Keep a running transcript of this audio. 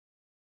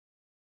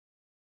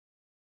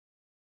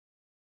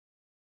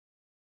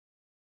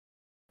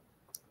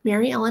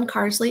Mary Ellen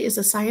Carsley is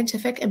a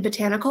scientific and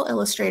botanical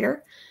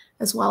illustrator,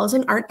 as well as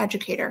an art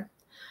educator.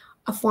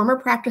 A former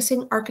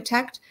practicing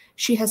architect,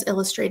 she has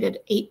illustrated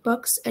 8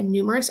 books and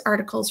numerous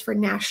articles for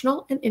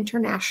national and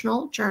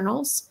international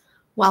journals.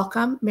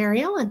 Welcome,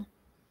 Mary Ellen.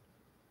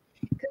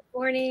 Good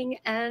morning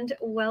and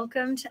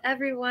welcome to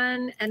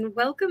everyone, and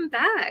welcome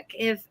back.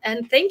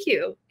 And thank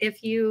you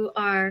if you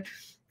are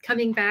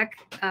coming back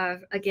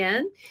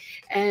again.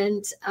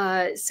 And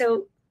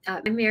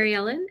I'm Mary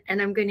Ellen,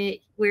 and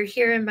we're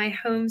here in my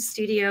home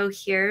studio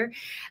here,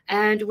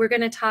 and we're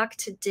going to talk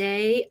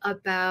today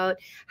about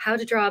how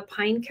to draw a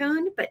pine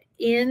cone. But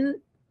in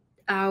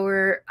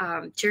our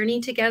journey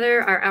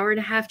together, our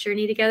hour-and-a-half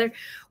journey together,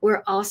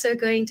 we're also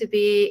going to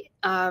be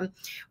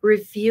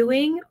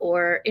reviewing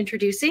or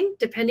introducing,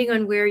 depending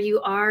on where you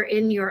are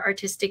in your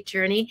artistic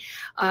journey,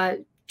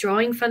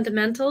 drawing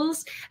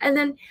fundamentals, and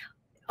then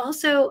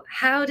also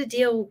how to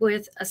deal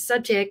with a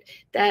subject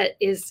that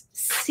is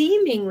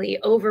seemingly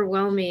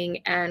overwhelming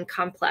and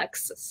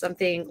complex,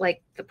 something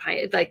like the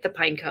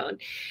pine cone.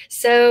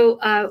 So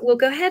we'll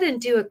go ahead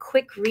and do a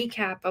quick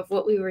recap of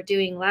what we were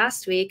doing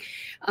last week.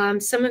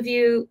 Some of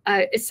you,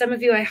 I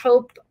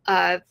hope,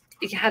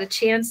 you had a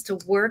chance to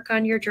work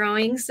on your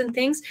drawings and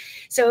things.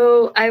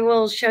 So I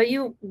will show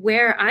you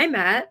where I'm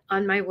at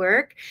on my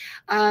work.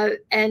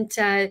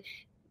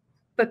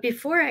 But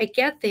before I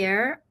get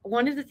there,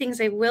 one of the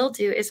things I will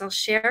do is I'll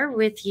share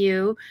with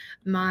you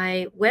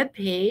my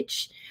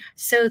webpage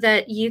so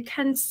that you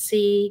can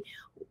see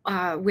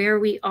where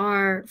we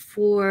are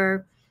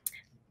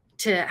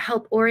to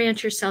help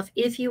orient yourself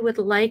if you would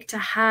like to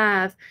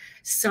have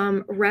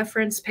some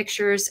reference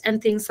pictures and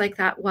things like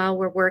that while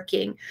we're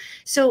working.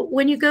 So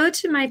when you go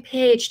to my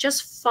page,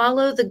 just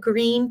follow the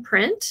green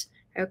print.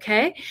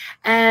 Okay,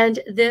 and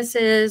this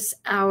is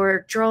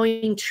our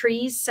drawing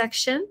trees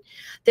section.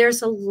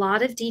 There's a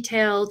lot of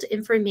detailed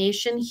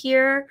information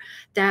here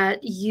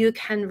that you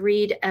can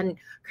read and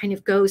kind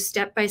of go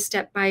step by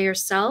step by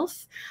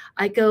yourself.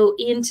 I go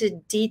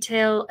into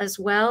detail as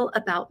well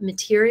about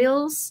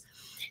materials.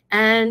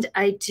 And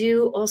I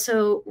do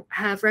also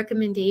have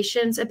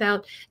recommendations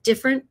about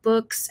different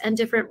books and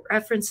different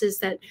references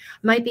that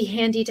might be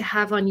handy to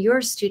have on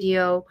your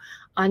studio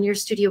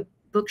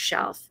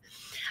bookshelf.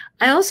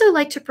 I also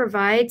like to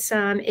provide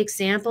some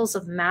examples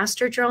of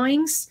master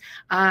drawings.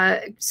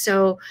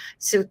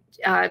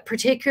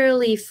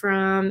 Particularly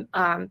from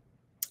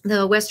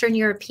the Western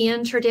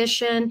European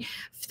tradition,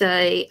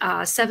 the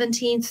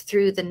 17th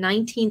through the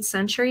 19th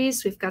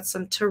centuries. We've got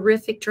some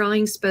terrific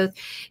drawings both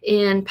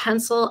in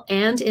pencil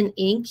and in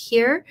ink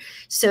here.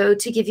 So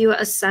to give you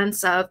a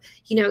sense of,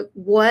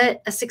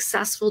 what a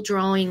successful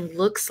drawing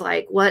looks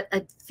like,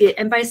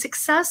 and by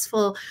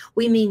successful,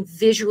 we mean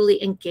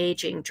visually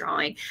engaging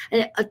drawing,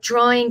 and a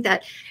drawing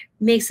that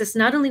makes us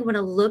not only want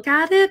to look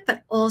at it,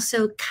 but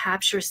also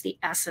captures the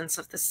essence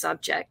of the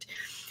subject.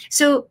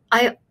 So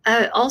I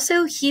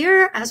also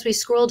here, as we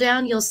scroll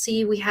down, you'll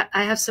see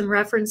I have some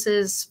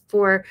references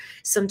for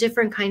some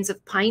different kinds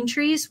of pine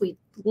trees.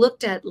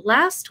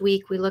 Last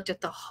week, we looked at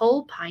the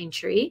whole pine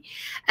tree.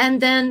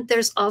 And then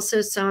there's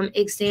also some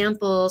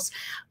examples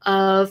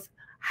of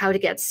how to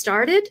get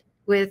started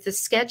with the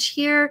sketch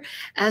here,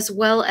 as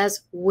well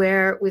as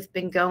where we've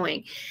been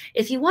going.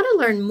 If you want to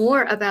learn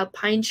more about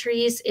pine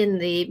trees in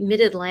the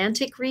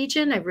Mid-Atlantic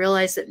region, I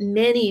realize that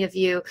many of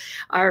you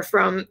are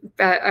from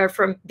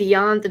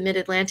beyond the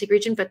Mid-Atlantic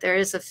region, but there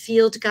is a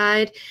field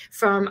guide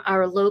from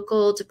our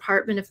local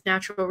Department of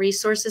Natural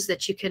Resources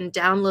that you can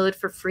download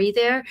for free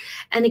there.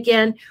 And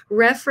again,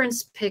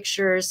 reference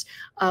pictures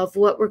of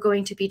what we're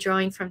going to be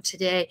drawing from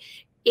today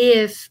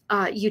if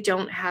you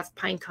don't have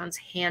pine cones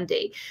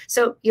handy.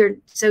 So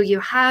you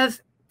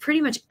have pretty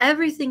much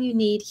everything you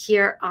need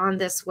here on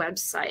this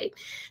website.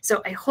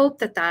 So I hope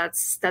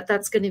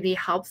that's going to be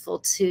helpful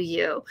to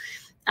you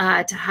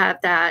to have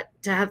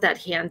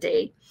that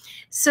handy.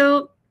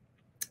 So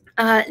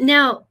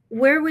now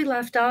where we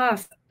left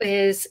off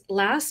is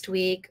last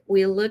week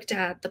we looked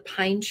at the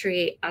pine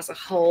tree as a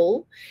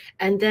whole,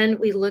 and then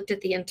we looked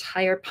at the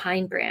entire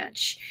pine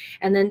branch.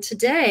 And then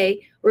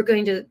today we're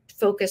going to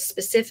focus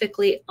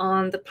specifically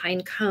on the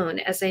pine cone,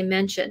 as I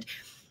mentioned.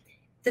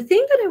 The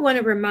thing that I want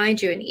to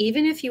remind you, and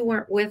even if you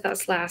weren't with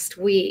us last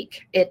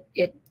week,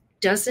 it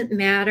doesn't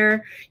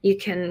matter. You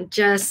can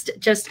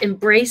just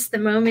embrace the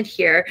moment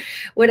here.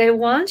 What I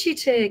want you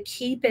to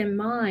keep in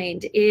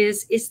mind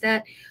is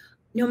that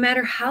no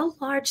matter how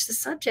large the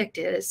subject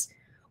is,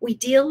 we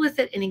deal with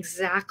it in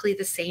exactly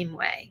the same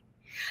way.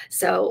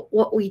 So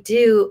what we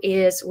do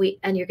is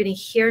and you're going to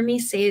hear me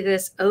say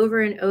this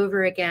over and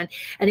over again.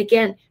 And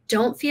again,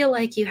 don't feel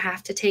like you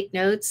have to take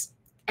notes.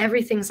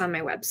 Everything's on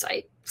my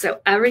website.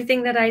 So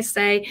everything that I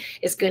say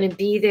is going to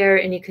be there,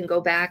 and you can go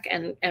back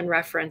and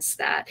reference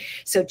that.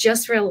 So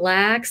just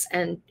relax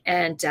and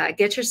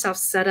get yourself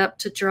set up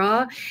to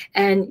draw,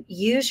 and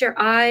use your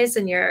eyes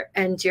and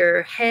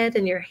your head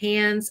and your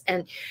hands,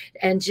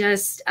 and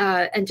just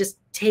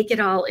take it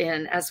all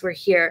in as we're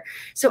here.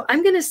 So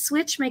I'm going to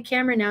switch my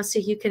camera now so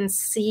you can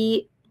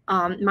see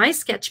my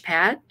sketch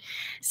pad.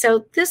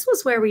 So this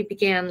was where we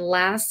began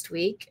last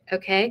week,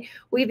 okay?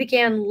 We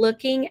began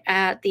looking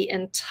at the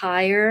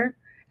entire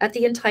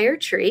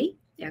tree,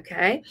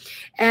 okay?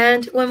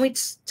 And when we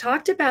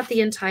talked about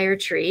the entire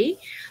tree,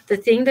 the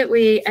thing that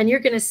and you're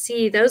going to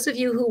see, those of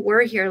you who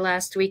were here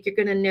last week, you're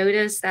going to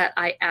notice that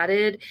I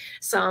added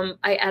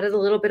a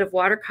little bit of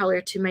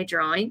watercolor to my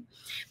drawing.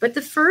 But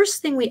the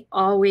first thing we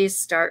always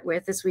start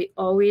with is we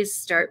always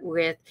start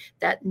with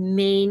that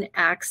main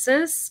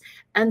axis,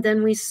 and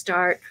then we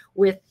start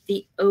with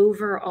the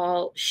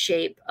overall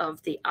shape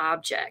of the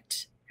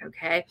object.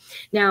 Okay,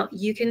 now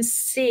you can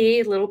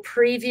see a little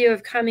preview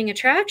of coming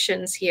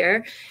attractions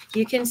here.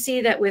 You can see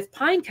that with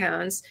pine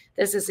cones,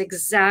 this is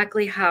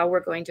exactly how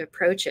we're going to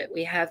approach it.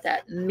 We have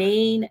that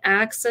main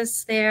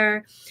axis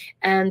there,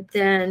 and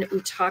then we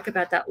talk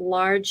about that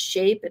large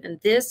shape. And in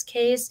this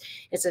case,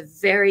 it's a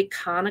very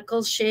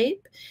conical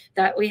shape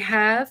that we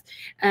have,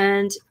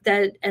 and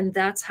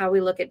that's how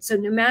we look at it. So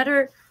no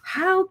matter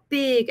how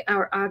big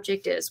our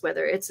object is,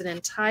 whether it's an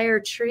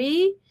entire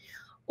tree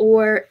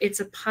or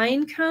it's a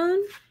pine cone,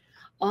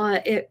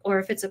 or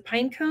if it's a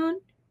pine cone,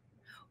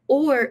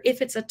 or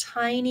if it's a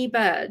tiny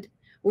bud,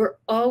 we're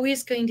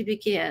always going to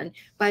begin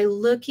by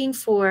looking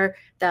for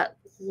that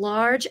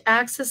large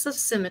axis of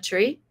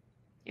symmetry,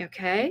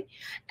 okay,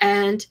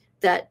 and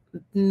that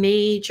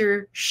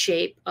major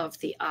shape of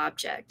the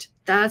object.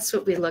 That's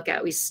what we look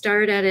at. We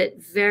start at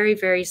it very,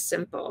 very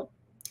simple.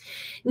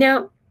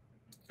 Now,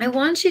 I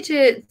want you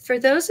to, for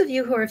those of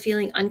you who are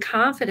feeling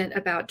unconfident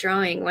about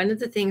drawing, one of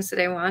the things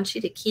that I want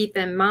you to keep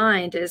in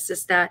mind is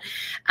that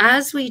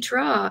as we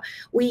draw,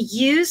 we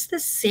use the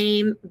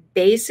same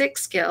basic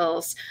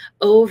skills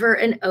over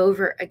and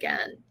over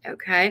again,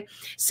 okay?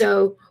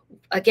 So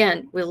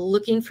again, we're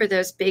looking for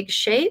those big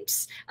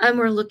shapes, and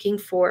we're looking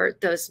for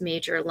those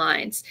major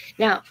lines.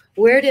 Now,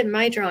 where did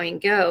my drawing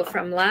go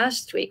from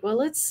last week? Well,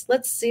 let's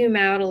zoom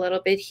out a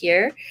little bit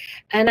here.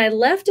 And I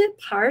left it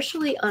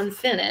partially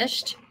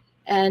unfinished.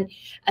 And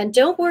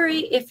don't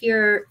worry if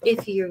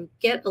you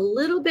get a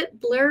little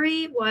bit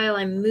blurry while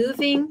I'm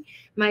moving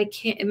my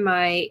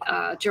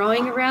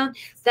drawing around.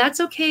 That's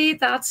okay.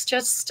 That's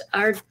just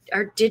our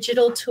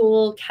digital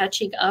tool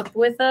catching up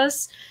with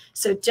us.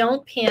 So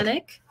don't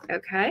panic.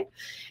 Okay.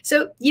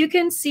 So you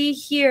can see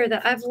here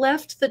that I've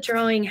left the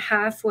drawing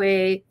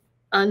halfway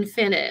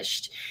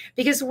unfinished,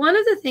 because one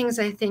of the things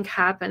I think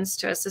happens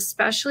to us,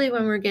 especially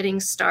when we're getting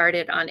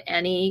started on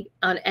any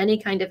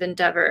kind of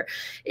endeavor,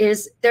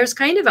 is there's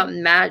kind of a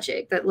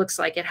magic that looks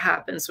like it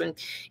happens when,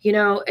 you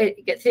know,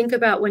 think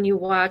about when you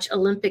watch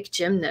Olympic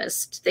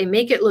gymnasts. They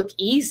make it look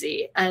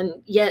easy, and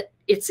yet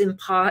it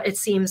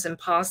seems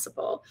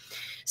impossible.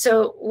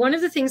 So one of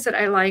the things that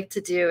I like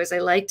to do is I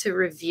like to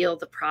reveal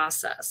the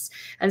process.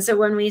 And so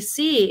when we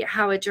see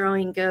how a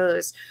drawing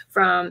goes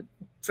from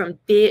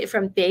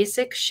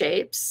basic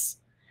shapes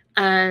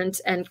and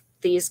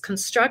these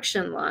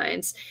construction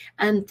lines,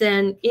 and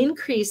then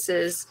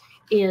increases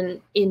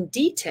in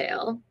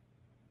detail,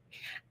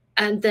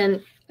 and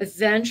then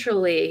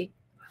eventually,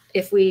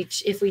 if we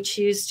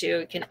choose to,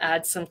 we can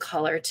add some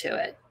color to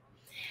it.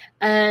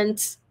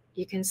 And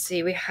you can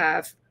see we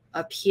have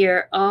up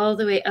here all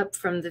the way up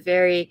from the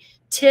very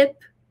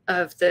tip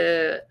of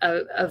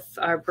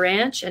our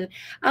branch, and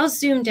I'll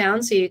zoom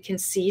down so you can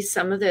see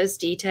some of those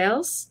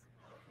details.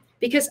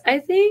 Because I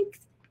think,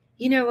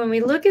 you know, when we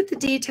look at the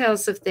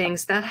details of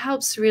things, that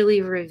helps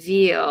really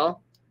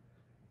reveal.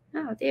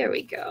 Oh, there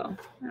we go.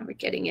 Now we're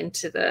getting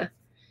into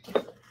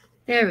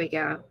there we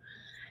go.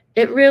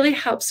 It really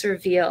helps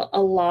reveal a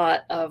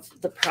lot of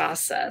the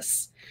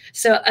process.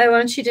 So I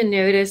want you to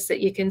notice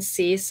that you can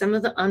see some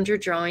of the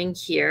underdrawing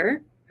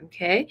here,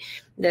 okay?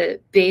 The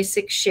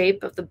basic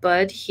shape of the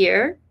bud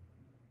here.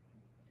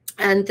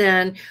 And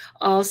then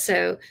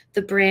also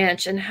the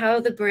branch, and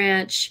how the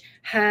branch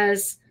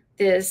has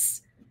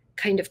this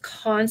kind of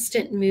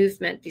constant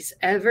movement, these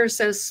ever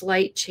so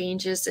slight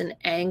changes in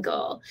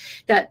angle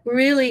that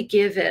really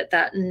give it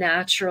that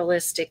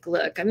naturalistic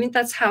look. I mean,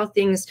 that's how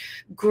things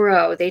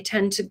grow. They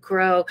tend to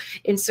grow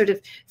in sort of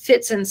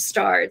fits and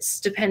starts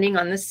depending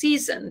on the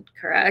season,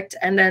 correct?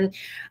 And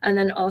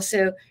then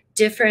also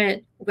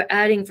we're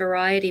adding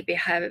variety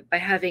by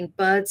having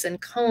buds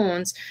and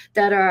cones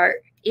that are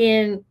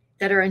in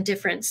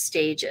different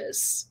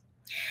stages.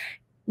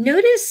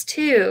 Notice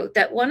too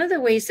that one of the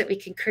ways that we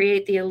can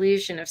create the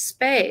illusion of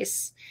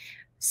space,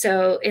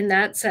 so in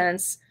that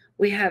sense,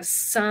 we have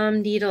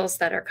some needles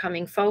that are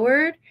coming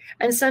forward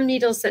and some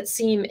needles that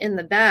seem in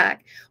the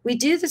back. We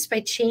do this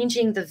by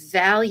changing the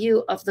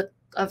value of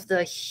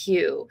the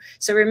hue.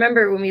 So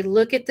remember, when we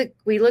look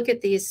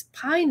at these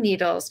pine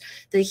needles,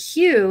 the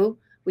hue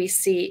we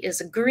see is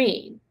a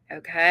green,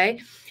 okay?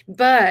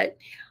 But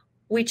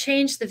we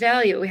change the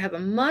value. We have a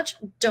much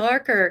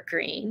darker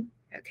green.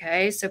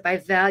 Okay, so by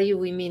value,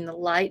 we mean the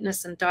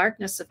lightness and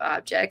darkness of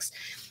objects.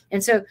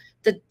 And so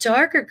the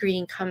darker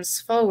green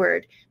comes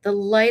forward, the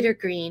lighter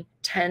green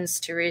tends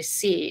to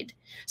recede.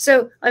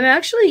 So I'm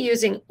actually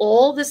using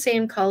all the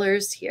same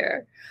colors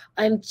here.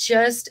 I'm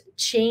just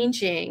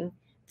changing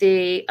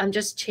I'm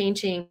just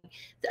changing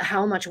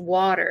how much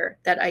water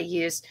that I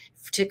use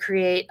to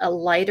create a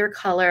lighter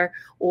color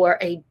or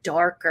a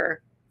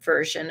darker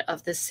version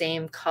of the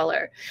same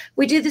color.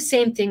 We do the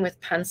same thing with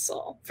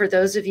pencil. For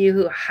those of you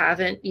who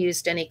haven't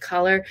used any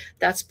color,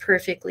 that's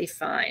perfectly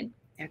fine.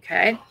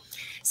 Okay.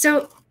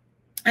 So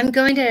I'm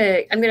going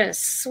to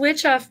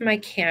switch off my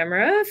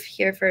camera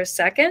here for a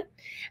second,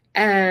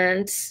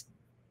 and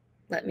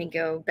let me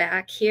go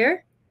back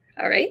here.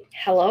 All right.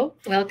 Hello.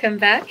 Welcome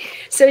back.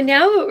 So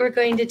now what we're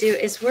going to do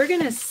is we're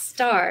going to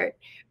start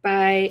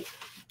by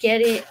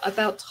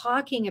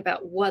talking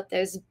about what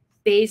those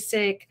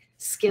basic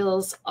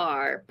skills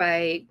are,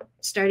 by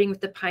starting with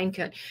the pine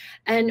cone.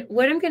 And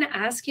what I'm going to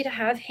ask you to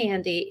have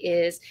handy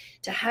is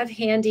to have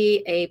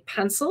handy a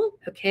pencil.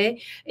 Okay.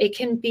 It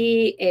can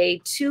be a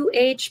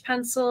 2H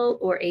pencil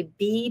or a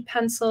B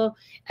pencil.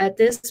 At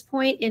this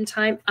point in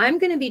time, I'm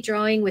going to be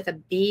drawing with a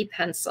B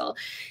pencil.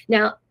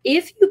 Now,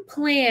 if you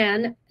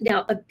plan,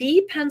 now a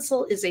B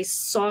pencil is a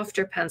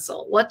softer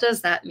pencil. What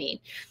does that mean?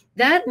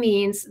 That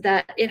means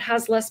that it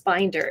has less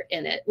binder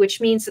in it,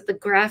 which means that the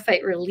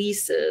graphite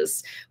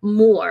releases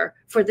more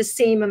for the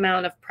same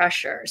amount of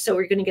pressure. So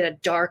we're going to get a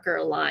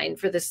darker line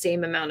for the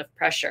same amount of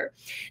pressure.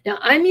 Now,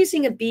 I'm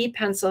using a B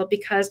pencil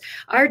because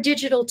our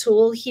digital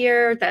tool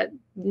here that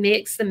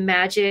makes the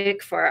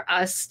magic for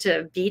us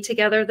to be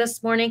together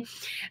this morning,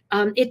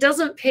 it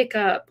doesn't pick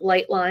up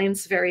light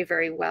lines very,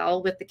 very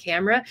well with the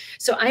camera.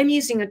 So I'm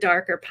using a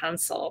darker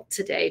pencil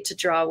today to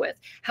draw with.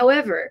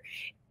 However,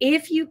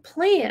 if you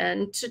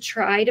plan to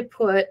try to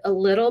put a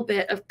little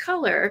bit of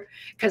color,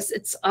 because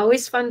it's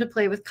always fun to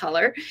play with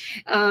color,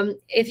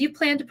 if you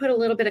plan to put a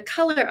little bit of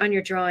color on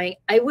your drawing,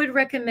 I would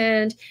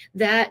recommend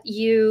that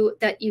you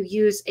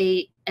use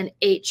an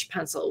H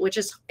pencil, which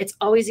is, it's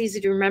always easy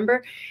to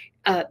remember.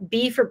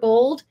 B for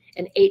bold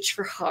and H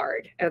for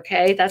hard.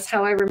 Okay, that's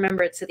how I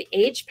remember it. So the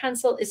H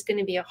pencil is going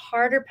to be a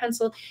harder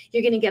pencil.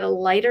 You're going to get a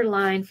lighter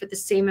line for the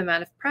same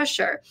amount of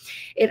pressure.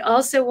 It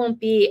also won't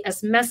be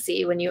as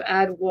messy when you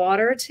add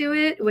water to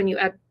it, when you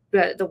add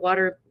the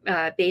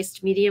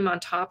water-based medium on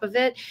top of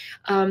it.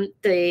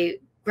 The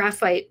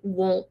graphite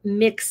won't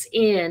mix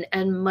in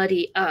and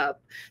muddy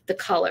up the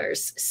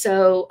colors.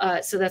 So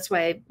that's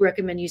why I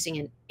recommend using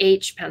an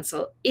H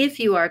pencil if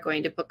you are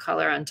going to put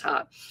color on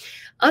top.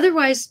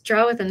 Otherwise,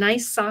 draw with a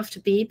nice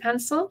soft B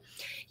pencil.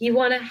 You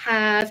want to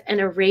have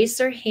an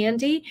eraser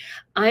handy.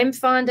 I'm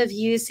fond of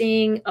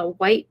using a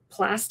white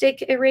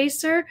plastic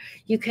eraser.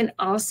 You can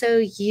also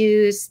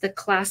use the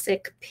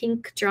classic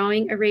pink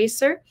drawing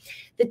eraser.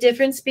 The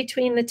difference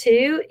between the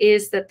two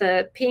is that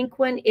the pink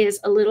one is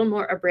a little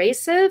more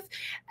abrasive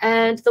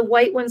and the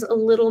white one's a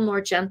little more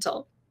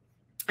gentle.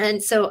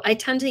 And so I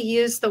tend to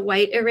use the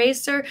white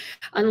eraser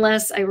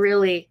unless I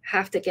really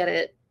have to get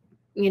it,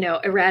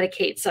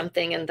 eradicate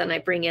something, and then I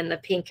bring in the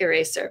pink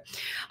eraser.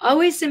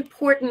 Always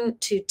important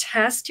to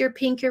test your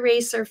pink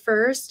eraser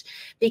first,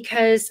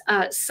 because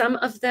some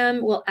of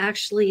them will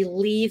actually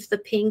leave the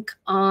pink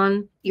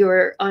on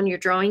your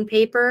drawing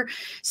paper.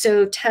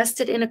 So test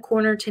it in a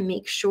corner to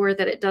make sure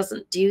that it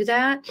doesn't do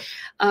that.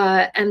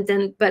 And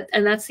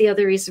that's the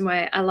other reason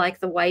why I like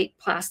the white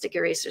plastic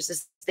erasers,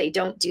 is they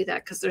don't do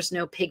that because there's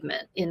no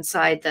pigment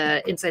inside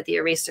the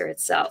eraser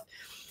itself.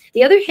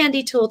 The other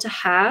handy tool to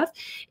have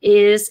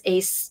is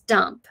a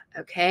stump,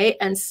 okay?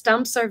 And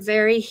stumps are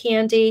very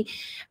handy.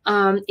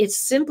 It's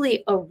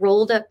simply a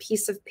rolled up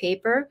piece of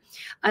paper.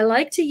 I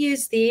like to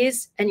use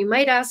these, and you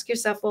might ask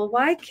yourself, well,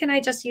 why can't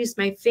I just use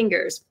my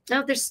fingers?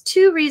 Now, there's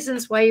two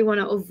reasons why you want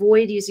to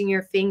avoid using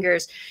your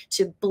fingers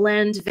to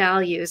blend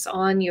values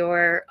on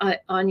your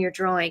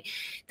drawing.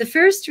 The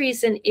first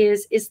reason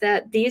is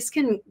that these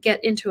can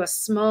get into a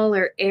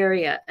smaller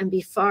area and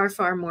be far,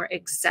 far more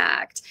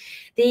exact.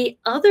 The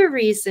other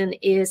reason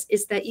is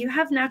that you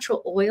have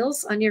natural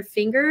oils on your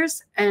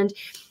fingers, and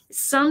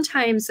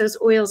sometimes those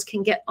oils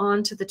can get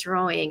onto the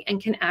drawing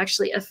and can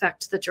actually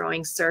affect the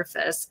drawing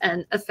surface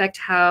and affect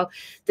how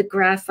the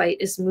graphite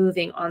is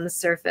moving on the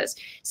surface.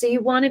 So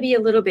you want to be a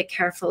little bit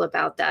careful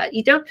about that.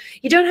 You don't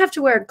have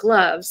to wear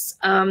gloves.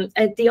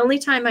 The only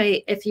time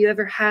if you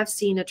ever have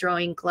seen a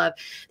drawing glove,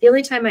 the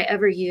only time I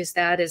ever use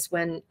that is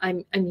when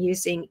I'm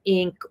using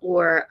ink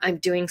or I'm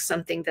doing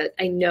something that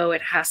I know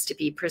it has to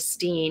be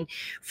pristine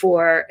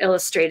for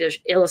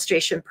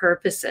illustration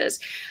purposes.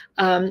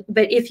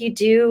 But if you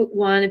do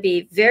want to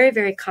be very,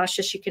 very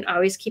cautious, you can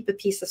always keep a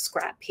piece of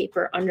scrap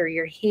paper under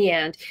your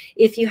hand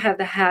if you have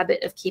the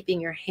habit of keeping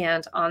your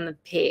hand on the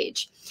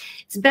page.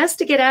 It's best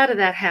to get out of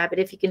that habit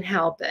if you can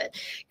help it,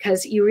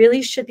 because you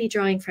really should be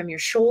drawing from your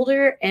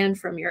shoulder and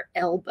from your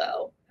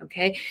elbow.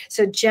 Okay,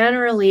 so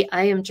generally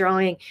I am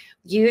drawing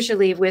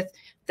usually with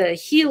the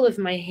heel of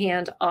my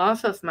hand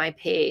off of my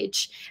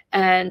page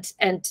and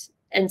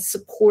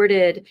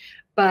supported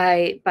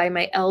by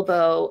my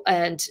elbow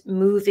and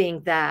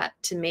moving that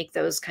to make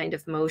those kind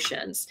of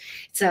motions.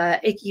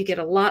 You get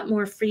a lot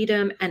more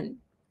freedom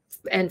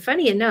and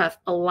funny enough,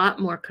 a lot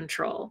more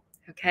control.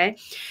 Okay,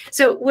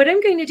 so what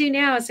I'm going to do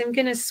now is I'm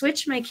going to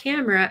switch my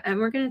camera and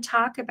we're going to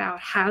talk about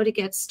how to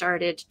get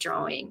started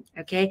drawing.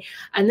 Okay,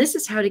 and this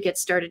is how to get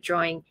started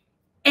drawing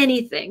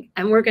anything,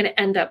 and we're going to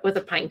end up with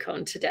a pine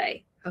cone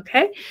today.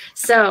 Okay,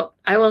 so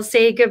I will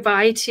say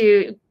goodbye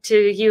to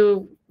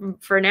you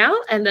for now,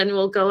 and then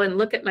we'll go and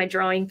look at my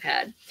drawing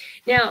pad.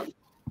 Now,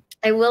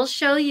 I will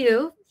show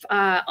you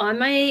on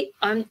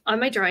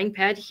my drawing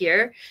pad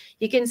here.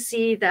 You can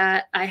see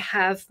that I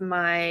have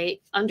my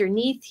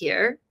underneath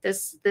here.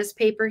 This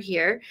paper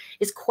here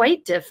is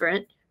quite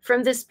different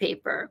from this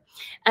paper,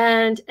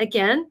 and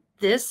again,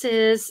 this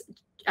is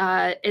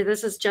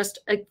just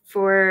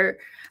for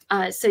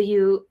so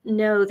you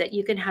know that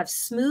you can have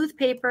smooth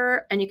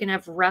paper and you can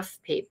have rough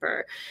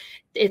paper.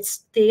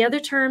 It's the other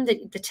term, the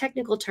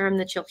technical term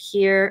that you'll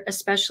hear,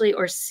 especially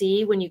or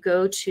see when you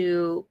go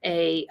to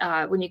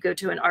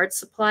an art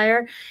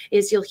supplier,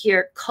 is you'll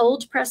hear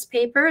cold press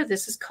paper.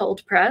 This is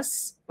cold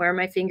press, where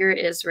my finger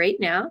is right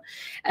now,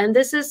 and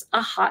this is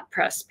a hot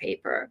press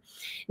paper.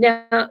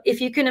 Now, if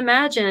you can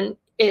imagine,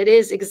 it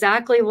is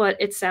exactly what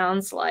it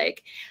sounds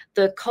like.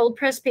 The cold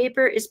press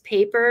paper is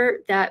paper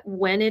that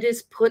when it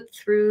is put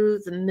through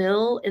the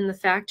mill in the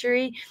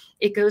factory,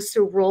 it goes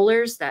through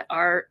rollers that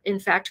are in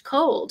fact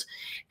cold.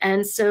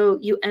 And so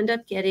you end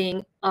up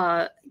getting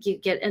a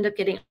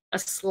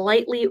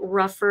slightly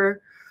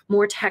rougher,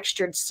 more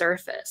textured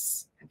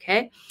surface.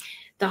 Okay.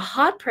 The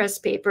hot press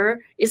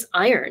paper is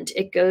ironed.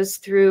 It goes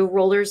through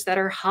rollers that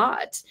are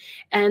hot.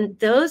 And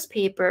those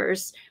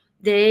papers,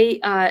 they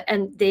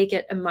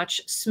get a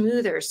much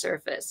smoother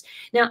surface.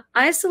 Now,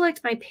 I select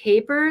my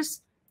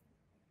papers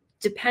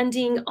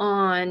depending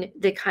on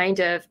the kind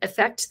of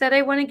effect that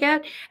I want to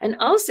get. And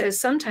also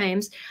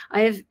sometimes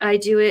I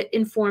do it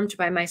informed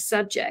by my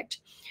subject.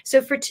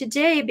 So for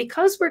today,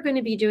 because we're going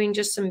to be doing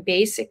just some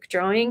basic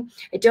drawing,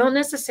 I don't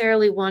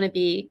necessarily want to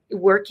be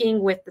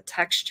working with the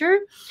texture.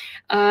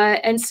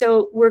 And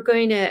so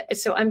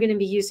I'm going to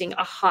be using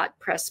a hot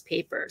press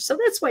paper. So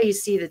that's why you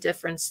see the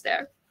difference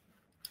there.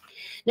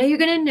 Now you're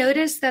going to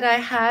notice that I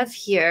have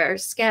here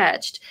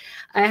sketched,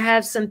 I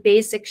have some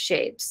basic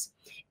shapes.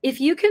 If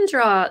you can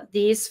draw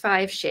these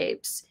 5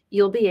 shapes,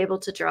 you'll be able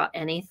to draw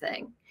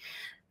anything.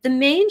 The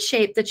main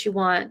shape that you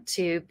want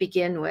to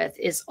begin with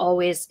is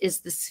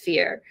the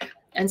sphere.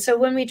 And so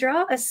when we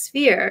draw a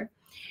sphere,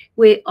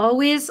 we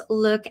always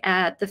look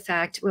at the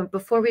fact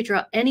before we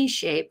draw any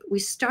shape, we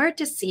start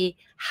to see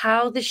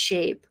how the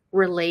shape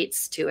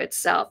relates to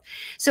itself.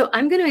 So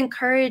I'm going to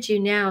encourage you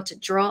now to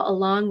draw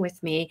along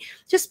with me,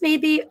 just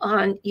maybe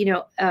on,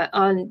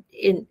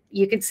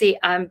 you can see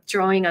I'm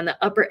drawing on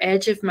the upper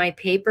edge of my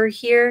paper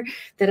here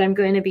that I'm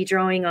going to be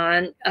drawing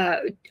on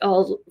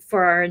all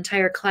for our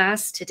entire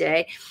class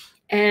today.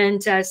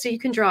 And so you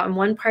can draw on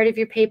one part of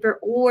your paper,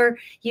 or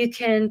you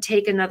can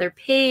take another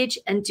page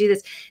and do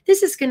this.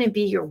 This is going to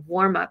be your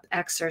warm-up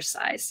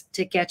exercise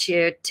to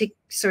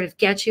sort of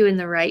get you in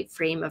the right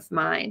frame of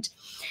mind.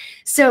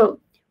 So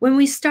when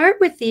we start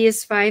with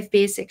these 5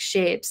 basic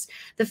shapes,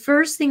 the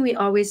first thing we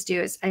always do,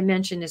 as I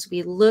mentioned, is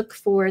we look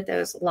for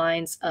those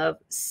lines of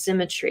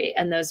symmetry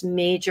and those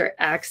major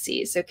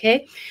axes,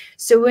 okay?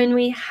 So when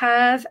we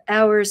have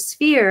our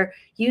sphere,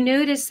 you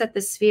notice that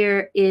the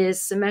sphere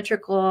is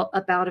symmetrical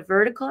about a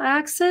vertical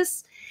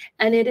axis,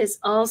 and it is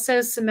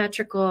also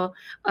symmetrical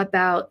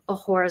about a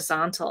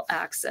horizontal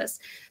axis.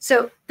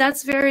 So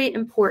that's very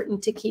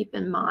important to keep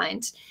in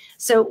mind.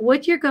 So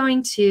what you're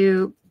going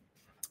to,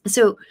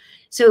 so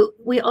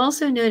we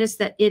also notice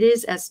that it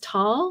is as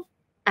tall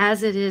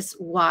as it is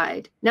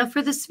wide. Now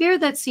for the sphere,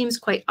 that seems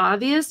quite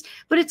obvious,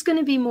 but it's going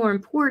to be more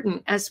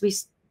important as we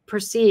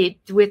proceed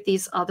with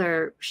these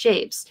other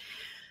shapes.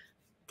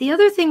 The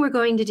other thing we're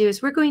going to do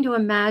is we're going to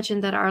imagine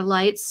that our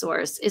light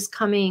source is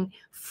coming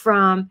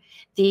from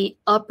the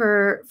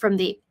upper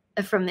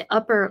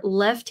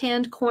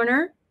left-hand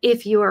corner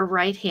if you are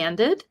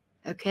right-handed,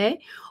 okay,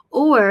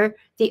 or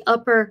the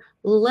upper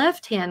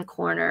left-hand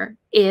corner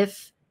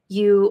if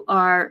you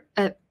are,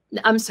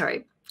 I'm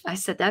sorry, I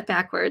said that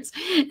backwards.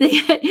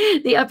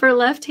 The upper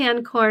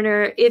left-hand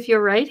corner if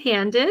you're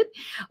right-handed,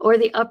 or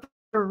the upper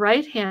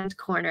right-hand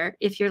corner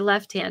if you're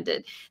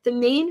left-handed. The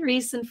main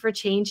reason for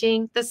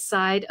changing the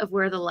side of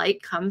where the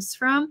light comes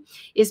from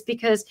is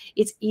because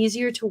it's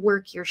easier to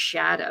work your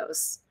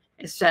shadows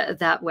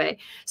that way.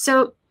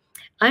 So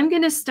I'm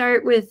going to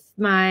start with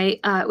my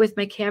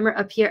camera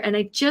up here, and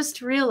I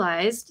just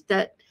realized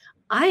that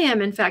I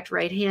am in fact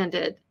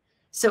right-handed.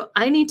 So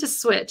I need to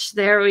switch.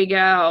 There we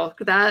go.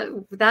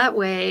 That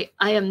way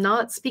I am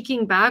not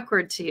speaking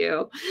backward to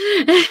you.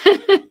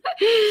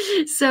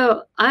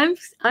 So I'm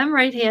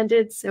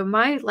right-handed. So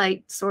my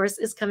light source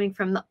is coming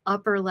from the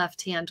upper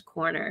left-hand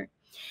corner.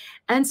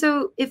 And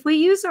so if we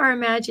use our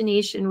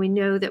imagination, we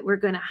know that we're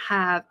going to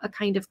have a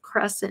kind of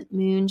crescent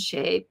moon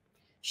shape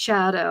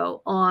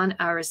shadow on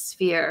our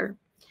sphere.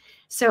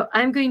 So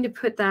I'm going to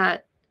put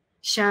that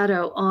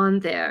shadow on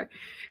there.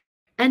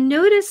 And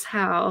notice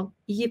how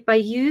by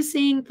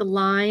using the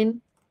line,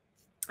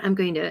 I'm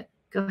going to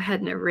go ahead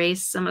and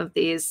erase some of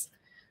these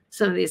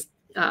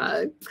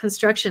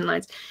construction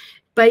lines.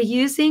 By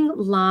using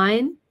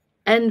line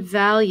and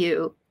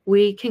value,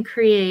 we can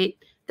create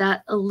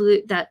that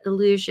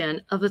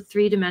illusion of a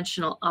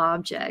 3-dimensional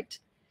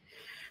object.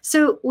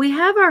 So we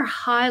have our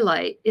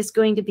highlight is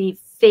going to be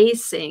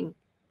facing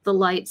the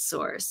light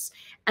source.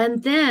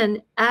 And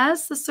then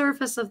as the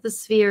surface of the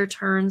sphere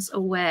turns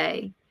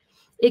away,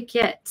 it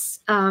gets,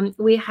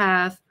 we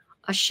have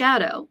a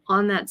shadow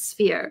on that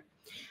sphere.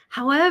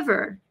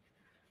 However,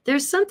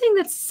 there's something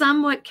that's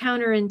somewhat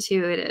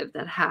counterintuitive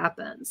that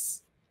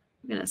happens.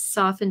 I'm going to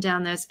soften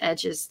down those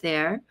edges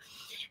there.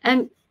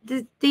 And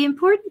the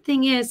important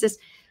thing is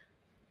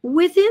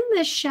within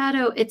the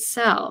shadow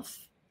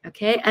itself,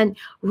 okay, and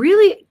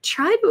really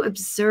try to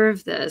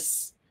observe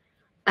this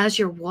as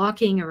you're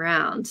walking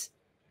around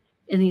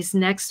in these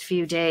next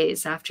few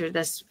days after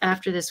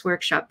this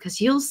workshop, because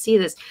you'll see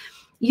this.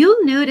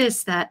 You'll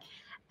notice that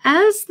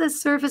as the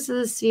surface of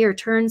the sphere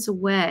turns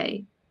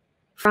away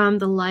from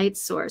the light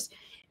source,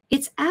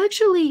 it's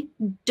actually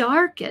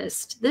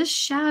darkest. This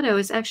shadow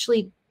is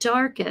actually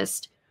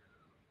darkest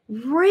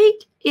right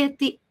at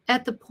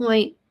the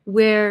point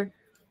where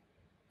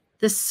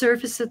the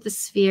surface of the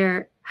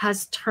sphere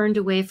has turned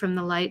away from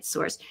the light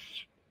source.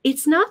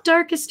 It's not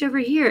darkest over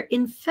here.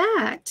 In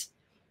fact,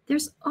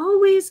 there's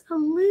always a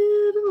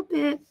little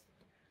bit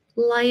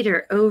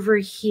lighter over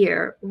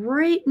here,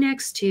 right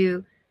next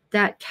to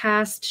that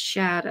cast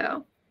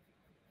shadow.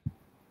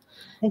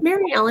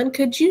 Mary Ellen,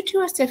 could you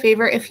do us a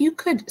favor? If you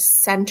could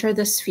center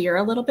the sphere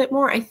a little bit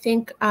more, I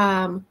think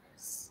some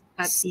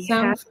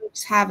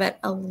folks have it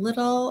a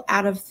little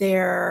out of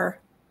their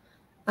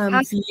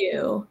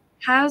view.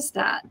 How's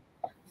that?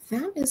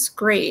 That is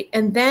great.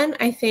 And then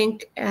I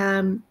think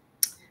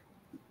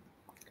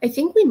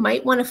we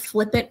might want to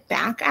flip it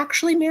back,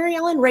 actually, Mary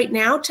Ellen. Right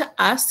now, to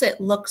us, it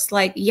looks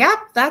like, yep,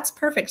 that's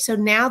perfect. So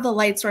now the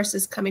light source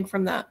is coming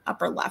from the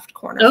upper left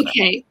corner.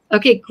 Okay.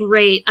 Okay,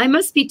 great. I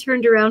must be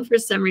turned around for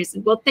some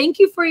reason. Well, thank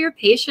you for your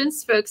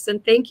patience, folks,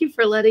 and thank you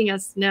for letting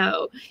us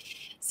know.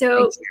 So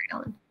thanks, Mary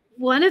Ellen.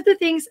 One of the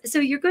things, so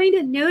you're going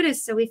to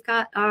notice, so we've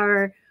got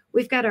our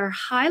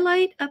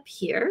highlight up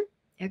here,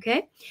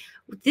 okay?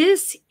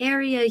 This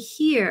area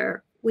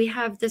here, we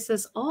have this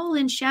as all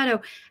in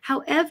shadow.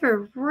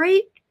 However,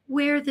 right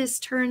where this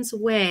turns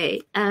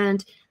away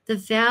and the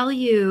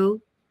value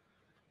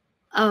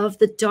of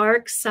the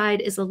dark side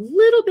is a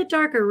little bit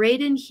darker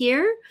right in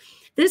here,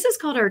 this is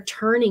called our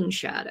turning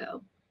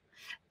shadow.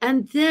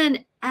 And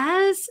then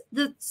as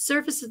the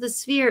surface of the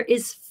sphere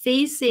is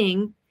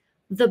facing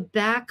the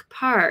back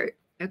part,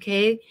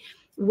 okay,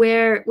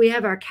 where we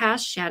have our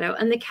cast shadow,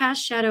 and the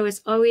cast shadow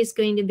is always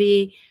going to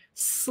be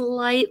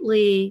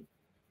slightly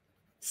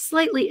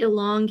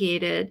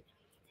elongated.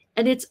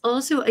 And it's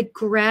also a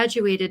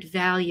graduated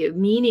value,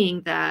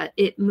 meaning that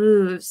it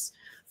moves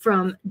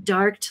from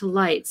dark to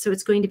light. So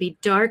it's going to be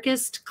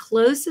darkest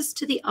closest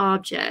to the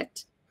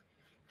object,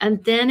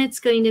 and then it's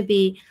going to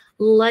be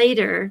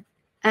lighter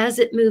as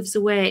it moves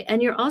away.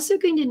 And you're also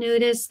going to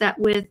notice that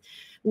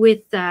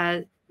with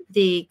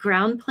the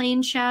ground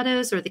plane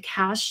shadows or the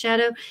cast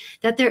shadow,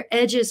 that their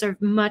edges are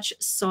much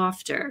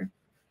softer.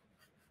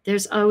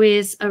 There's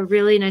always a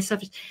really nice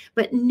softness.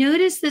 But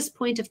notice this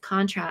point of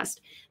contrast.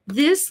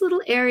 This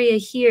little area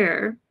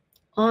here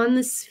on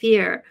the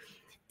sphere,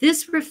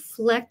 this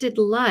reflected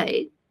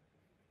light,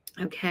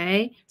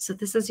 okay? So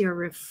this is your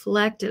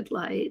reflected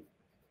light.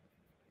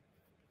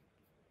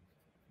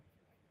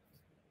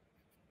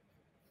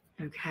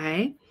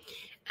 Okay,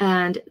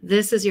 and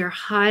this is your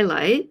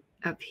highlight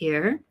up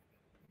here.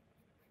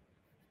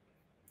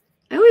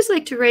 I always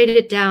like to write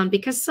it down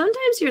because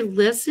sometimes you're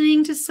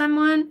listening to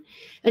someone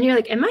and you're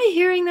like, am I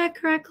hearing that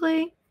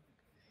correctly?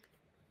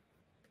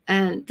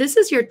 And this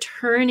is your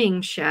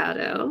turning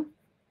shadow.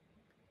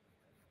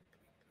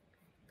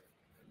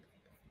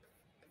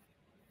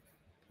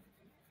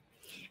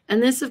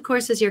 And this, of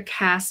course, is your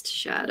cast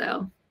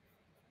shadow.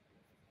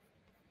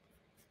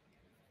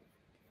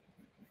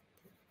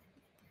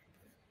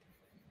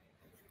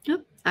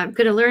 I'm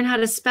going to learn how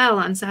to spell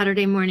on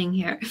Saturday morning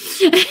here.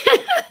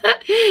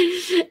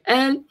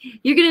 And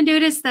you're going to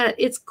notice that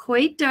it's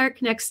quite dark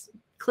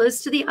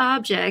close to the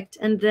object,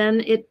 and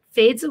then it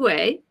fades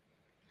away.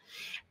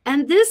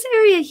 And this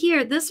area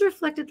here, this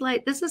reflected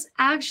light, this is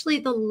actually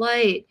the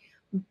light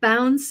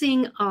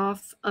bouncing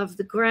off of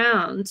the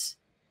ground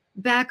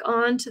back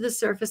onto the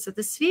surface of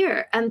the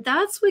sphere. And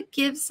that's what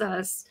gives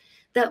us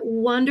that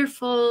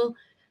wonderful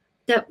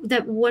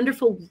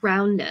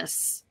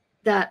roundness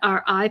that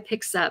our eye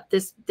picks up,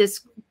 this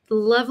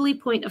lovely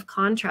point of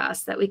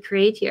contrast that we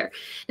create here.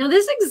 Now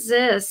this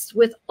exists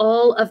with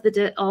all of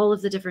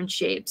the different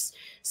shapes.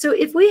 So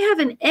if we have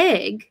an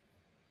egg,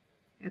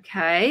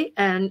 okay,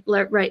 and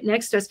right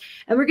next to us,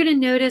 and we're going to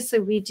notice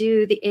that we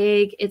do the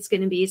egg, it's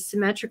going to be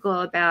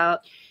symmetrical about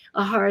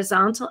a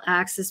horizontal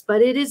axis,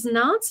 but it is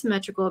not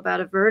symmetrical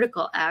about a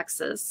vertical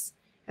axis,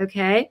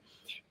 okay?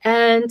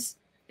 And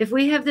if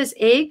we have this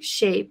egg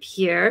shape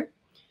here,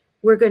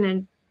 we're going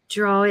to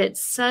draw it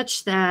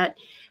such that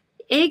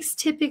eggs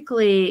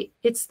typically,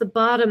 it's the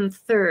bottom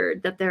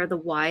third that they're the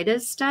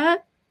widest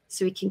at.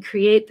 So we can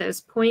create those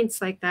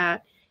points like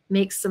that,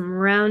 make some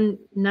round,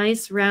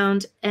 nice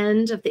round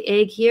end of the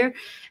egg here,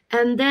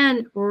 and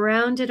then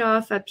round it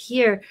off up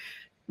here.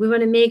 We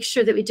want to make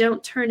sure that we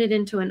don't turn it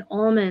into an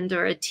almond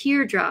or a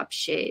teardrop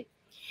shape.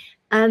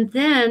 And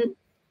then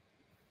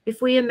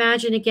if we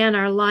imagine again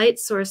our light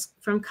source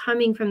from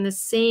coming from the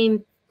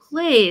same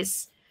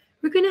place,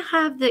 we're going to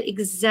have the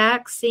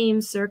exact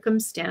same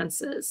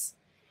circumstances.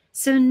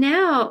 So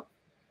now,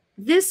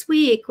 this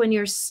week, when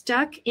you're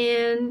stuck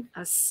in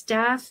a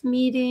staff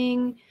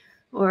meeting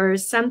or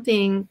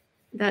something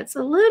that's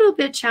a little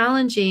bit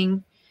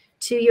challenging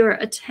to your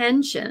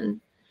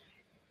attention,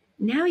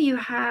 now you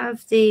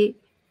have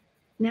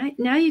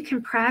now you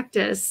can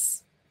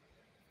practice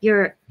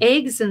your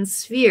eggs and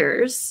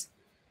spheres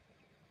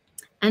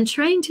and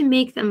trying to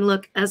make them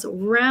look as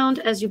round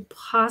as you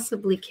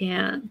possibly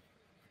can.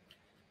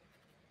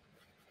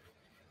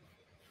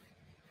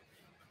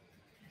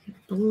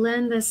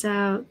 Blend this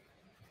out.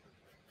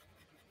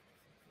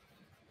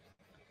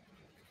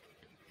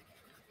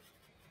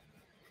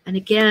 And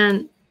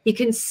again, you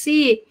can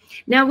see,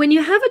 now when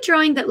you have a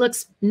drawing that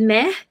looks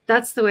meh,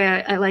 that's the way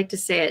I like to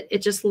say it.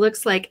 It just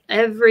looks like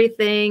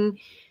everything,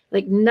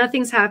 like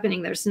nothing's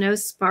happening. There's no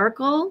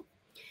sparkle.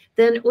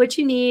 Then what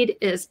you need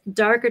is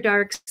darker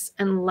darks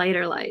and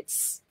lighter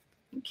lights.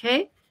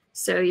 Okay,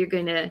 so you're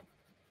going to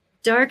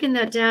darken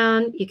that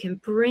down. You can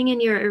bring in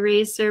your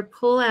eraser,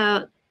 pull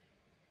out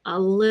a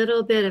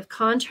little bit of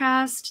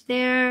contrast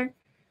there.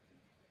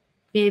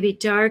 Maybe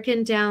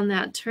darken down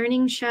that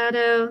turning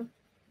shadow.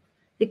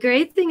 The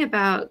great thing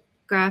about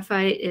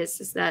graphite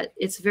is that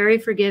it's very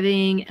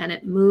forgiving and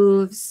it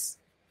moves.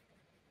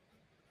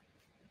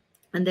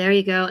 And there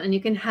you go. And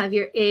you can have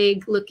your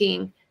egg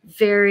looking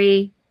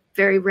very,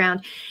 very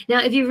round.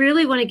 Now, if you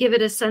really want to give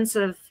it a sense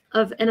of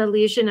an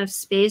illusion of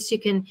space, you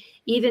can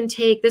even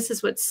take, this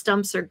is what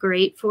stumps are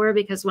great for,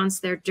 because once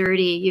they're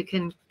dirty, you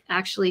can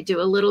actually do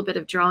a little bit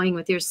of drawing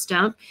with your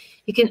stump.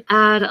 You can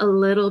add a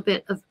little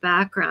bit of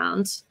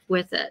background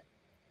with it.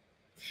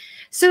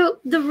 So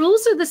the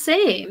rules are the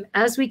same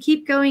as we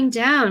keep going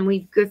down.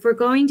 If we're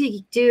going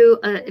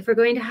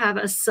to have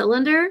a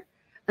cylinder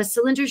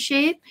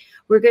shape,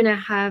 we're going to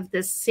have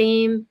the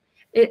same.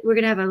 We're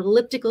going to have an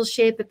elliptical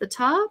shape at the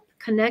top.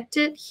 Connect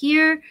it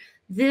here.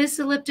 This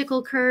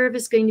elliptical curve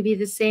is going to be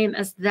the same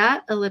as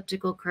that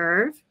elliptical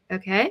curve.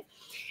 Okay,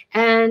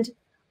 and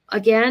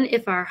again,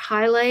 if our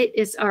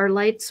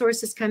light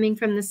source is coming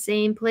from the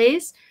same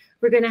place,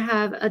 we're going to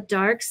have a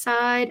dark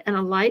side and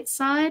a light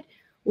side.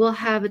 We'll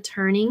have a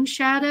turning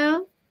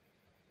shadow,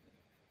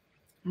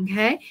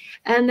 okay?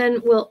 And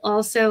then we'll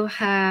also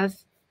have,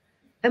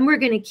 and we're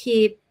going to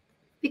keep,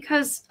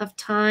 because of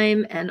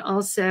time and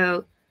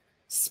also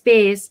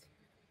space,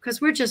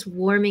 because we're just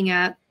warming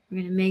up, we're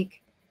going to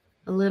make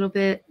a little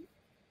bit,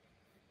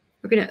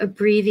 we're going to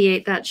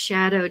abbreviate that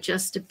shadow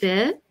just a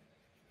bit.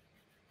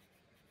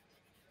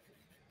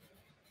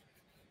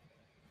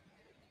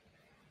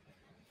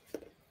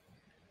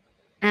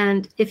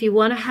 And if you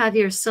want to have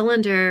your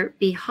cylinder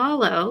be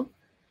hollow,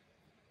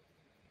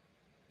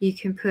 you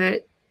can put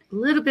a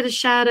little bit of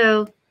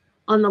shadow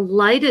on the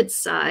lighted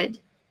side,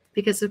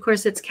 because of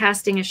course it's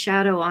casting a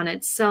shadow on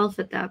itself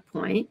at that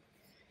point.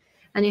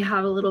 And you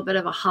have a little bit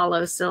of a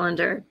hollow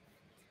cylinder.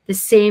 The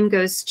same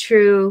goes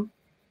true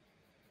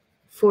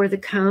for the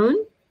cone.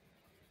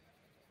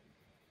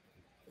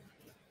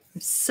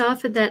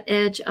 Soften that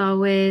edge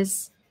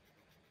always.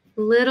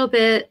 A little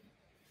bit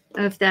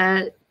of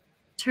that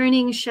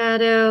turning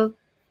shadow,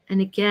 and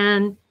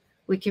again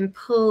we can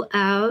pull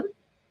out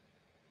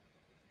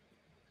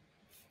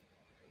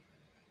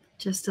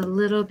just a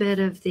little bit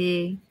of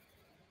the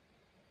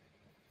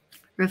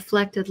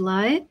reflected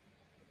light.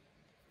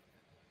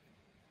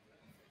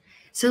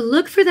 So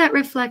look for that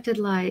reflected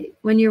light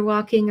when you're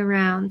walking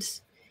around.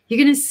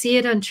 You're going to see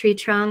it on tree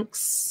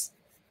trunks.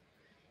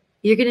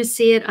 You're going to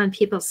see it on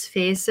people's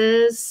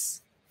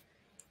faces.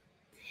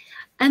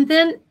 And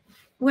then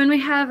when we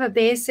have a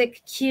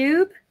basic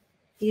cube,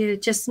 you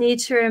just need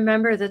to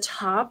remember the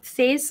top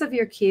face of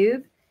your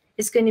cube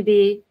is going to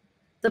be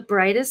the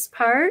brightest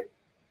part.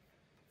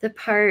 The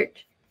part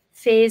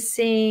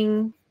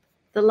facing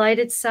the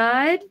lighted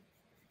side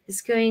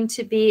is going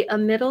to be a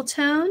middle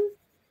tone,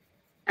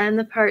 and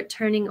the part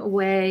turning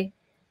away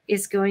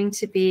is going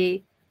to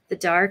be the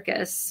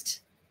darkest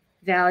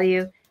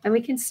value. And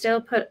we can still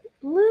put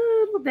a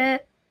little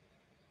bit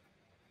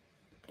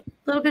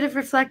of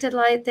reflected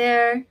light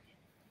there.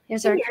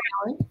 Here's our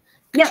cone.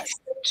 Yes.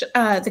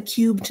 The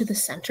cube to the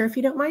center, if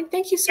you don't mind.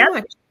 Thank you so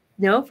much.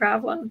 No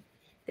problem.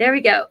 There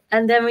we go.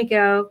 And then we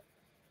go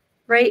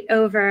right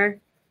over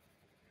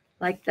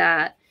like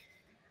that.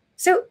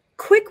 So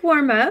quick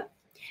warm up.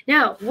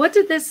 Now, what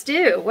did this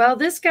do? Well,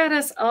 this got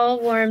us all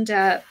warmed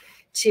up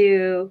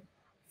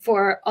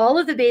for all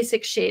of the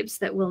basic shapes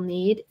that we'll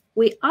need.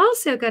 We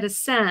also got a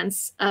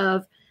sense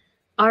of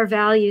our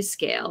value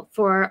scale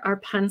for our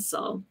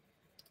pencil.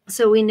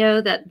 So we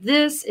know that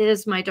this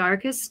is my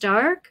darkest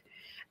dark.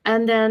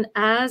 And then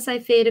as I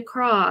fade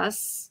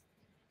across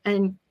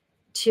and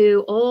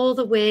to all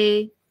the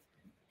way,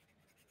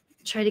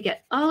 try to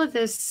get all of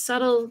those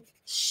subtle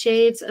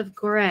shades of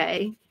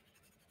gray,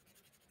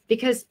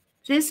 because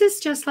this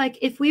is just like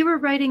if we were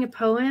writing a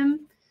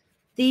poem,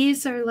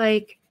 these are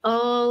like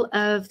all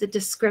of the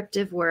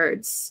descriptive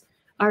words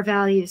our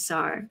values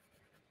are.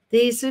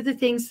 These are the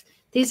things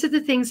These are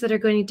the things that are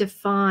going to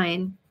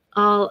define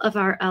all of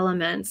our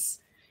elements.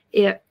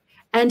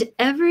 And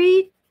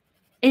every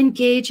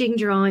engaging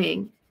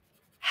drawing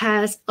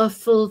has a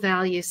full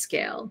value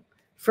scale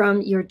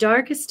from your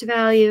darkest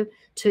value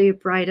to your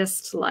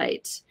brightest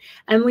light.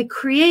 And we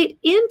create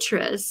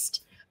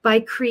interest by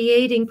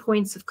creating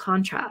points of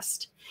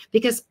contrast,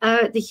 because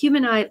the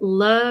human eye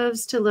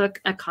loves to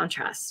look at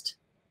contrast.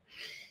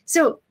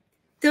 So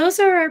those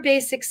are our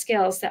basic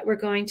skills that we're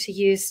going to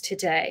use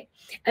today.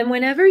 And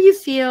whenever you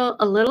feel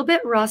a little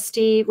bit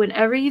rusty,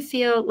 whenever you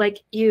feel like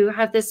you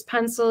have this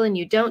pencil and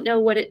you don't know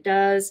what it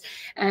does,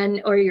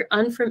 or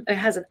it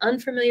has an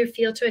unfamiliar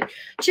feel to it,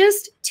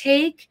 just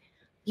take,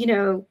 you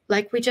know,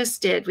 like we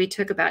just did, we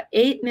took about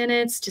 8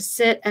 minutes to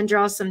sit and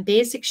draw some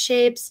basic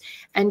shapes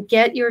and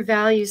get your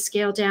value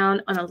scale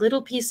down on a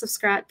little piece of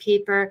scrap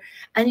paper,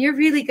 and you're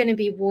really going to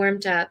be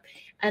warmed up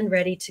and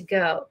ready to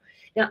go.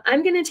 Now,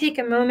 I'm going to take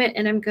a moment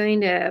and I'm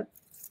going to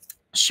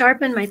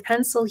sharpen my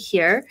pencil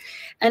here.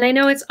 And I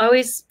know it's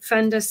always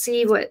fun to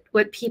see what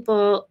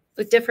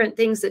different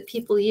things that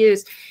people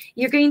use.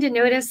 You're going to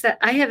notice that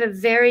I have a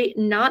very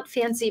not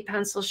fancy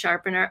pencil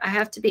sharpener. I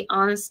have to be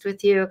honest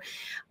with you.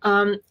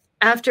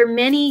 After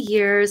many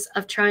years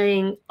of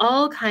trying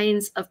all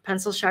kinds of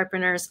pencil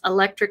sharpeners,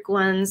 electric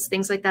ones,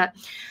 things like that,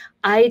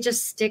 I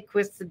just stick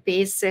with the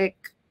basic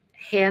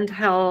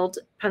handheld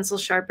pencil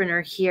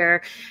sharpener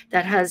here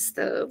that has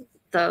the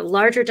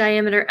larger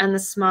diameter and the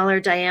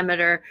smaller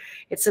diameter.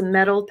 It's a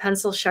metal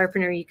pencil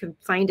sharpener. You can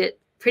find it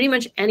pretty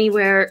much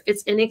anywhere.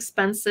 It's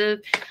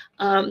inexpensive.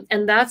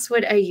 And that's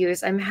what I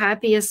use. I'm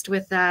happiest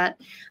with that.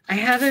 I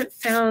haven't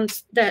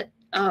found that,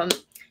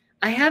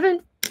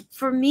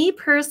 for me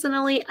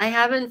personally, I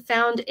haven't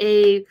found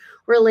a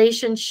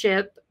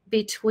relationship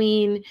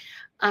between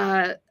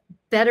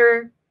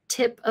better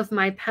tip of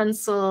my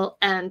pencil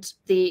and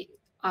the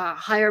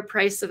higher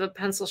price of a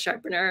pencil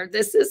sharpener.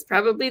 This is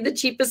probably the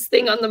cheapest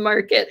thing on the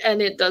market,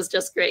 and it does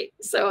just great.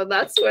 So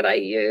that's what I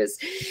use.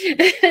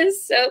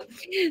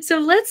 so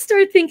let's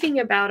start thinking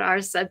about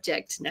our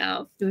subject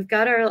now. We've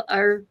got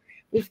our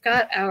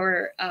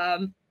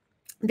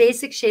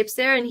basic shapes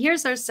there, and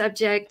here's our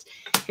subject.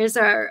 Here's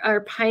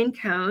our pine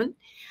cone,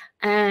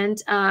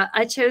 and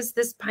I chose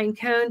this pine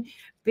cone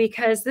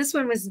because this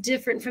one was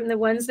different from the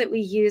ones that we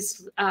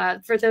used.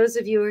 For those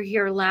of you who were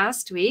here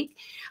last week,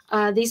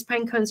 these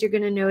pine cones you're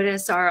going to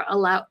notice are a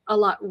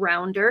lot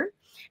rounder.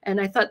 And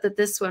I thought that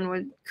this one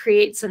would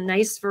create some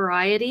nice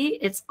variety.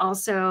 It's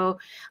also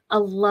a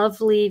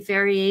lovely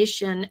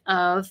variation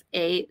of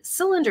a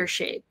cylinder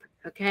shape.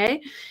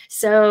 Okay,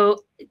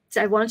 so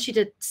I want you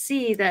to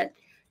see that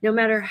no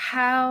matter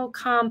how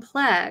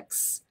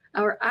complex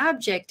our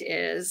object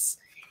is,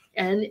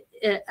 and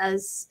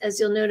as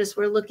you'll notice,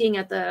 we're looking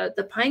at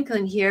the pine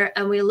cone here,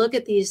 and we look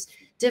at these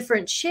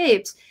different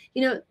shapes.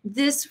 You know,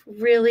 this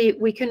really,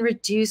 we can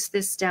reduce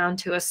this down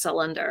to a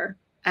cylinder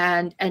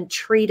and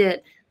treat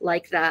it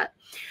like that.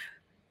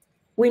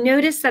 We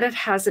notice that it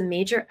has a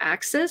major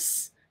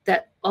axis,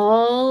 that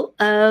all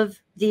of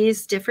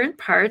these different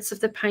parts of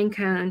the pine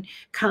cone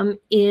come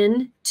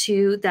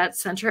into that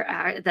central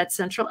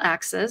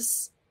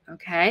axis.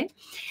 Okay,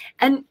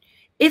 and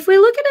if we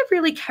look at it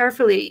really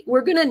carefully,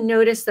 we're going to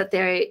notice that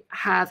they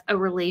have a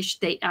relation.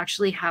 They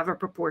actually have a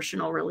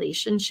proportional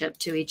relationship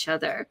to each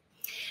other.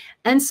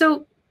 And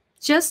so,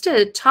 just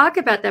to talk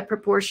about that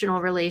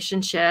proportional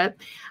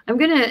relationship,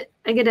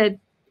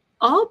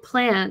 all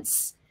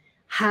plants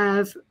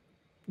have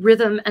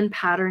rhythm and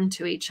pattern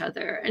to each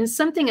other, and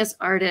something as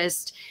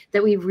artists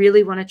that we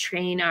really want to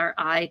train our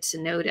eye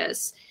to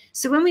notice.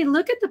 So when we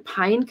look at the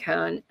pine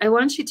cone, I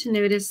want you to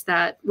notice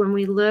that when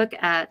we look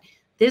at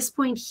this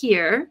point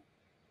here,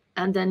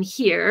 and then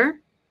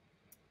here,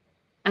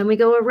 and we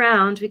go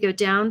around, we go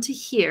down to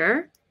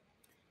here,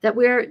 that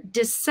we're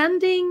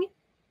descending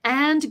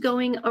and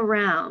going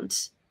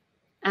around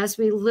as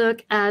we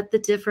look at the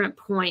different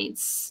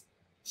points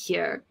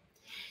here.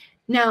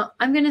 Now,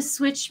 I'm going to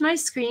switch my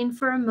screen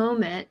for a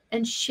moment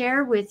and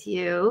share with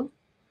you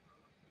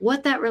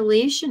what that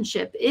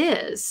relationship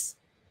is.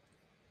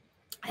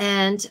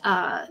 And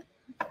let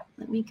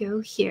me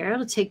go here.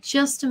 It'll take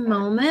just a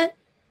moment.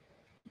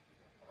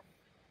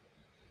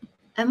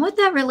 And what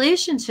that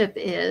relationship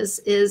is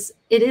it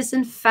is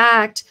in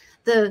fact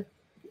the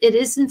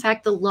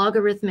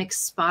logarithmic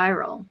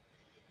spiral.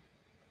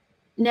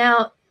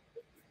 Now,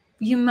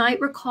 you might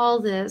recall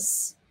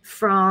this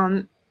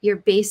from your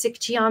basic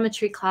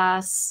geometry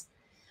class,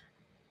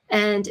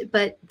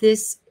 but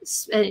this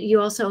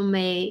you also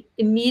may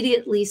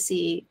immediately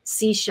see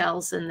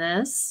seashells in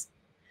this.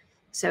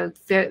 So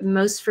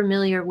most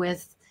familiar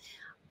with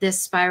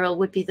this spiral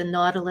would be the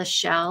nautilus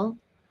shell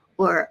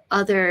or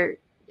other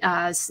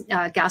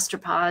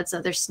gastropods,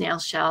 other snail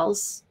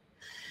shells.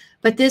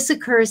 But this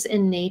occurs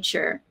in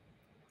nature.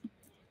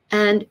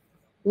 And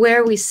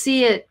where we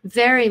see it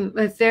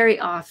very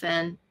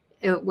often,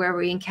 where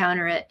we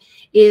encounter it,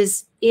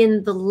 is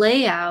in the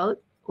layout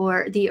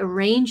or the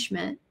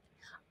arrangement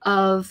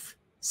of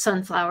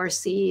sunflower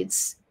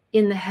seeds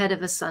in the head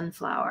of a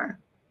sunflower.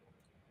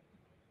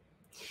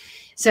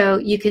 So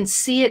you can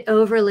see it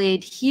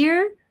overlaid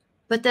here,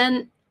 but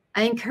then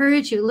I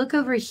encourage you, look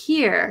over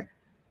here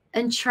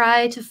and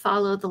try to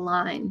follow the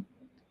line.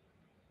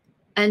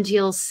 And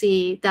you'll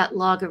see that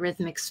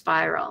logarithmic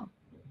spiral.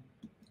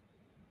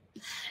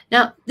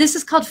 Now, this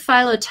is called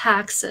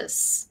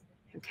phyllotaxis,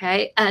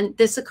 okay? And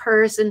this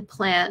occurs in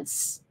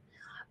plants.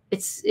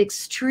 It's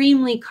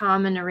extremely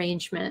common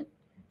arrangement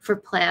for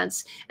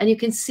plants. And you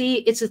can see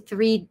it's a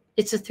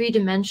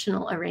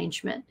three-dimensional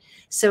arrangement.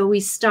 So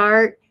we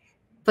start,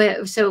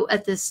 so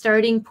at the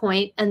starting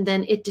point, and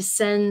then it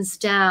descends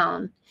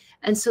down.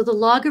 And so the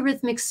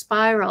logarithmic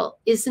spiral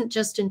isn't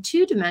just in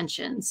 2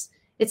 dimensions,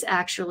 it's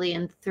actually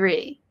in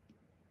 3.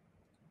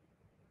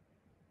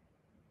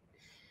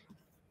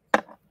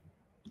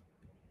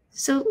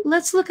 So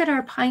let's look at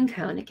our pine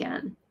cone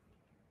again.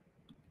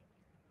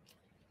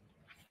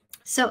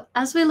 So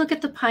as we look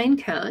at the pine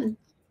cone,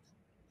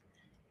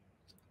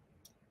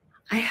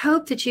 I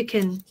hope that you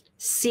can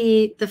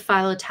see the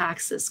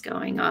phyllotaxis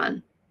going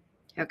on,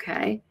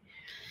 okay?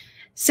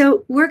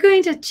 So we're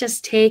going to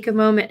just take a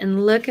moment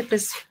and look at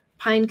this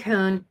pine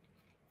cone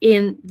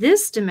in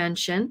this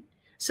dimension.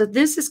 So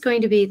this is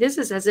going to be, this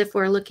is as if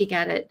we're looking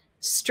at it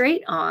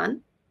straight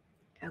on,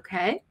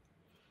 okay?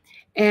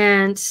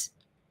 And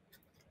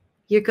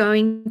you're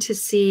going to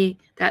see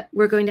that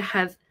we're going to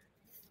have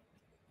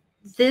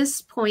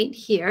this point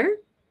here,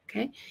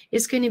 okay,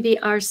 is going to be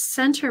our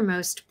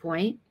centermost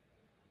point.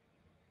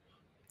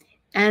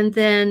 And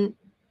then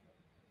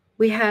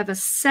we have a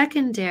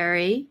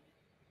secondary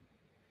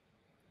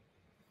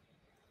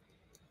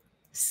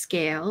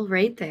scale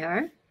right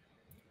there.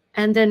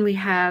 And then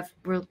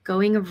we're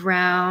going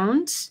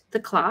around the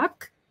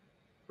clock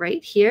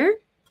right here.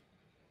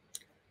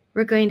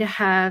 We're going to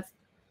have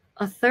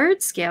a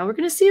third scale. We're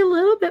going to see a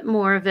little bit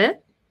more of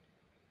it.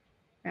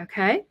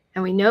 Okay.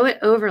 And we know it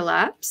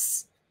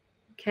overlaps.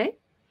 Okay.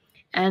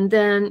 And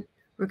then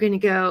we're going to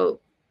go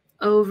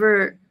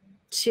over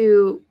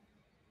to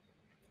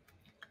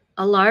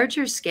a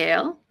larger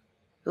scale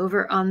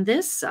over on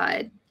this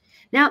side.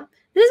 Now,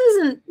 this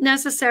isn't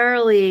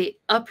necessarily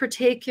a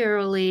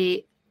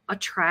particularly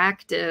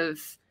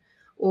attractive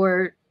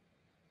or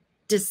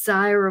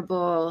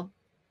desirable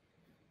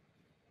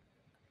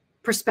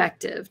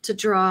perspective to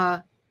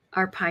draw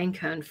our pine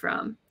cone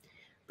from.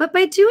 But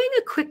by doing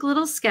a quick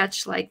little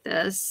sketch like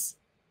this,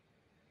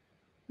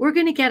 we're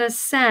going to get a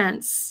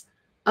sense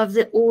of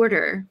the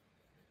order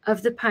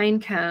of the pine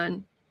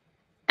cone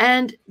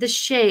and the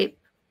shape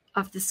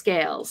of the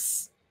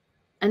scales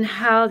and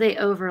how they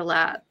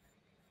overlap.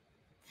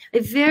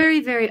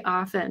 Very, very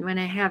often when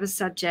I have a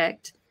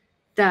subject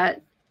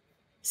that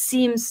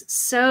seems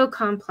so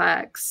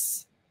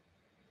complex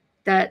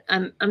that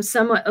I'm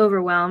somewhat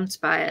overwhelmed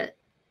by it,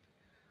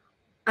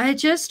 I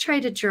just try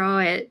to draw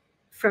it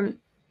from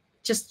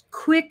just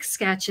quick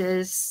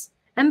sketches.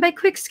 And by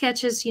quick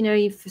sketches, you know,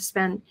 you've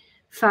spent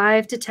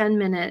 5 to 10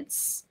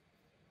 minutes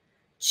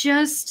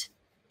just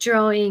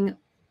drawing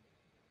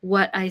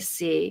what I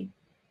see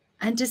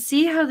and to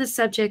see how the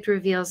subject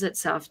reveals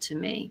itself to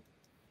me.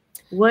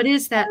 What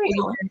is that?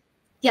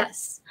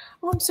 Yes.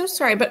 Oh, I'm so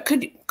sorry, but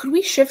could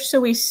we shift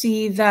so we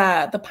see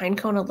the pine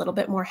cone a little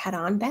bit more head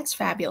on? That's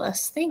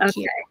fabulous. Thank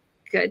you.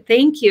 Good.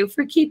 Thank you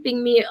for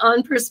keeping me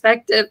on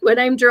perspective. When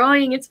I'm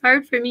drawing, it's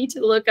hard for me to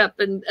look up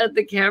at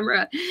the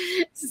camera.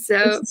 So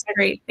this is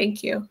great.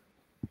 Thank you.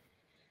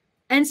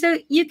 And so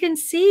you can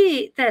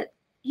see that,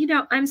 you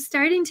know, I'm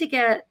starting to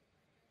get,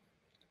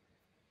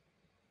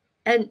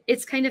 and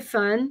it's kind of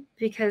fun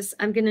because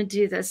I'm going to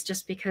do this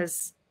just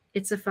because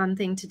it's a fun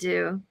thing to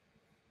do.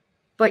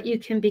 But you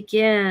can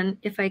begin,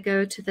 if I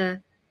go to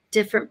the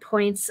different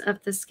points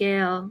of the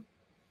scale,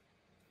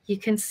 you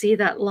can see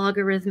that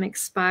logarithmic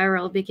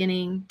spiral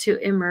beginning to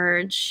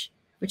emerge,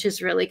 which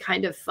is really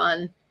kind of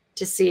fun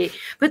to see.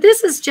 But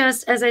this is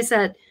just, as I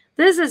said,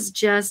 this is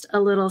just a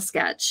little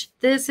sketch.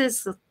 This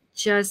is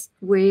just,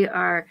 we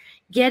are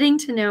getting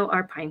to know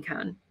our pine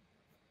cone.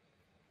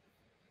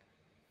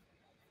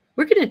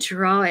 We're going to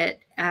draw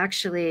it,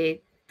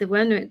 actually,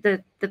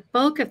 the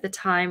bulk of the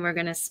time we're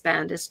going to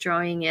spend is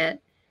drawing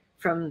it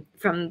from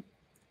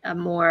a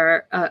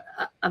more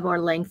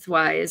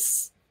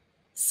lengthwise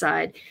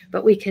side,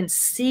 but we can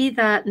see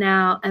that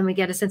now and we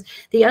get a sense.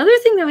 The other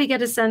thing that we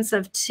get a sense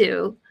of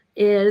too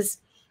is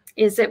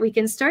that we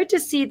can start to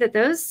see that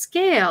those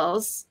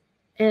scales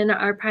in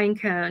our pine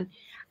cone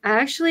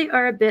actually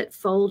are a bit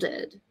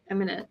folded. I'm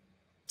going to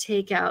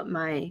take out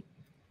my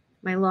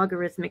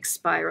logarithmic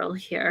spiral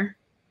here,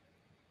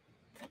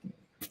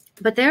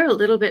 but they're a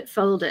little bit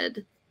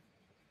folded.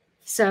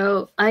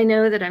 So I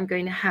know that I'm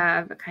going to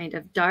have a kind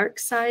of dark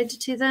side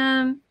to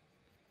them.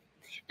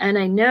 And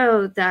I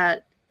know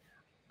that,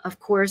 of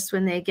course,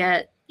 when they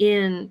get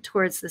in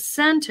towards the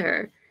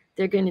center,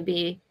 they're going to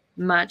be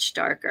much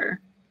darker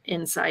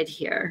inside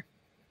here.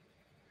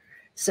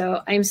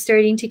 So I'm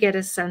starting to get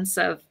a sense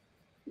of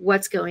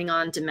what's going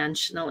on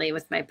dimensionally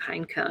with my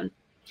pine cone.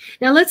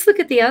 Now let's look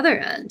at the other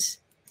end.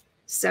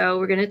 So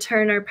we're going to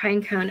turn our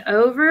pine cone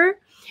over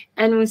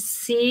and we'll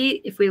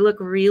see if we look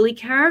really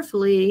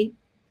carefully.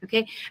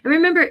 Okay, and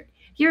remember,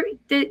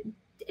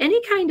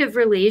 any kind of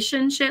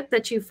relationship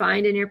that you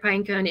find in your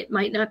pine cone, it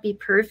might not be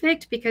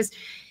perfect because,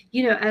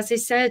 you know, as I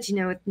said, you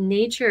know, with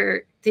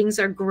nature, things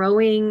are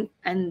growing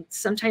and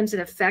sometimes it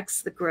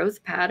affects the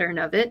growth pattern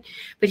of it.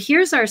 But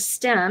here's our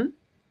stem.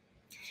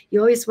 You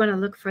always want to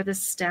look for the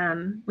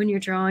stem when you're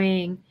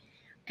drawing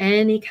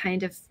any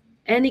kind of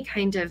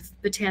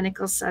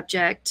botanical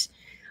subject,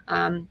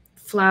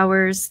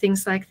 flowers,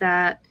 things like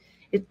that.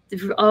 It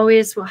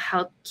always will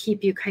help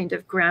keep you kind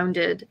of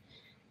grounded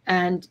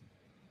and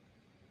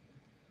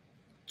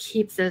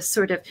keep this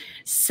sort of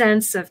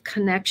sense of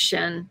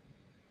connection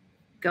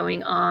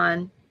going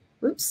on.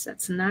 Oops,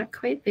 that's not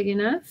quite big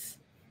enough.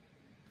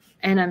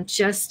 And I'm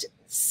just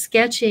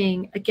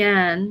sketching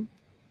again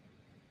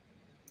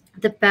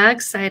the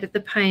back side of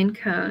the pine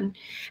cone.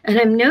 And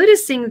I'm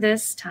noticing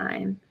this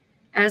time,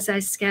 as I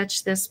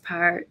sketch this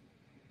part,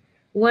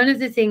 one of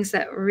the things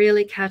that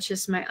really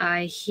catches my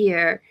eye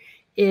here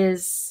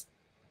is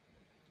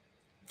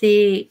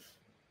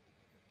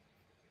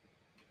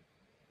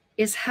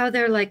how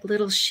they're like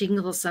little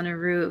shingles on a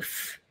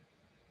roof.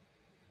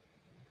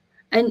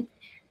 And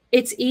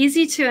it's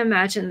easy to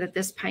imagine that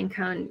this pine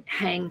cone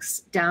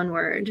hangs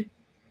downward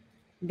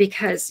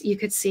because you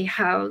could see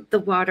how the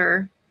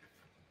water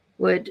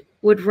would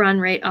run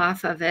right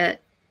off of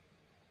it.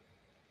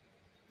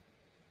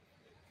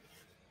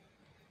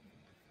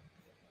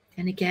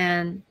 And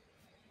again,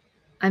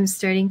 I'm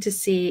starting to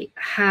see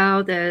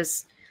how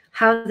this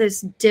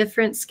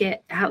different scale,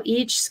 how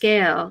each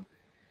scale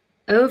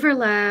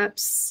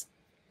overlaps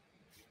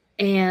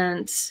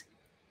and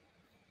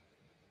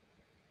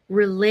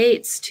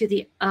relates to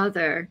the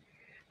other.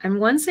 And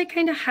once I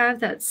kind of have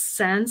that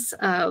sense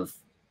of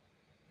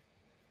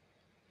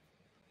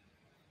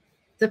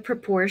the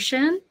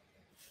proportion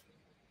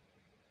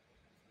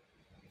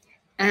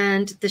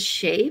and the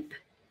shape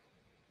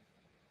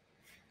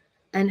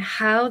and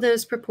how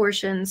those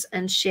proportions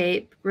and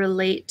shape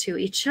relate to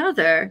each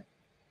other,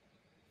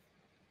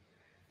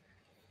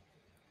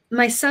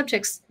 my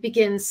subject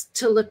begins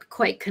to look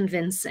quite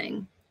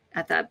convincing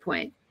at that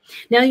point.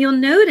 Now you'll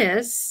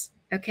notice,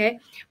 okay,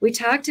 we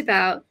talked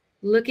about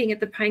looking at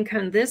the pine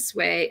cone this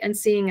way and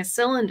seeing a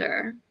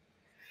cylinder.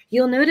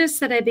 You'll notice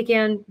that I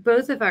began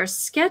both of our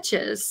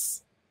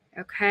sketches,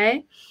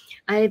 okay?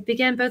 I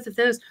began both of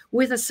those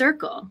with a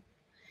circle.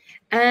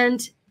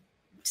 And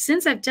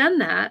since I've done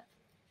that,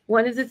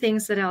 one of the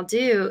things that I'll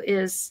do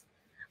is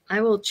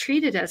I will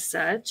treat it as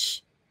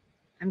such.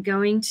 I'm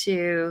going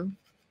to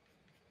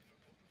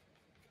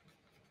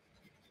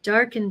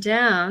darken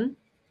down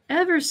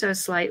ever so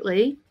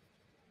slightly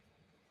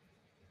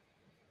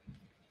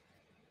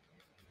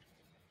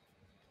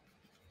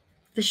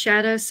the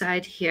shadow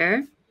side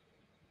here.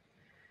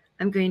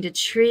 I'm going to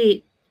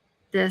treat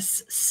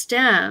this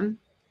stem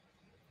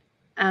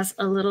as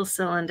a little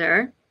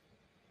cylinder.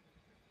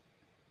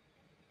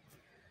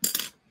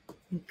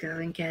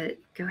 Go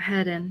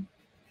ahead and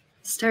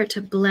start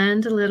to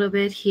blend a little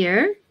bit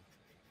here.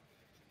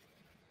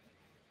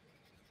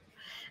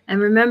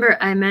 And remember,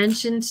 I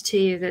mentioned to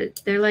you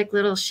that they're like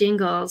little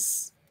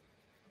shingles.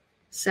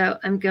 So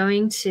I'm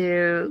going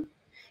to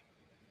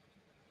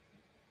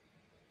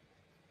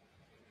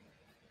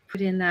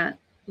put in that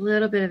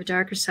little bit of a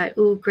darker side.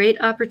 Ooh, great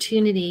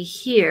opportunity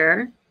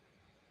here.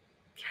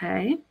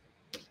 Okay.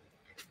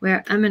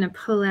 Where I'm going to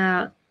pull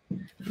out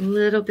a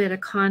little bit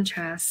of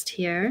contrast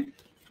here.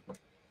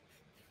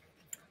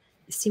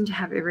 I seem to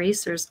have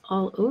erasers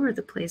all over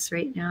the place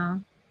right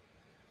now.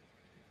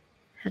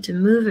 Had to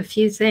move a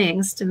few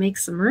things to make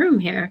some room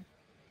here.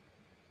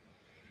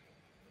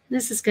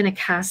 This is going to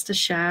cast a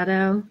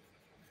shadow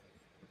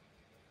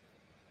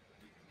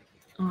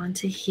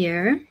onto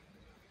here.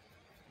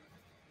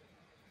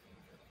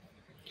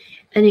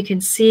 And you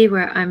can see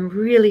where I'm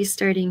really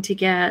starting to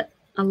get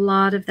a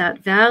lot of that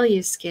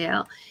value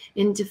scale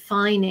in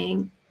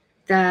defining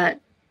that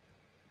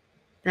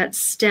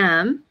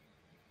stem.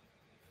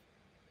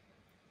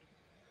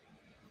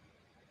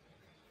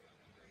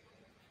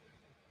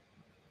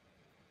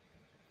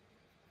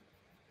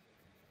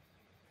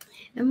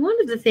 And one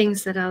of the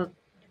things that I'll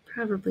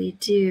probably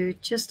do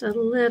just a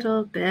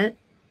little bit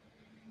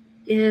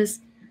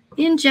is,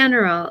 in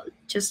general,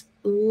 just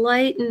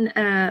lighten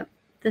up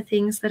the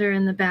things that are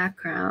in the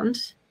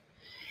background.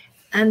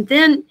 And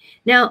then,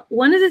 now,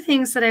 one of the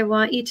things that I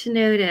want you to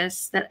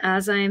notice that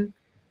as I'm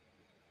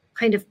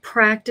kind of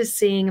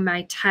practicing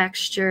my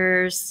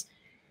textures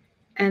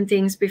and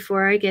things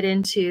before I get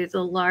into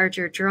the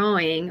larger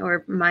drawing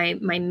or my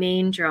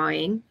main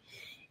drawing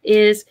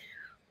is,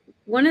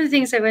 one of the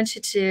things I want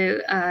you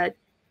to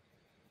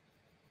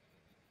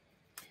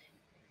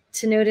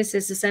notice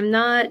is I'm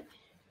not,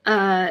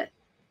 I'm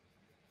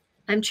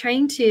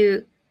trying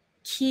to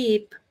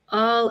keep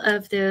all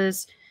of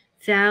those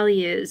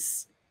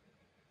values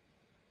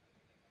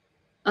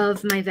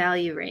of my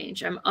value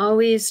range. I'm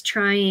always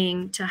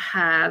trying to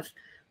have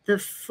the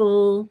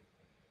full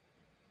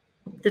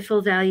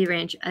value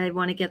range. I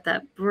want to get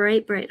that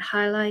bright, bright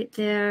highlight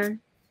there.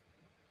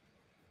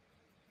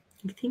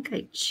 I think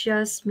I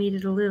just made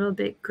it a little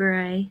bit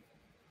gray.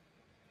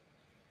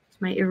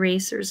 My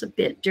eraser's a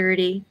bit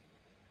dirty.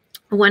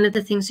 one of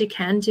the things you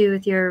can do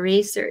with your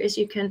eraser is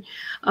you can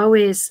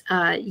always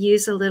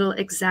use a little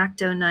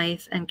X-Acto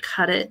knife and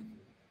cut it.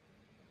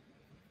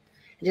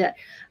 Yeah.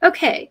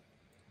 Okay,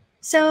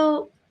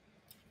 so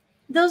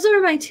those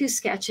are my two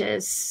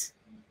sketches.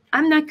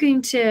 I'm not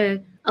going to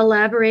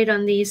elaborate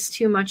on these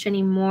too much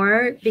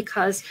anymore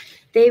because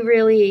they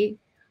really,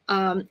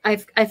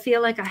 I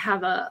feel like I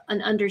have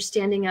an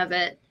understanding of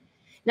it.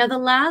 Now, the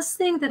last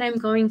thing that I'm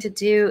going to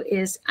do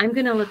is I'm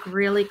going to look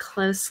really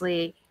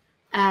closely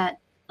at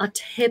a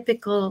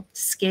typical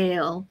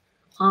scale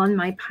on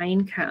my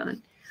pine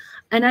cone.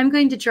 And I'm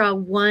going to draw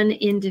one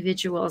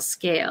individual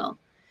scale.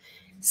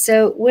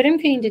 So what I'm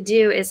going to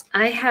do is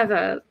I have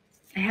a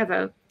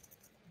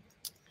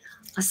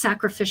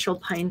sacrificial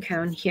pine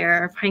cone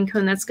here, a pine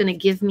cone that's going to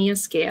give me a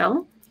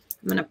scale.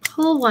 I'm going to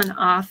pull one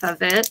off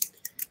of it.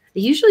 I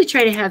usually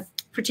try to have,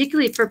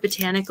 particularly for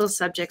botanical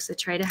subjects, I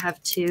try to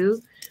have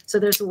two. So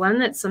there's one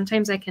that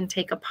sometimes I can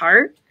take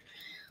apart,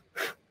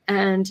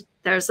 and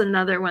there's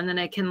another one that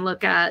I can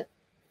look at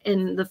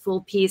in the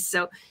full piece.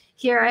 So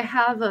here I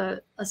have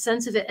a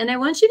sense of it. And I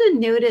want you to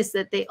notice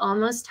that they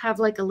almost have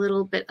like a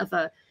little bit of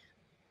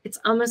it's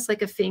almost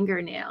like a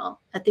fingernail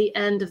at the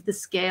end of the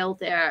scale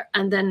there.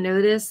 And then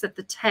notice that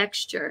the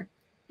texture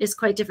is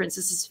quite different.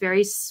 So this is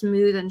very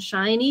smooth and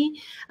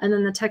shiny. And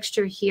then the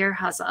texture here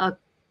has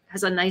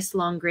a nice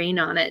long grain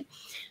on it.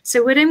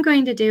 So what I'm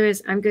going to do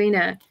is I'm going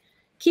to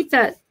keep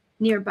that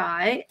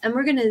nearby, and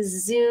we're going to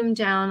zoom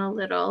down a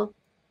little.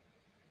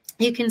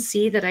 You can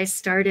see that I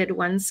started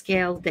one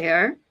scale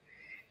there.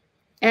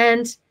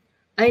 And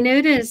I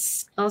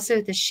notice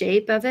also the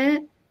shape of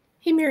it.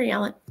 Hey, Mary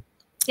Ellen.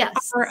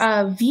 Yes.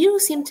 Our view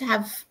seemed to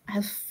have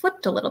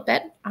flipped a little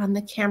bit on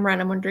the camera,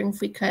 and I'm wondering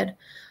if we could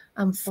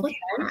flip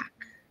back.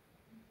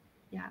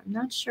 Yeah, I'm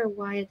not sure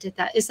why it did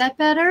that. Is that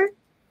better?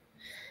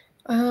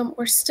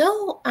 We're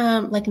still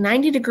like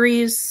 90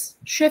 degrees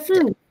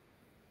shifted.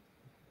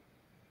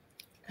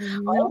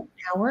 Oh,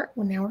 now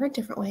we're a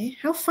different way.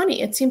 How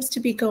funny. It seems to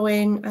be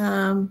going.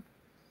 I'm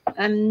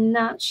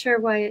not sure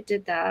why it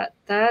did that.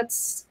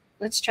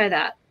 Let's try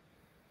that.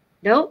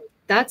 Nope,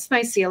 that's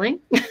my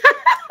ceiling.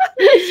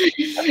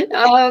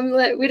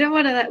 We don't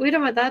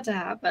want that to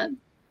happen.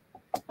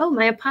 Oh,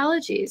 my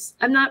apologies.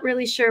 I'm not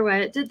really sure why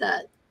it did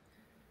that.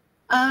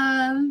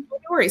 No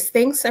worries.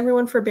 Thanks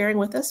everyone for bearing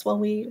with us while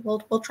we'll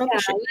troubleshoot.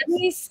 Yeah, let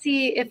me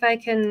see if I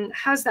can.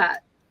 How's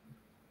that?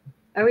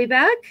 Are we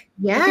back?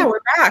 Yeah, okay. We're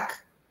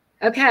back.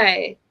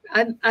 Okay.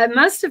 I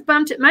must have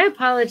bumped it. My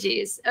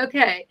apologies.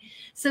 Okay.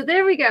 So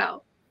there we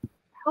go.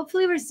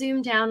 Hopefully we're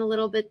zoomed down a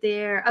little bit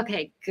there.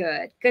 Okay,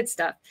 good. Good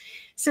stuff.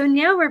 So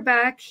now we're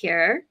back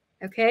here.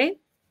 Okay.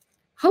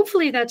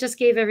 Hopefully that just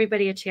gave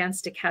everybody a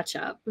chance to catch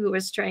up who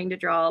was trying to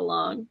draw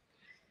along.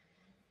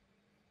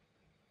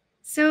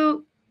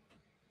 So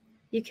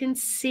you can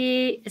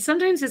see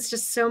sometimes it's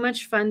just so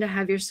much fun to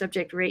have your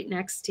subject right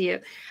next to you.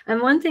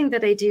 And one thing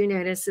that I do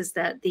notice is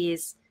that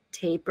these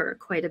taper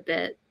quite a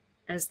bit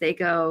as they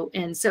go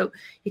in. So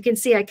you can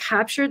see I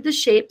captured the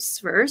shapes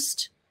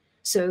first.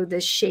 So the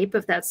shape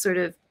of that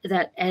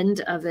that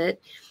end of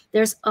it.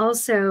 There's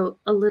also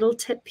a little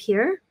tip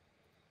here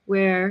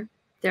where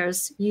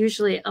there's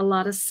usually a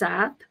lot of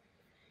sap.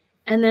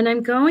 And then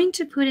I'm going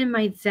to put in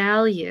my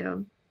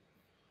value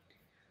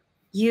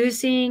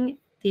using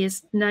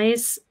these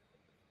nice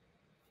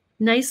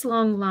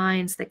long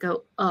lines that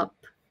go up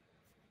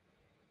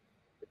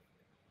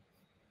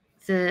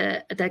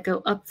the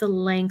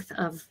length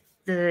of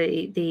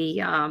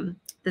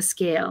the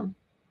scale.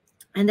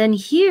 And then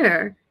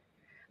here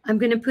I'm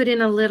going to put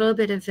in a little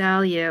bit of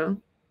value,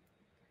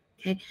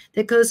 okay,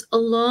 that goes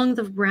along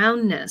the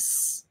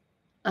roundness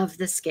of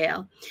the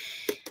scale.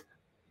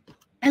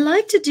 I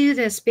like to do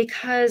this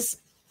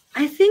because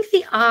I think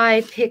the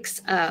eye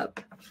picks up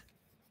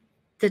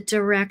the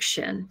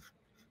direction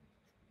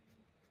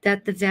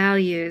that the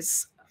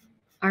values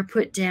are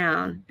put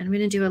down. I'm going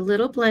to do a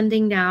little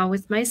blending now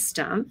with my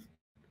stump.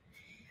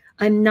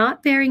 I'm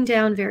not bearing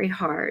down very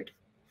hard.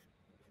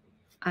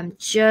 I'm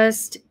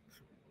just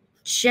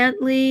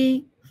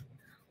gently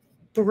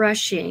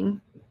brushing.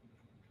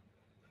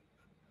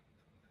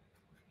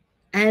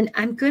 And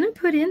I'm going to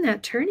put in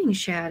that turning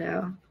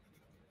shadow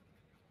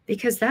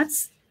because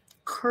that's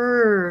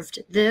curved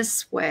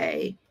this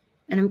way.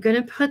 And I'm going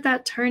to put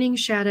that turning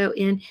shadow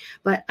in,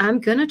 but I'm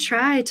going to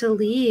try to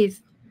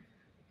leave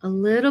a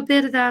little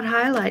bit of that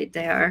highlight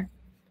there.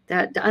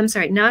 I'm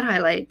sorry, not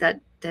highlight, that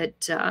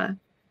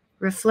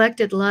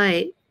reflected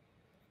light.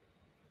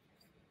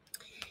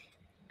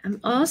 I'm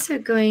also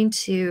going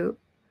to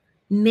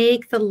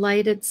make the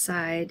lighted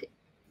side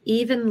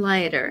even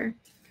lighter.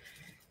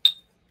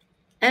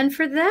 And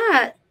for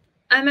that,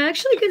 I'm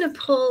actually going to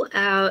pull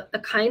out a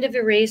kind of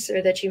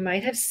eraser that you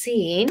might have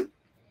seen,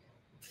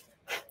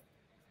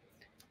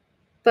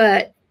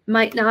 but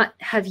might not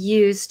have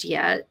used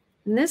yet.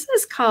 And this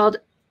is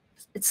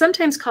it's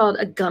sometimes called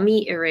a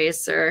gummy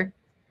eraser.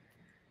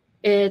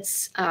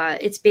 It's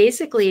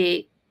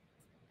basically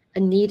a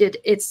kneaded,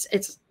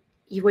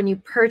 when you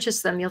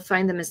purchase them, you'll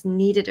find them as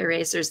kneaded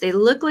erasers. They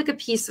look like a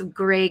piece of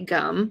gray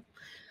gum.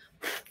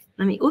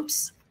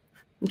 Oops.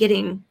 I'm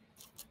getting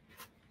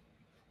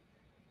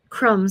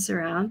crumbs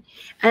around,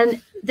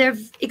 and they're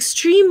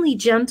extremely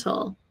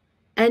gentle,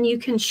 and you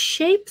can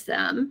shape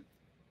them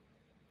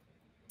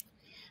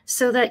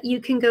so that you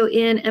can go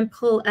in and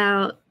pull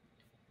out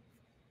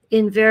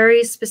in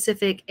very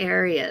specific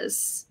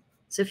areas.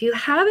 So if you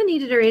have a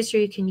kneaded eraser,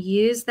 you can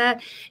use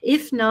that.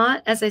 If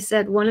not, as I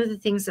said, one of the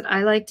things that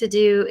I like to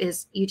do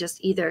is you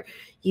just either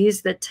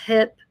use the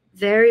tip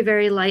very,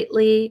 very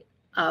lightly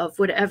of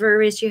whatever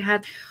eraser you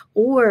have,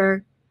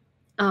 or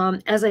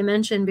as I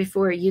mentioned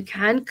before, you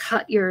can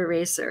cut your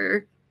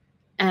eraser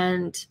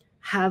and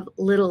have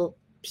little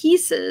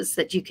pieces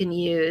that you can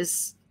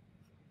use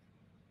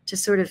to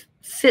sort of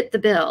fit the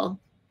bill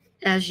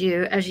as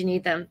you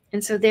need them.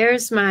 And so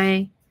there's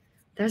my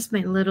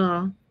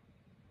little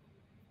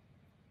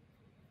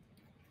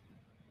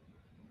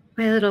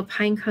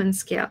pinecone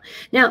scale.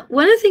 Now,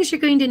 one of the things you're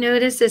going to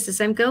notice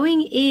is I'm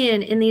going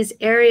in these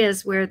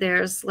areas where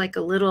there's like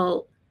a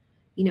little,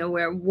 you know,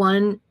 where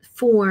one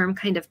form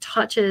kind of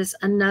touches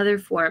another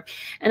form.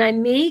 And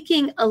I'm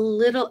making a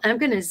little, I'm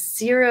going to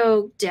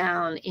zero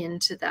down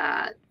into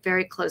that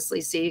very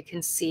closely so you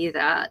can see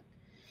that.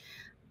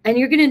 And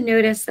you're going to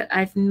notice that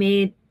I've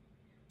made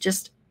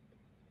just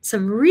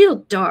some real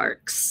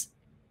darks,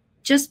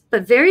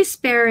 but very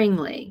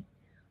sparingly,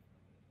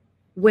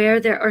 where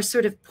there are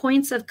sort of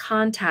points of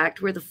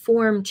contact where the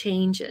form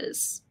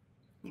changes.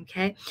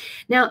 Okay.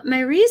 Now,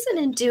 my reason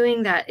in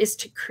doing that is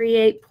to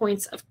create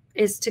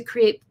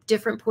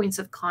different points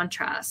of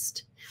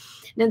contrast.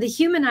 Now, the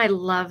human eye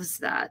loves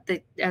that,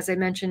 as I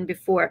mentioned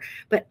before,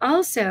 but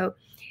also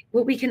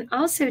what we can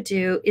also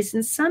do is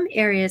in some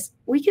areas,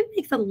 we can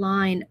make the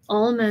line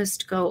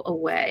almost go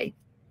away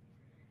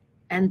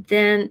and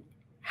then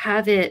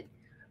have it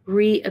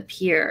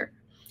reappear.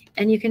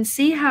 And you can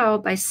see how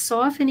by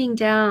softening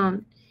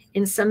down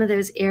in some of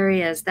those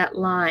areas, that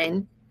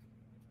line,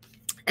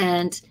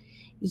 and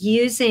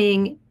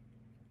using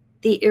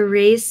the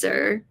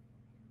eraser,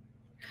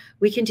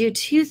 we can do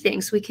two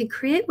things. We can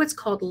create what's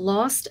called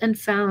lost and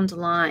found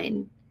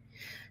line.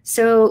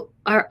 So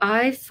our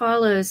eye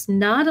follows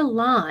not a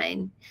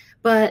line,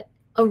 but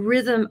a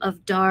rhythm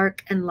of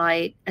dark and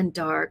light and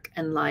dark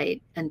and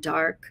light and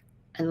dark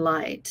and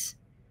light.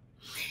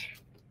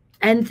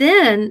 And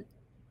then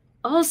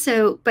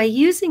also by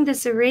using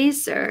this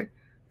eraser,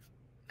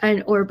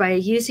 or by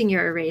using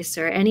your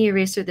eraser, any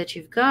eraser that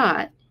you've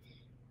got,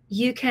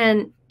 you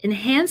can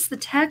enhance the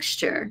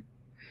texture.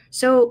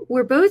 So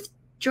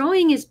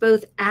drawing is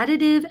both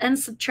additive and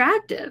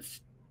subtractive.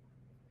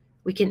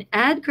 We can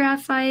add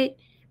graphite,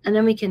 and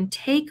then we can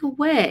take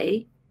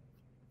away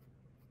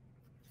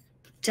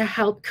to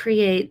help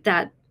create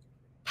that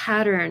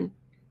pattern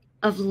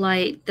of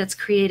light that's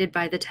created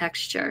by the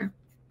texture.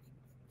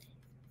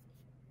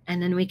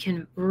 And then we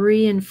can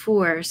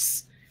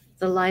reinforce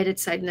the lighted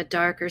side and the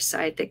darker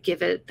side that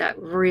give it that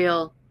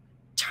real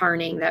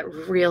turning, that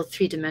real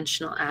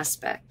three-dimensional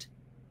aspect.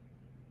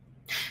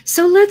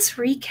 So let's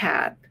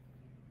recap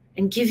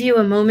and give you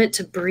a moment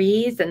to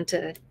breathe and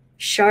to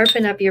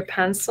sharpen up your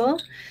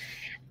pencil.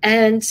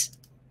 And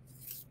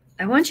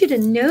I want you to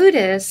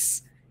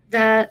notice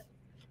that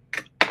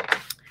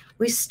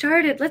we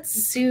started, let's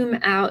zoom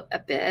out a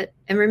bit.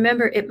 And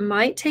remember, it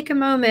might take a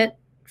moment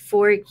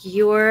for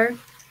your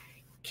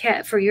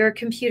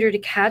computer to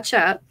catch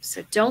up,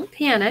 so don't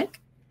panic.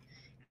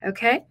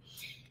 Okay,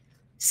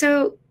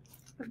 so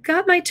I've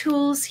got my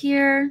tools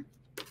here.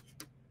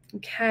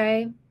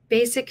 Okay,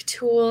 basic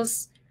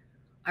tools,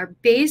 our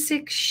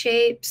basic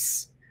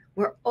shapes.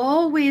 We're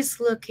always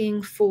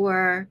looking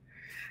for,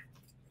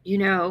 you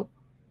know,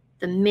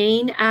 the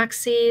main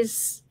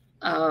axes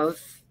of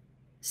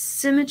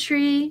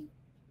symmetry.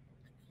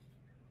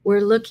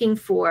 We're looking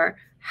for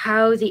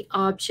how the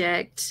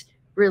object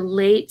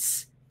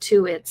relates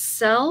to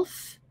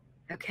itself,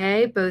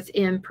 okay, both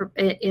in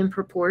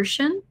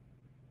proportion.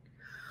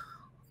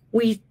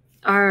 We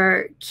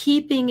are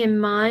keeping in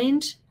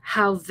mind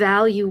how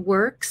value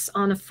works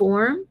on a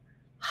form: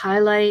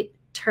 highlight,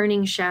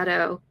 turning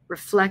shadow,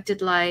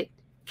 reflected light,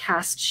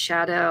 cast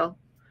shadow,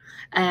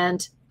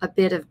 and a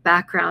bit of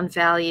background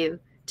value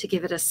to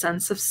give it a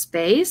sense of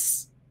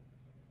space.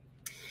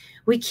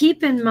 We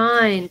keep in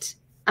mind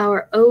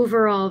our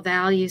overall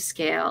value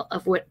scale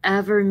of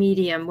whatever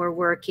medium we're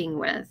working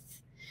with,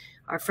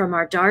 from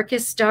our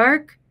darkest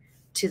dark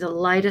to the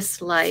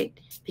lightest light,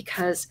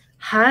 because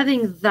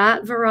having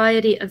that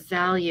variety of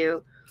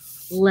value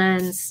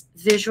lends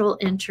visual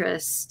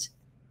interest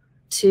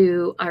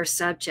to our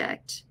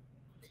subject.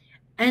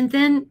 And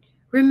then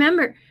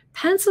remember,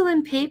 pencil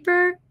and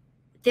paper,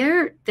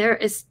 they're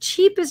as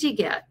cheap as you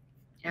get,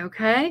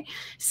 okay?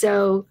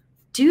 So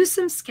do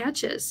some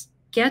sketches,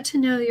 get to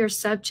know your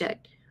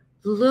subject,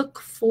 look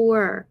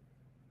for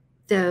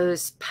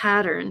those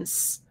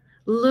patterns,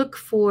 look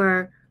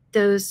for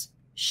those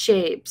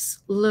shapes,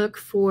 look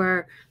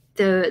for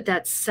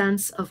that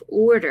sense of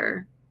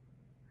order,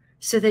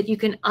 so that you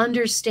can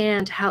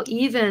understand how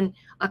even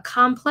a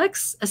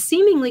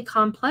seemingly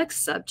complex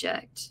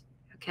subject,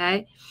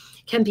 okay,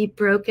 can be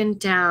broken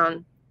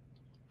down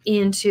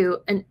into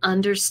an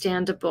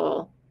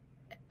understandable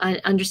an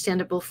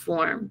understandable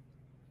form.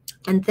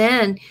 And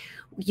then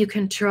you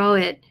can draw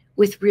it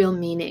with real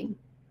meaning.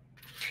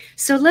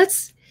 So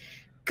let's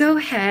go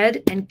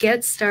ahead and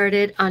get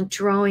started on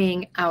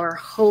drawing our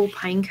whole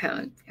pine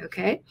cone,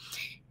 okay?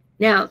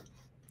 Now,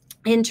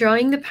 in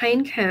drawing the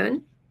pine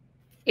cone,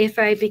 if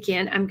I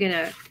begin, I'm going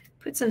to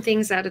put some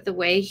things out of the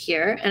way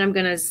here, and I'm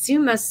going to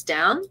zoom us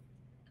down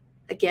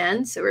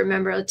again. So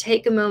remember, it'll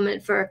take a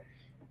moment for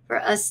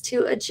us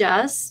to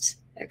adjust,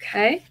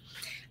 okay?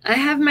 I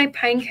have my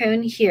pine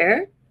cone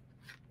here,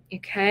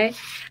 okay?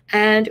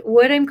 And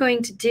what I'm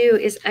going to do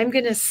is I'm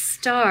going to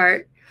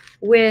start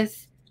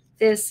with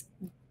this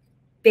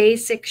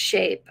basic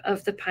shape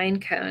of the pine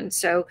cone.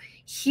 So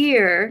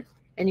here,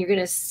 and you're going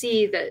to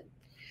see that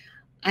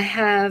I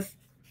have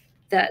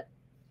that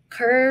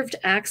curved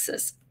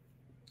axis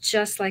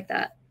just like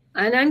that.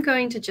 And I'm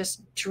going to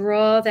just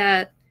draw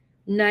that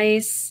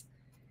nice,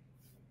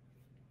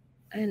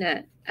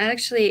 and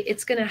actually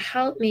it's going to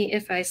help me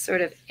if I sort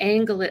of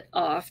angle it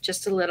off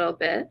just a little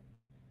bit.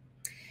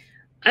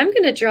 I'm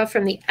going to draw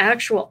from the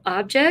actual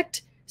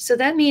object. So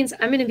that means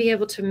I'm going to be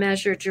able to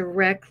measure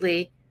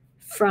directly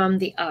from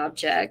the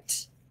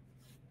object.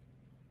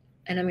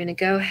 And I'm going to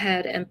go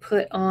ahead and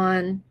put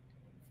on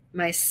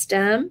my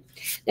stem.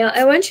 Now,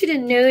 I want you to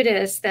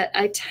notice that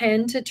I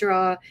tend to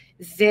draw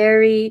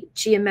very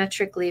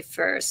geometrically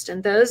first.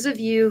 And those of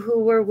you who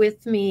were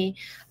with me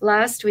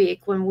last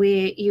week,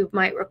 you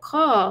might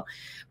recall,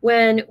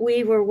 when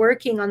we were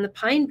working on the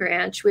pine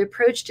branch, we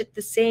approached it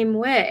the same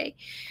way.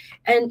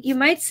 And you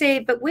might say,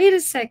 but wait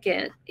a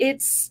second,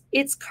 it's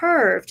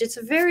curved. It's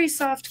a very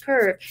soft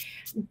curve.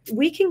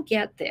 We can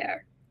get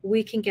there.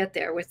 We can get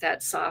there with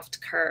that soft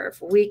curve.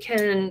 We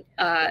can,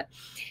 that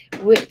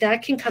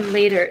can come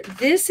later.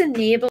 This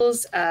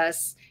enables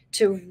us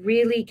to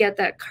really get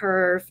that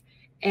curve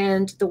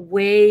and the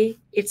way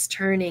it's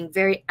turning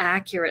very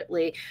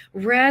accurately,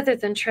 rather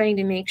than trying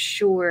to make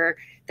sure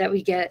that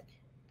we get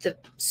the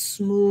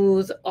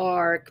smooth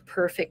arc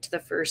perfect the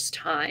first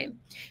time.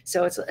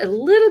 So it's a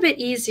little bit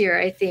easier,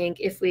 I think,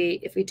 if we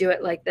do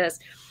it like this.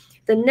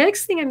 The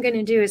next thing I'm going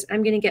to do is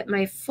I'm going to get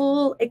my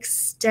full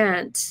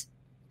extent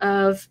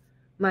of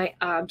my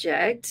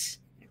object,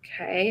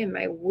 okay, and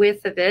my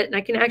width of it. And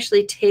I can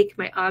actually take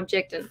my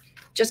object and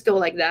just go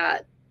like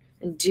that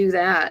and do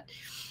that.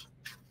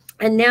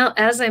 And now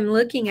as I'm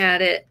looking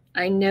at it,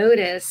 I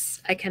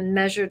notice I can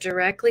measure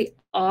directly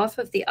off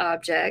of the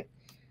object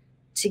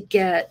to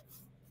get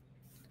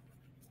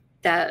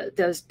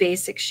those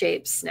basic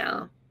shapes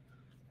now.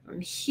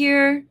 From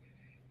here,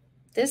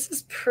 this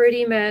is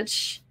pretty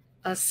much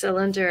a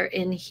cylinder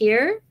in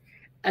here.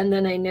 And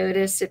then I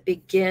notice it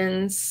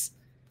begins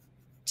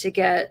to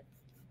get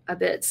a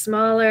bit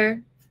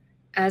smaller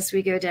as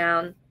we go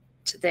down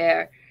to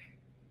there.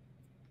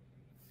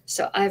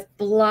 So I've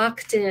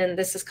blocked in,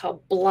 this is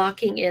called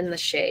blocking in the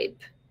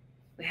shape.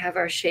 We have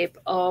our shape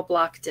all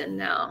blocked in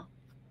now.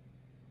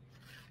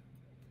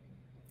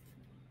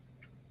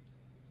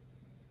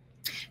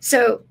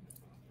 So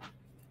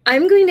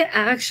I'm going to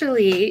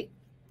actually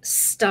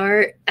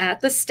start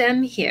at the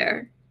stem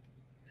here.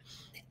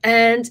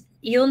 And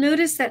you'll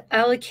notice that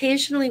I'll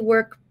occasionally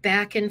work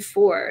back and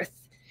forth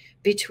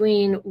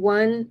between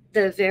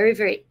the very,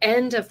 very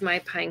end of my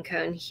pine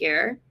cone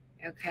here,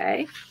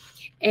 okay?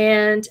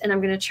 And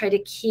I'm going to try to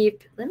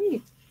keep, let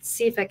me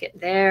see if I can,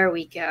 there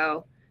we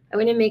go. I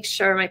want to make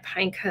sure my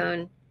pine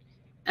cone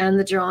and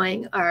the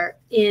drawing are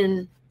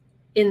in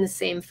the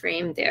same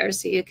frame there,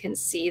 so you can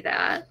see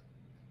that.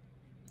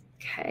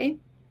 Okay.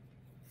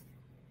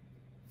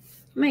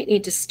 Might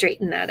need to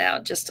straighten that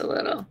out just a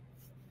little.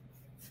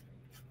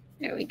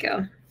 There we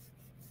go.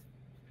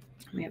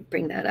 I'm going to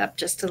bring that up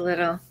just a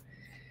little.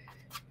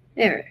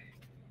 There.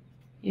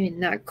 Maybe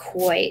not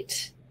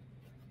quite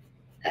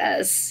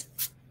as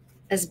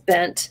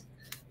bent.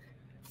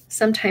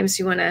 Sometimes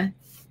you want to,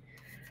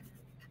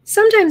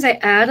 sometimes I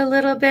add a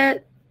little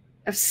bit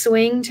of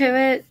swing to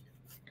it,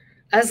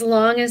 as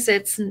long as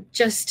it's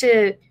just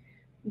to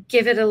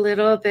give it a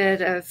little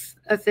bit of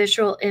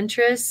visual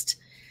interest,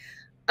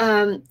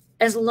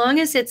 as long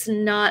as it's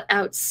not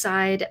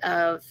outside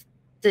of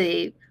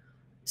the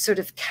sort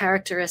of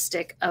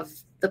characteristic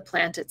of the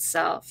plant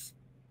itself.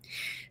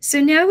 So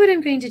now what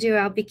I'm going to do,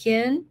 I'll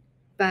begin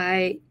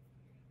by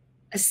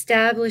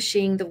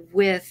establishing the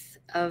width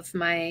of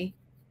the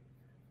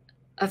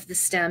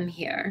stem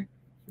here,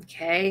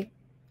 okay?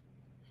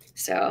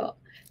 So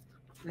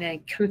I'm going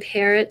to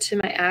compare it to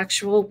my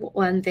actual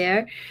one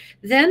there.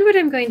 Then what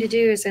I'm going to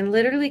do is I'm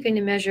literally going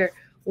to measure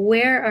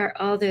where are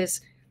all those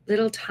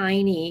little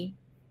tiny,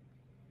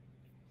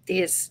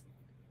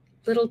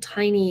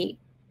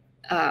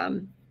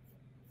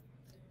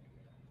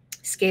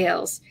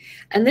 scales.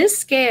 And this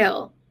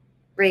scale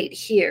right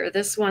here,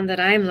 this one that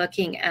I'm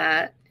looking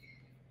at,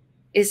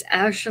 is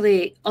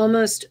actually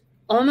almost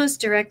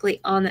directly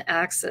on the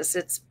axis.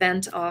 It's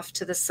bent off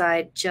to the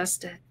side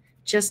just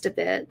a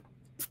bit.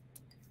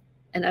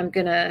 And I'm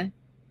gonna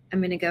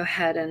go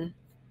ahead and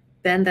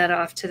bend that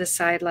off to the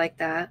side like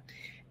that.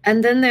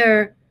 And then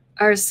there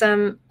are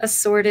some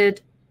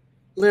assorted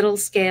little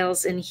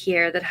scales in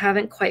here that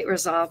haven't quite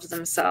resolved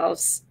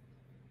themselves.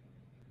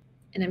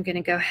 And I'm going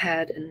to go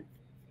ahead and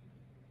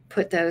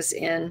put those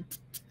in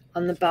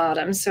on the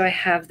bottom. So I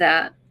have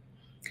that.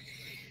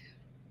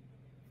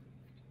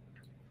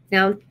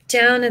 Now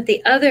down at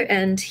the other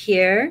end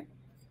here,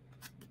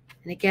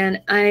 and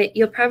again,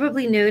 you'll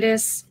probably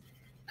notice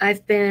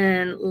I've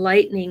been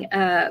lightening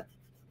up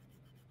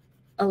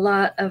a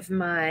lot of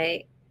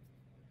my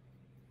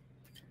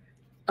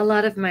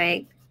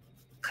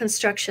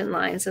construction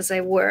lines as I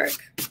work.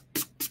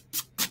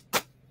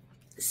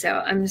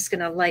 So I'm just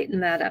going to lighten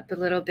that up a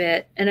little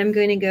bit. And I'm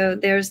going to go,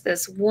 there's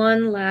this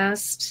one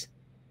last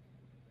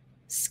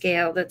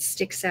scale that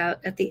sticks out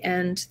at the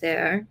end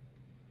there,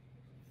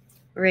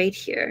 right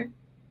here.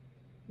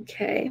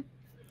 Okay.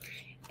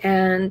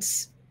 And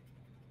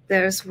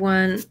there's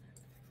one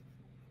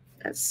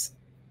that's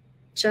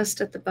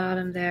just at the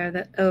bottom there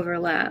that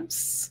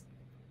overlaps.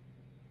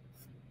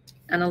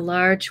 And a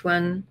larger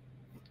one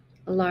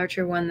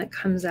that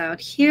comes out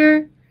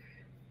here.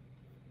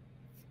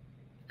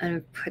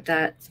 And put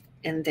that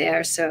in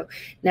there. So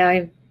now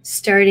I'm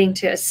starting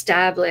to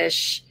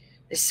establish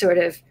this sort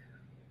of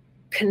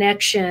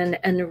connection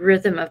and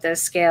rhythm of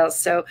those scales.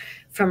 So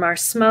from our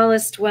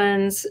smallest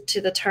ones to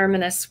the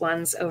terminus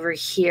ones over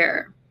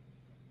here.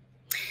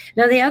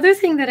 Now the other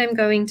thing that I'm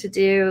going to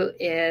do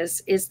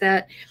is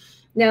that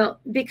now,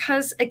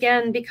 because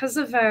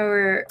of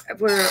we're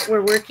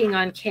working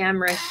on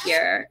camera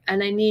here,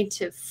 and I need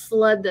to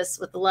flood this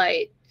with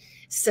light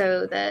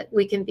so that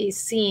we can be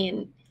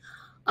seen.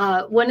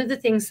 One of the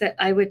things that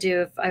I would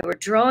do if I were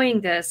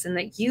drawing this, and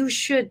that you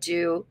should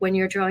do when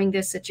you're drawing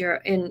this at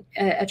your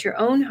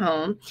own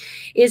home,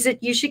 is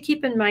that you should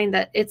keep in mind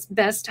that it's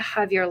best to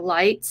have your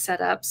light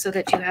set up so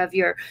that you have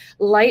your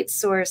light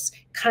source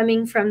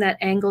coming from that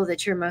angle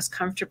that you're most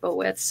comfortable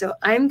with. So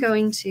I'm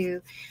going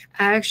to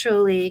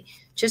actually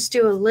just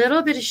do a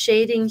little bit of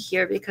shading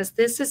here because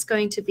this is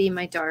going to be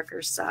my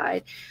darker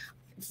side,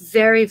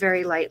 very,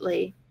 very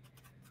lightly.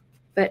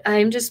 But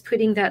I'm just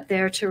putting that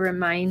there to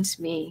remind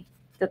me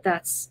that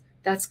that's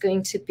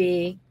going to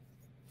be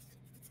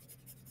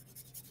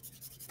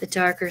the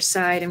darker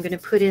side. I'm going to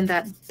put in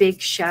that big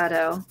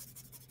shadow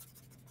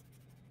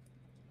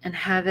and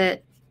have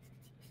it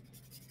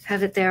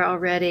there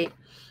already.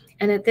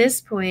 And at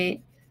this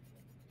point,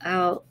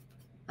 I'll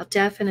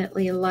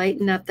definitely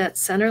lighten up that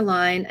center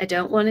line. I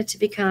don't want it to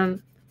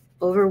become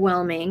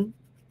overwhelming.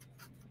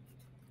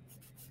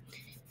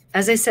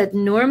 As I said,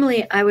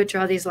 normally I would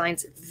draw these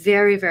lines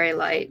very, very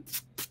light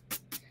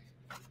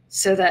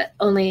so that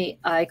only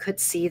I could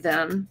see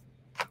them.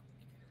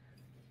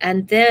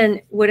 And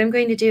then what I'm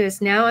going to do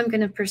is now I'm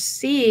going to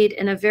proceed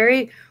in a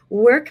very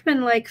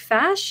workmanlike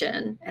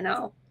fashion, and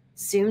I'll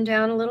zoom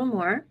down a little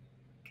more.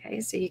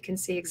 Okay, so you can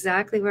see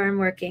exactly where I'm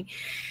working.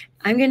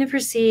 I'm going to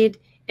proceed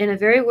in a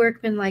very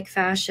workmanlike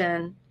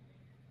fashion,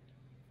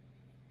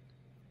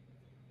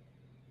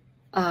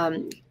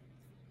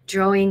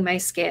 drawing my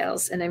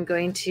scales, and I'm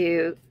going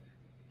to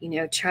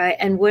try.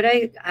 And what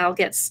I'll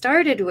get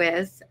started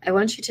with, I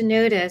want you to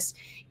notice,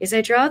 is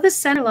I draw the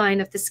center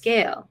line of the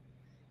scale,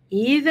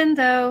 even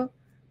though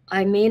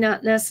I may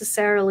not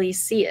necessarily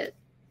see it.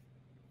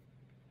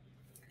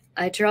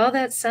 I draw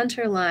that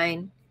center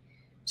line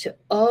to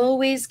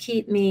always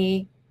keep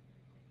me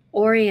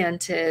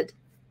oriented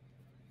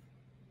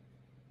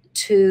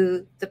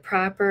to the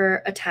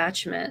proper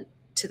attachment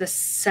to the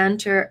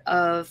center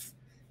of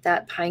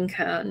that pine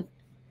cone.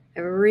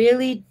 I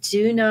really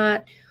do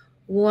not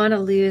want to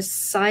lose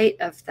sight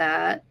of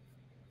that.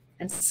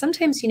 And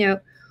sometimes,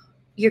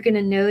 you're going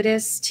to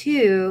notice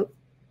too,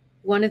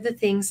 one of the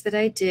things that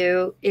I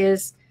do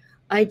is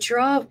I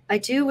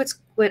do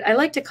what I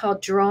like to call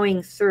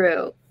drawing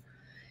through.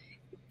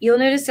 You'll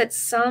notice that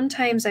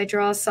sometimes I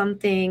draw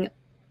something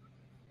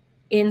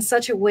in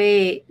such a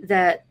way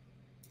that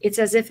it's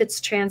as if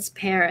it's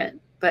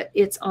transparent, but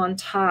it's on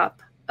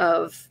top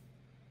of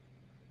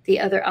the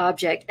other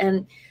object.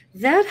 And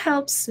that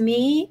helps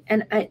me,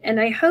 and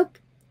I hope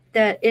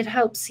that it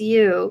helps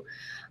you.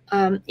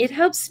 It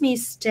helps me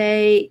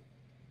stay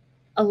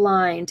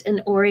aligned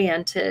and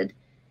oriented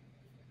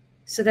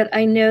so that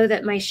I know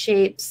that my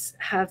shapes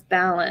have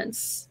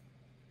balance.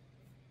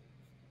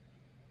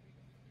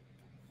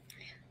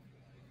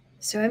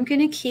 So I'm going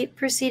to keep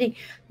proceeding.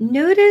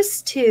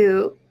 Notice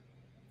too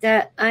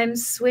that I'm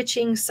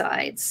switching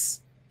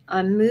sides.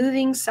 I'm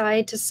moving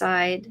side to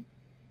side.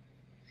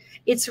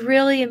 It's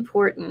really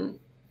important.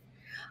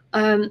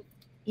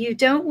 You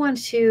don't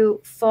want to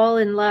fall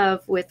in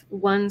love with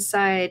one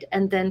side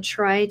and then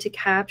try to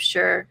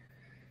capture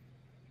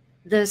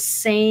the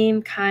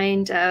same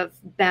kind of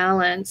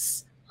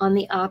balance on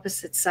the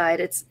opposite side.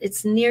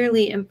 It's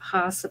nearly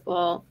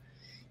impossible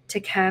to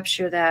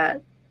capture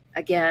that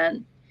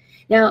again.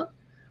 Now,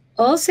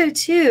 also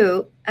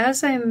too,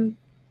 as I'm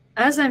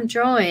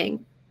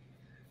drawing,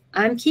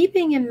 I'm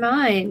keeping in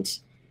mind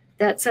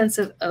that sense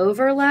of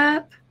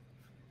overlap.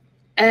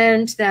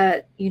 And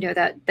that,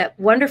 that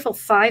wonderful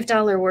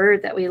 $5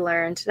 word that we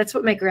learned, that's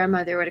what my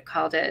grandmother would have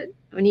called it.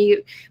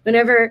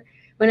 Whenever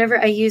whenever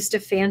I used a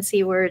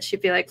fancy word, she'd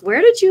be like,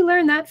 "Where did you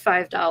learn that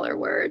 $5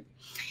 word?"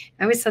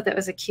 I always thought that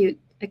was a cute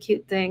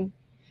thing.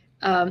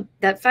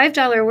 That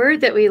 $5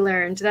 word that we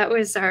learned, that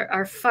was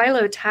our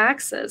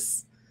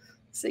phyllotaxis.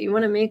 So you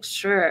want to make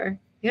sure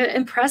you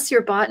impress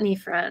your botany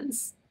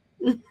friends.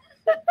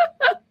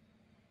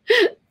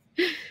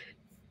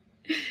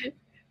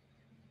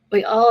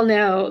 We all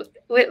know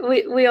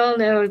we all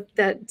know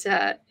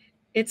that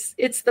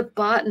it's the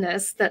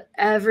botanist that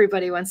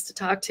everybody wants to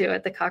talk to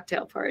at the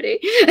cocktail party.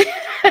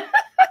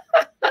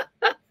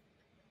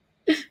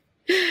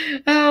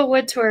 Oh,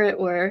 what tour it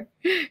were.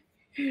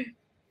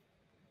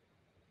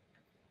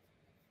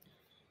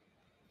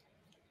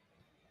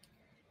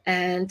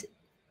 And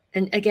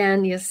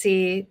again, you'll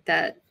see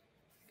that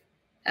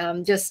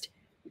just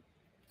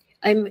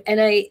and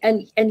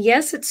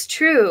yes, it's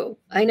true.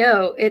 I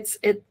know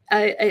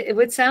it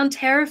would sound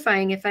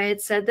terrifying if I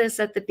had said this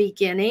at the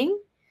beginning,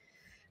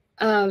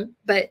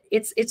 but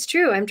it's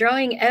true. I'm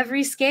drawing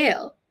every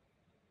scale,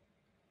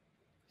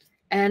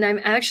 and I'm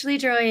actually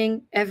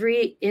drawing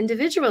every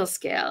individual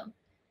scale.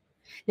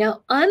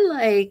 Now,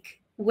 unlike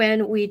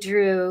when we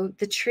drew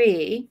the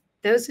tree,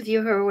 those of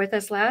you who were with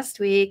us last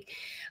week,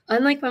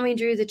 unlike when we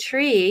drew the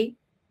tree,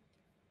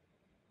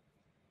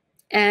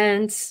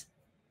 and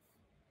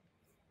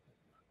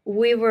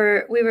we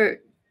were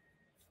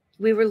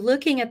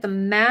looking at the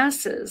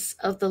masses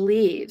of the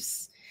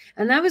leaves,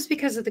 and that was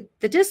because of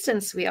the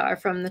distance we are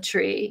from the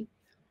tree.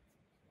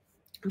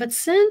 But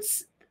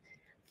since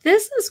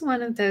this is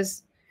one of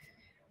those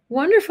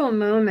wonderful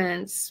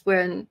moments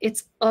when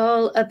it's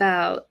all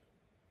about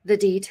the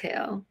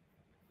detail.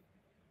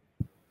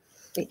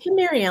 Hey,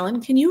 Mary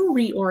Ellen, can you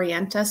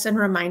reorient us and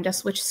remind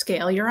us which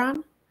scale you're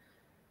on?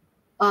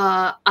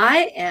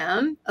 I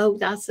am. Oh,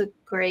 that's a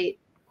great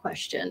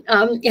question.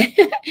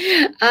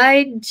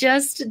 I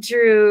just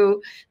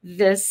drew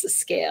this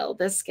scale.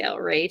 This scale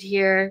right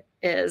here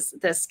is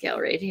this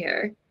scale right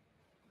here.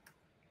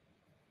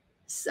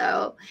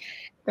 So,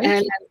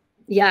 and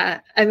yeah,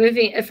 I'm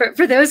moving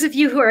for those of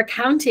you who are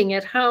counting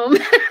at home.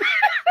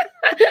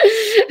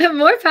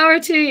 More power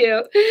to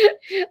you.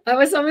 I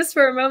was almost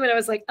for a moment, I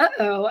was like,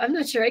 uh-oh, I'm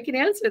not sure I can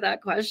answer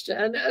that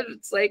question.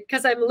 It's like,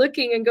 because I'm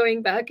looking and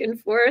going back and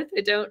forth.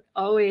 I don't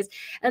always.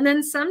 And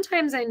then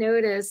sometimes I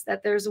notice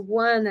that there's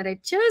one that I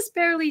just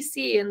barely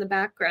see in the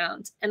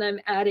background, and I'm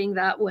adding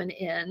that one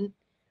in.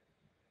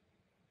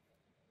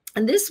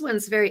 And this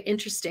one's very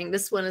interesting.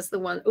 This one is the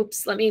one.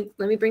 Oops, let me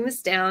bring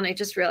this down. I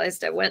just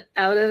realized I went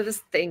out of this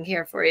thing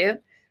here for you.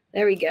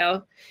 There we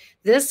go.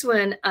 This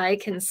one, I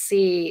can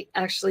see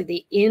actually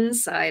the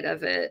inside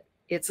of it.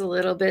 It's a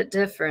little bit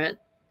different.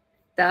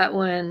 That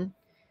one,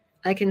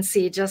 I can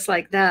see just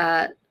like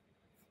that.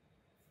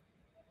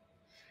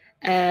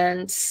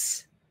 And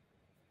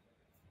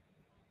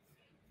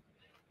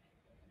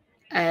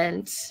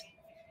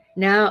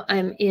now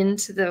I'm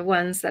into the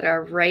ones that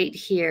are right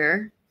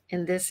here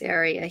in this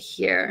area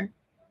here.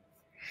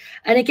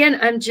 And again,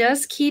 I'm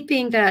just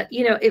keeping that,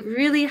 you know, it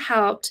really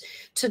helped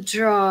to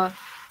draw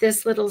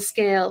this little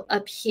scale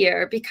up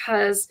here,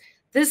 because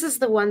this is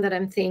the one that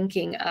I'm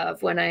thinking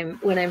of when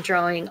I'm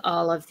drawing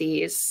all of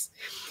these.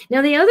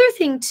 Now, the other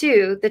thing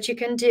too that you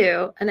can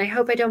do, and I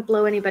hope I don't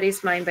blow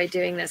anybody's mind by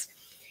doing this,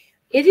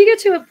 if you get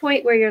to a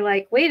point where you're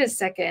like, wait a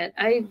second,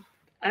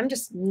 I'm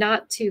just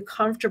not too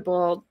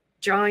comfortable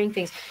drawing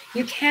things,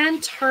 you can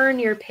turn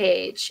your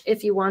page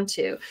if you want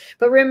to.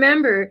 But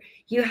remember,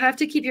 you have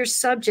to keep your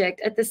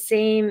subject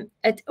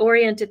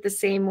oriented the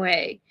same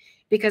way,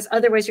 because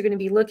otherwise you're going to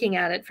be looking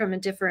at it from a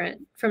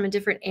different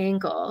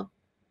angle.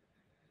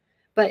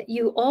 But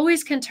you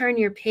always can turn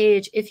your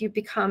page if you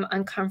become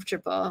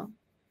uncomfortable.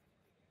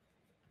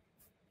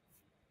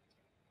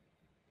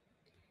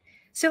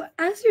 So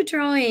as you're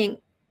drawing,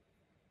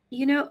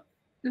 you know,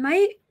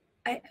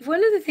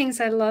 one of the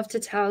things I love to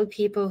tell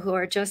people who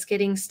are just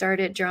getting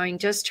started drawing,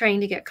 just trying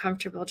to get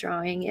comfortable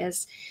drawing,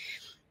 is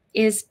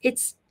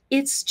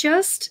it's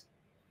just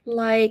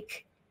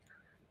like,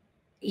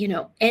 you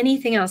know,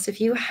 anything else. If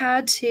you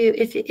had to,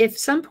 if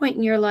some point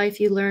in your life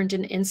you learned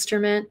an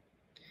instrument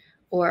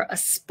or a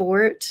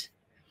sport,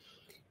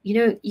 you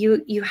know,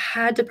 you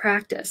had to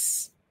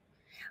practice,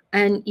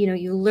 and, you know,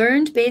 you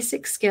learned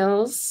basic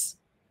skills.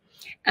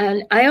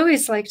 And I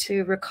always like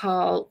to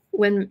recall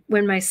when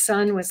my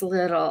son was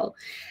little,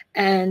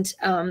 and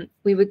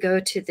we would go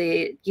to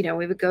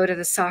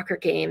the soccer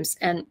games,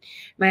 and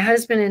my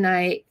husband and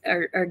I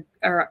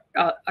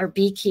are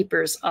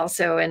beekeepers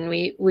also, and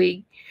we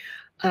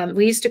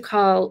used to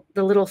call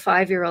the little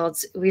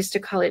 5-year-olds, we used to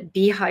call it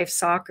beehive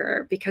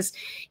soccer, because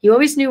you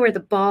always knew where the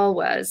ball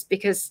was,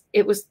 because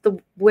it was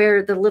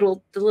where the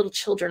little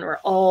children were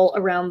all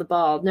around the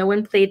ball. No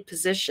one played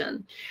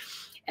position.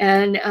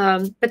 And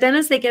but then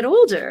as they get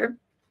older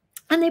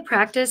and they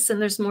practice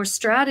and there's more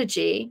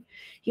strategy,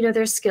 you know,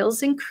 their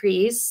skills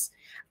increase,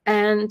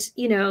 and,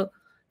 you know,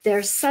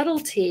 their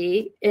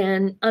subtlety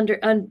in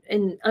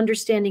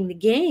understanding the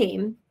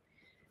game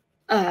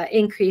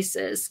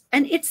increases.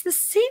 And it's the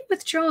same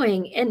with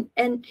drawing.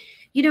 And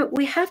you know,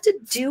 we have to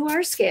do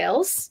our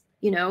scales,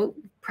 you know,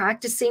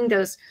 practicing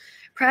those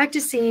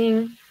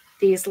practicing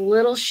these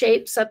little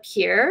shapes up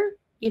here,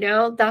 you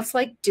know, that's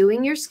like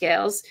doing your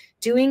scales,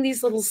 doing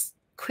these little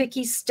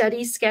quickie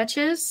study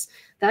sketches,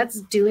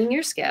 that's doing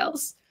your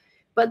scales.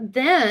 But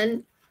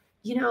then,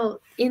 you know,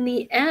 in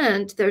the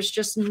end, there's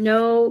just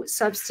no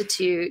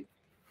substitute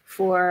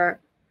for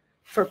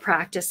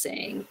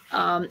practicing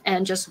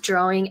and just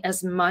drawing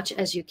as much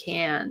as you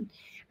can.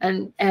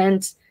 And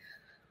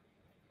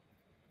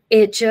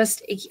it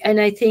just, and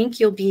I think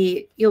you'll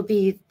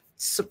be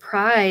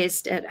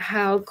surprised at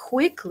how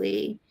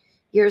quickly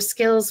your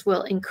skills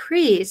will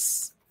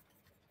increase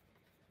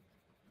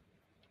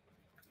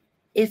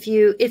if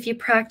you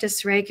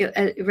practice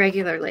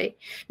regularly.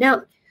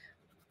 Now,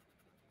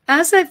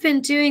 as I've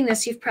been doing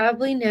this, you've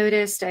probably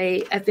noticed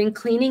I've been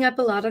cleaning up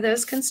a lot of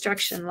those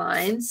construction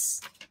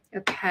lines,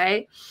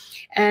 okay?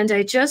 And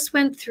I just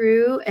went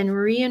through and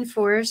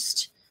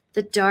reinforced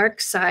the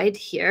dark side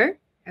here,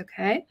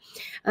 okay?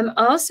 I'm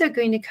also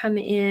going to come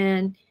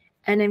in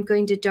and I'm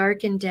going to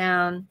darken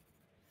down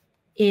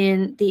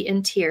in the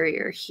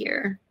interior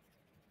here,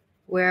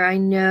 where I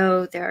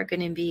know there are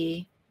going to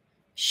be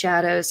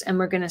shadows, and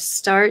we're going to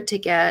start to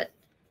get,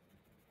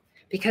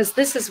 because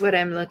this is what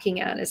I'm looking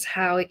at, is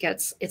how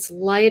it's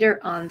lighter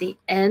on the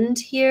end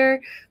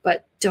here,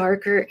 but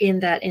darker in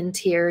that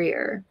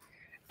interior.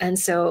 And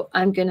so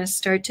I'm going to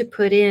start to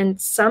put in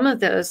some of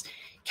those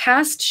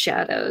cast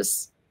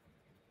shadows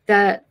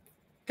that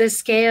the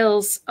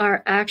scales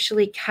are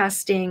actually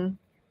casting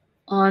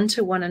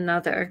onto one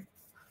another.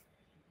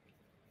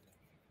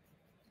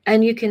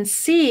 And you can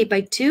see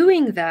by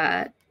doing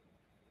that,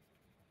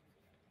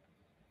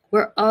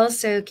 we're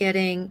also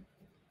getting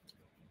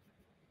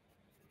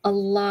a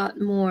lot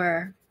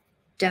more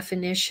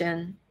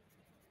definition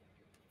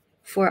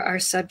for our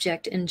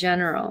subject in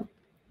general.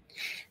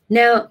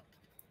 Now,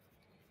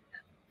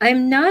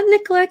 I'm not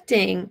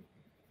neglecting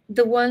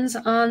the ones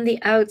on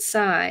the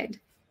outside,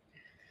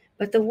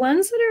 but the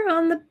ones that are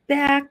on the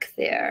back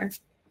there,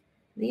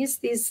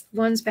 these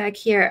ones back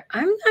here,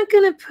 I'm not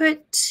going to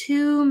put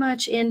too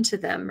much into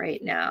them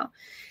right now.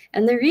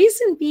 And the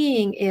reason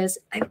being is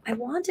I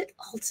want it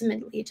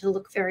ultimately to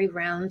look very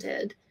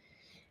rounded.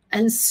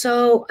 And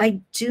so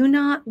I do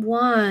not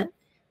want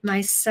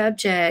my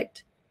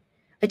subject,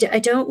 I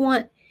don't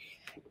want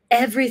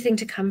everything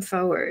to come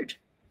forward.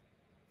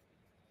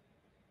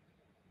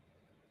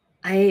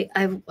 I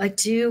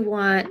do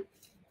want,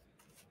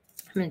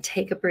 I'm going to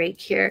take a break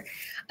here.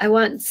 I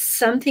want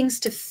some things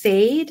to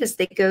fade as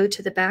they go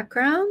to the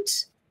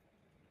background,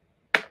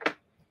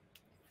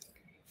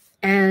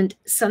 and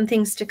some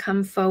things to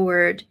come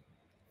forward.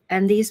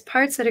 And these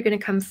parts that are going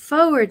to come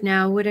forward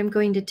now, what I'm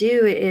going to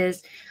do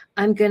is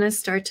I'm going to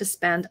start to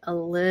spend a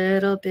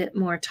little bit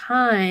more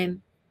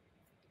time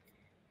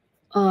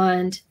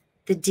on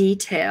the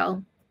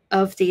detail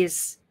of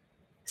these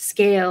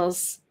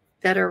scales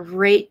that are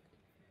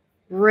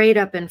right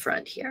up in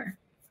front here.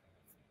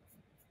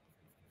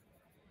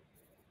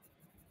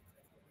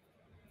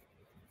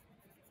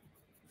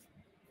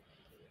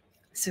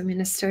 So I'm going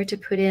to start to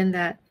put in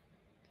that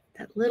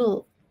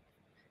little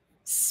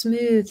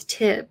smooth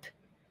tip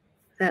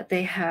that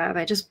they have.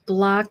 I just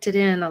blocked it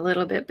in a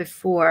little bit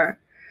before,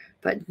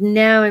 but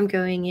now I'm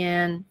going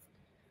in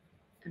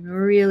and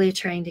really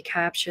trying to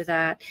capture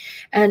that.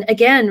 And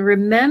again,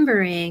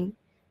 remembering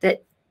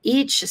that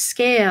each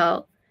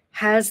scale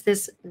has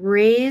this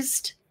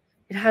raised,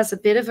 it has a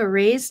bit of a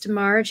raised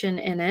margin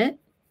in it.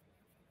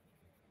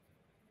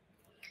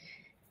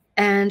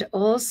 And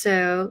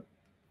also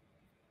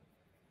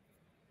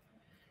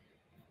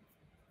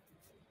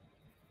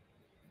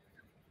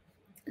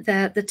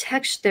that the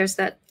text, there's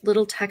that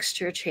little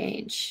texture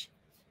change.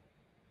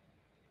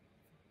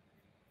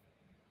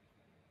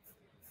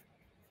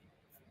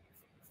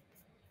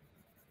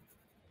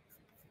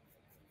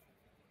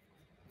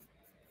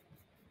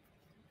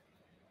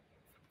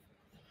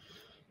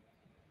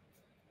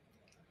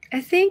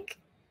 I think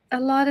a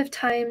lot of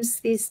times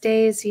these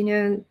days, you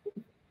know,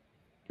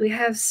 we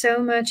have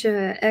so much of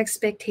an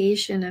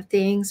expectation of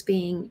things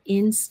being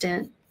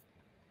instant,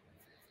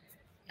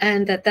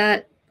 and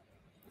that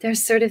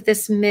there's sort of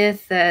this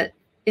myth that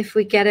if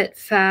we get it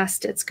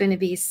fast, it's going to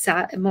be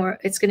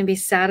it's going to be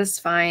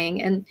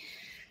satisfying. And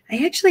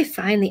I actually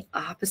find the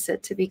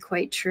opposite to be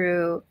quite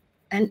true.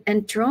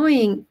 And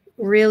drawing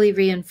really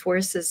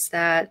reinforces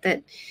that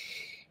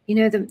you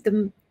know,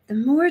 the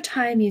more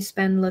time you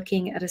spend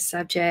looking at a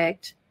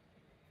subject,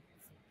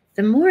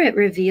 the more it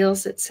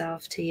reveals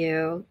itself to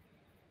you.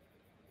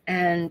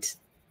 And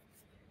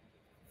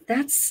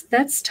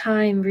that's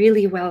time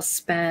really well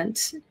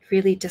spent,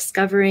 really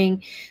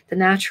discovering the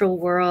natural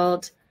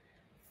world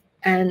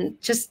and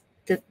just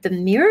the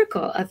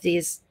miracle of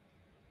these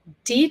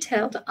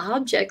detailed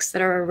objects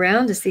that are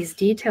around us, these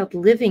detailed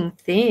living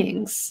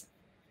things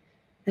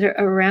that are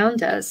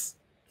around us.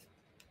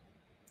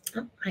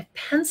 Oh, my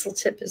pencil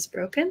tip is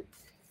broken.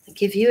 I'll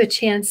give you a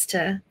chance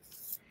to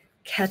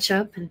catch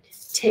up and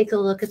take a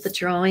look at the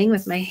drawing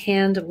with my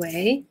hand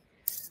away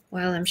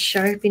while I'm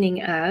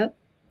sharpening up.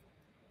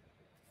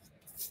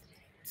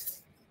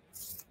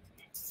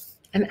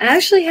 I'm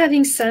actually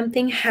having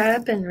something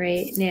happen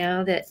right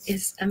now that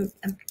is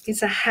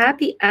it's a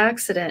happy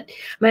accident.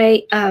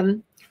 My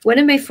one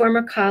of my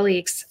former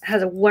colleagues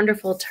has a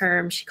wonderful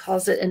term. She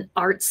calls it an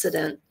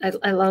artcident.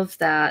 I love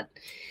that.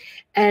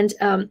 And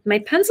my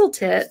pencil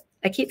tip,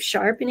 I keep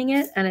sharpening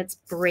it and it's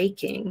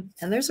breaking.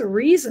 And there's a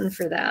reason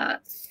for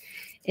that.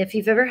 If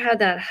you've ever had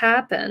that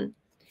happen,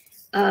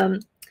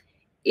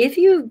 if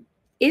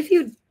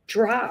you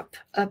drop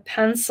a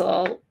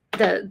pencil,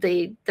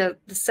 the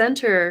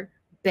center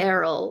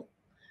barrel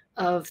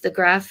of the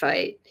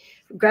graphite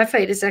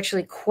is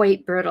actually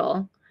quite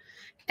brittle,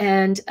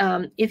 and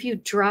if you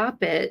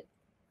drop it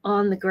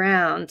on the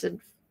ground and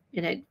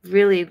it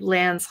really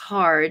lands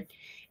hard,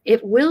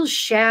 it will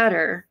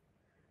shatter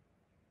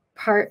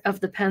part of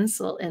the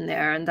pencil in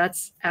there. And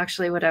that's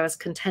actually what I was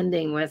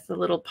contending with, the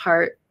little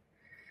part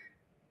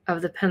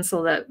of the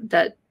pencil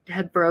that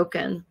had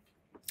broken.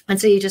 And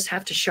so you just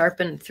have to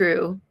sharpen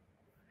through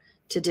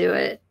to do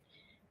it.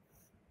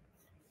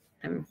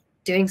 I'm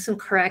doing some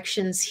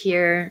corrections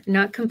here.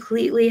 Not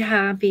completely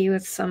happy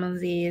with some of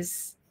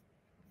these.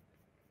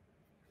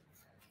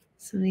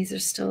 Some of these are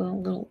still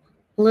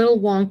a little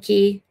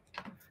wonky.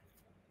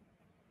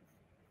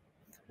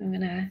 I'm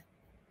gonna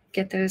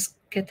get those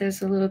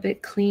a little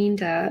bit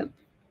cleaned up.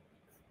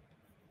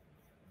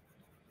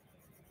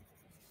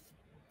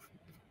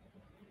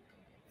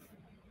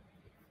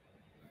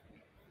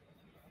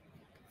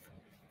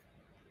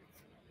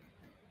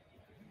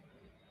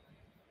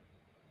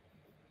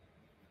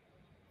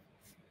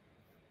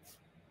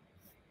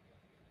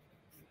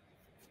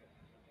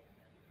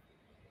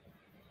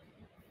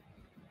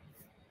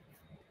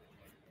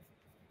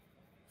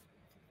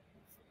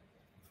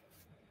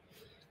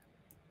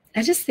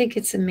 I just think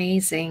it's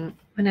amazing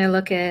when I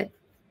look at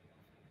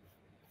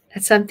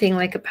something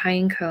like a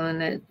pine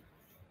cone,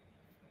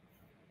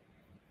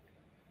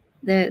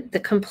 that the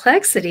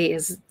complexity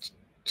is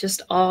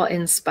just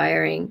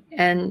awe-inspiring.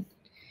 And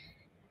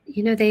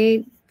you know,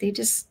 they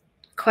just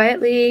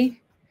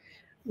quietly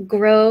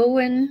grow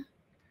and,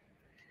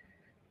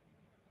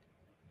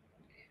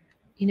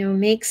 you know,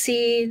 make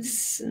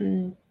seeds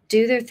and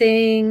do their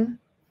thing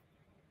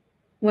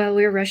while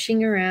we're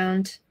rushing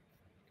around,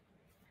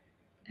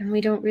 and we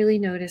don't really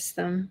notice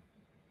them.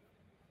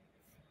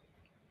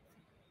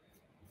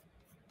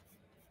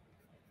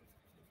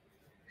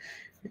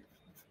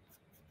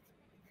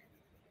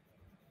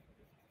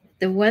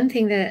 The one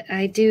thing that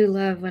I do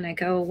love when I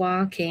go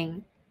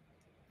walking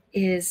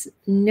is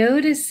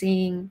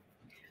noticing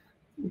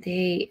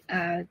the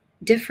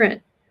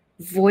different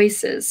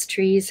voices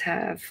trees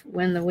have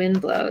when the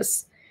wind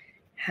blows,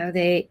 how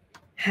they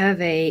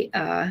have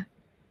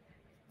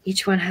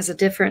each one has a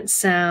different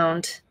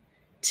sound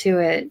to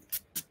it.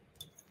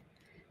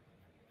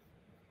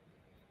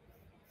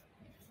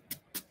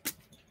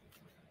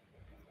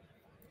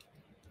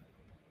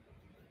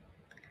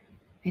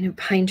 You know,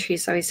 pine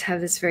trees always have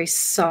this very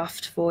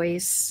soft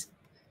voice.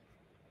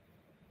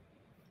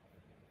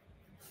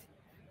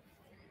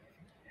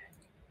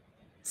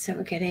 So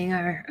we're getting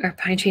our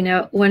pine tree.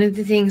 Now, one of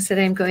the things that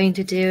I'm going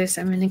to do is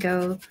I'm going to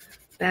go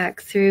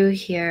back through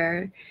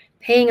here,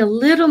 paying a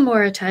little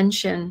more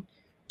attention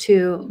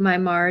to my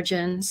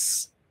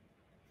margins.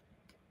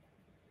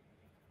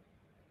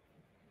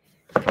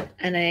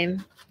 And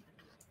I'm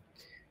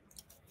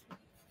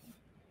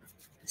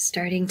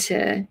starting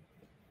to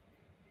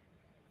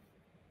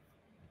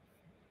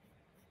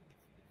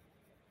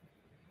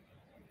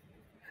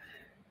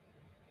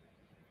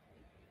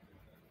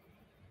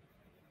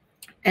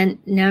and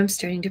now I'm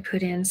starting to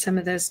put in some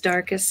of those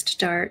darkest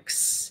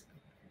darks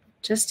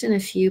just in a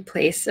few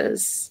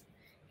places.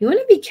 You want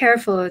to be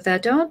careful with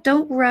that.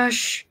 Don't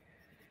rush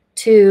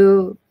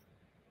to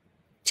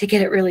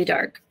get it really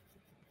dark.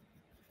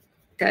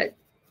 That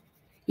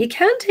you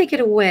can take it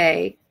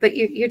away, but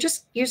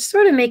you're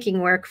sort of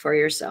making work for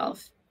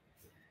yourself,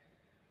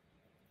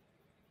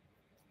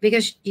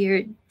 because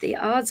the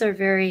odds are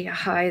very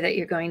high that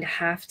you're going to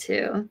have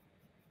to.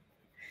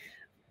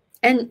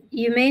 And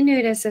you may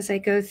notice as I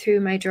go through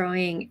my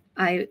drawing,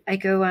 I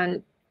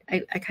kind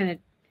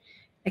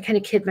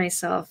of kid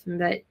myself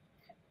that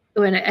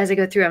as I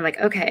go through, I'm like,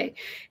 okay,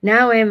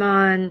 now I'm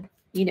on,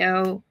 you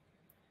know,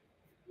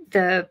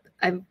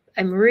 I'm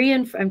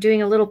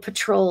doing a little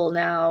patrol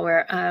now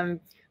where I'm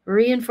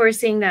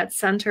reinforcing that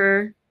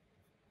center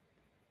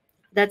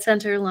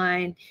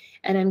line,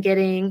 and I'm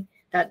getting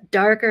that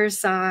darker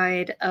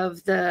side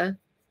of the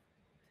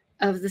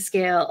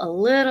scale a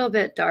little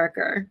bit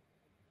darker.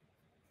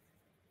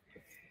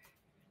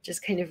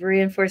 Just kind of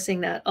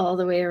reinforcing that all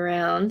the way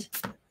around.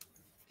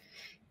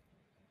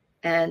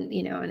 And,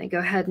 you know, and I go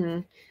ahead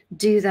and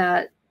do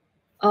that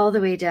all the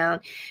way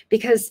down,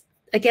 because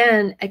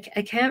again, I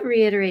can't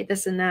reiterate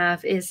this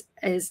enough, is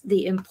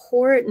the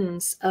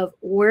importance of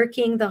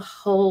working the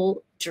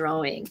whole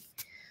drawing.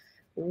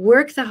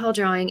 Work the whole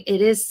drawing.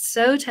 It is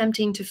so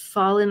tempting to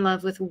fall in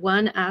love with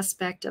one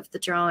aspect of the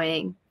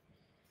drawing,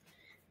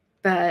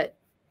 but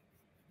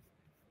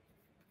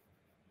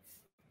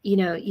you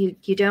know,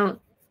 you don't,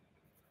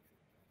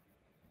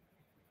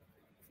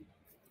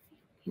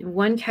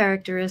 one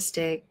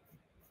characteristic,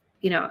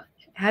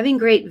 having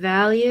great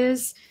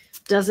values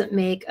doesn't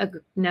make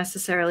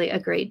necessarily a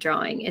great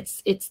drawing.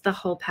 It's the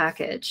whole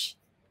package.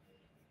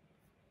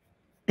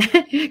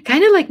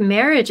 Kind of like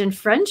marriage and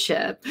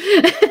friendship.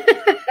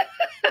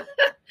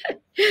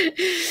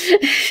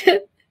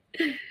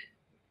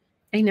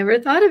 I never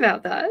thought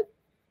about that.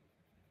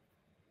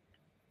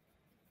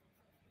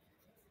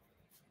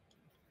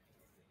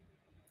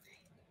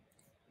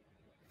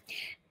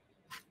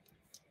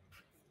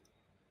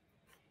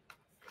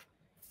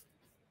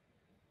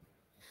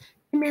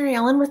 Mary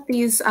Ellen, with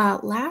these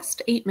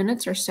last 8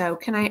 minutes or so,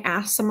 can I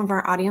ask some of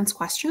our audience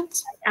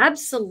questions?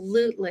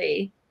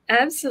 Absolutely.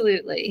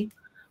 Absolutely.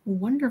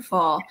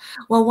 Wonderful.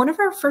 Well, one of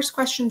our first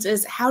questions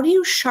is, how do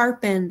you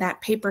sharpen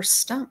that paper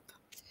stump?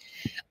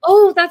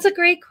 Oh, that's a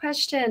great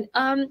question.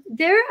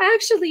 They're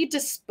actually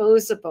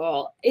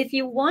disposable. If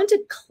you want to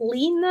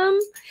clean them,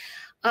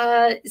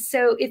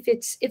 so if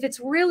it's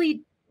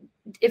really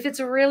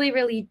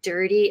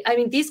dirty, I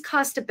mean, these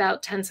cost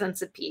about 10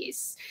 cents a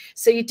piece.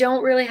 So you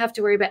don't really have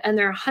to worry about, and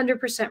they're 100%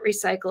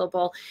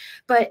 recyclable.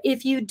 But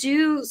if you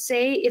do,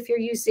 say, if you're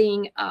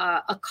using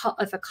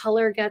if a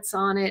color gets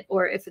on it,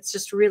 or if it's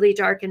just really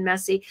dark and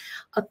messy,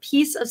 a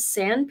piece of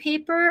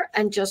sandpaper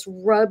and just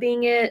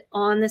rubbing it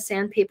on the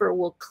sandpaper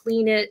will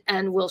clean it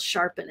and will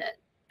sharpen it.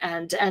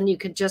 And you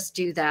can just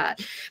do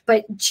that.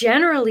 But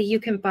generally, you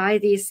can buy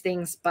these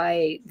things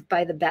by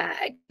the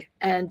bag.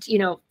 And,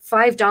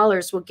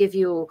 $5 will give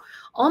you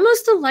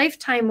almost a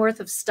lifetime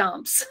worth of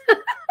stumps.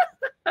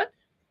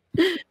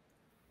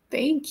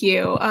 Thank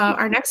you.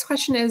 Our next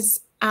question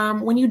is,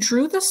 when you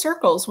drew the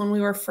circles, when we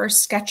were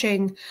first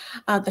sketching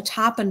the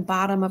top and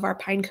bottom of our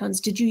pine cones,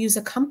 did you use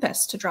a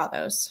compass to draw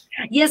those?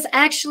 Yes,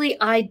 actually,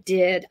 I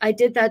did. I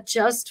did that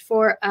just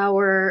for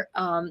our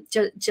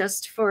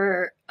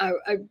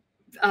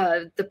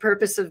the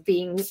purpose of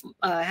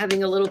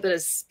having a little bit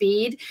of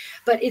speed.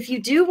 But if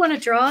you do want to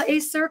draw a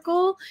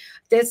circle,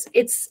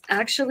 it's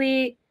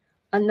actually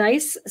a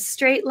nice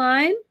straight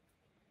line.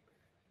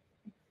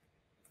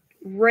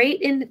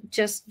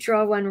 Just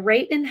draw one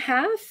right in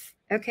half,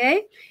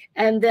 okay?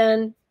 And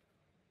then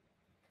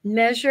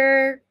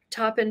measure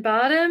top and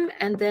bottom,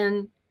 and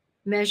then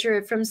measure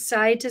it from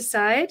side to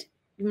side,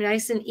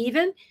 nice and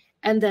even.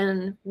 And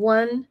then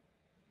 1,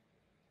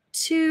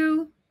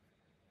 2,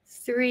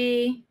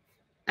 3,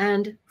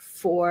 and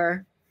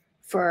 4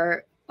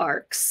 for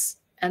arcs.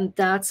 And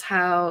that's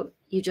how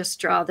you just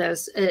draw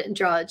those,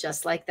 draw it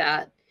just like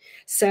that.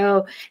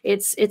 So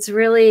it's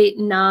really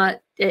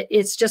not,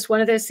 it's just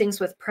one of those things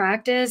with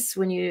practice,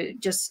 when you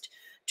just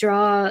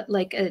draw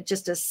like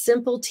just a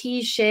simple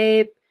T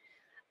shape,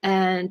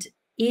 and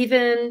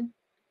evenly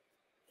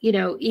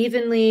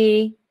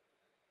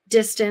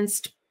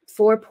distanced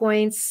 4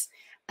 points,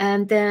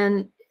 and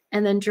then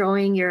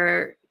drawing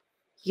your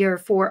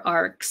 4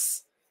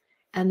 arcs.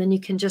 And then you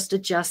can just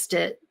adjust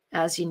it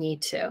as you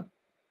need to.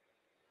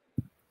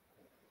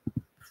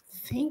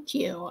 Thank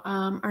you.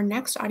 Our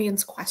next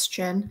audience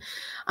question.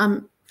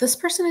 This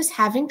person is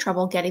having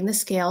trouble getting the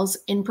scales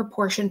in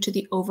proportion to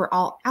the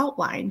overall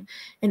outline.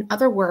 In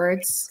other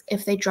words,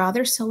 if they draw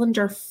their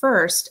cylinder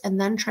first and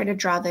then try to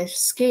draw their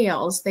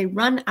scales, they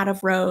run out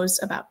of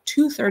rows about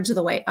 2/3 of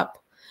the way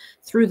up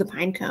through the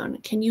pine cone.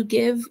 Can you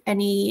give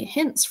any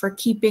hints for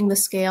keeping the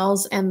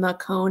scales and the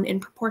cone in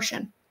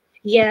proportion?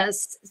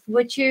 Yes,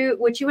 what you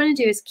want to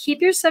do is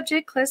keep your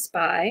subject close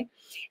by,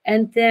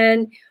 and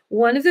then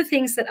one of the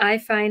things that I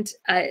find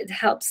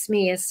helps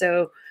me is,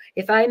 so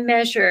if I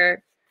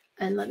measure,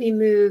 and let me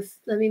move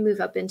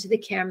up into the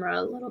camera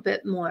a little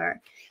bit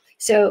more.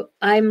 So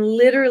I'm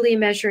literally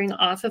measuring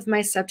off of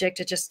my subject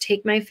to just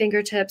take my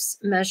fingertips,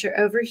 measure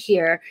over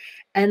here,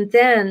 and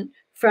then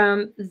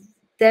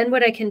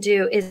what I can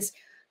do is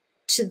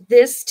to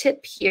this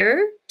tip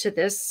here, to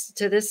this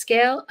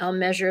scale, I'll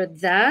measure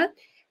that.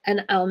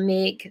 And I'll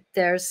make,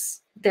 there's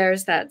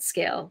that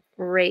scale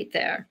right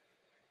there.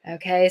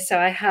 Okay, so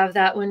I have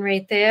that one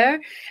right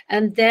there.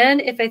 And then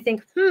if I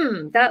think,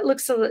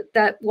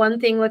 that one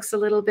thing looks a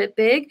little bit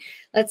big,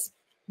 let's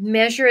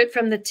measure it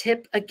from the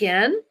tip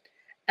again.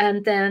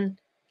 And then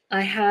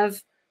I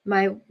have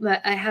my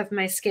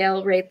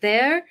scale right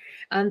there.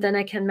 And then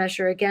I can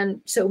measure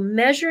again. So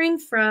measuring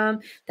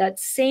from that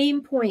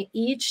same point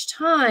each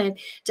time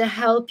to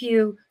help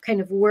you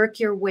kind of work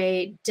your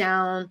way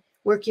down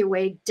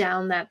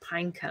that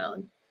pine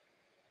cone.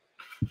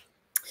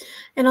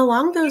 And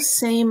along those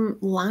same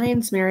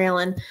lines, Mary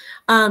Ellen,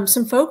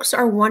 some folks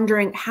are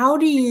wondering, how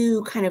do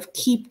you kind of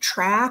keep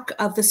track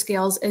of the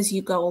scales as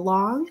you go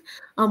along?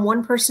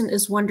 One person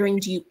is wondering,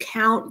 do you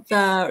count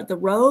the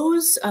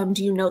rows?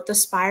 Do you note the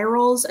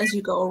spirals as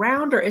you go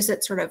around, or is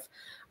it sort of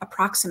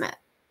approximate?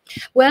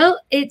 Well,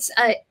 it's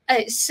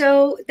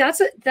so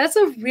that's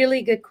a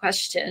really good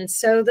question.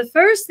 So the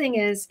first thing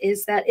is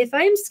that if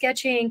I'm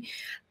sketching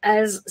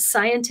as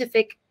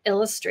scientific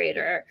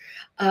Illustrator,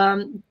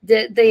 the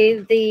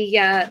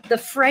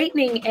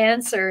frightening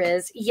answer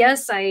is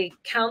yes, I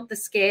count the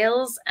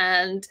scales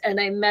and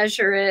I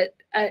measure it,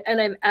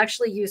 and I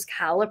actually use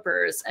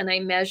calipers and I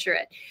measure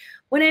it.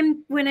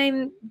 when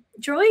I'm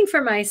drawing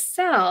for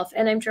myself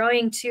and I'm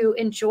drawing to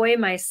enjoy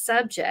my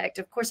subject,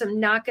 of course,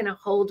 I'm not going to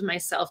hold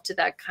myself to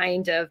that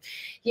kind of,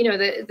 you know,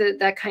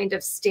 that kind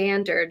of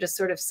standard, a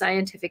sort of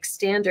scientific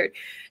standard.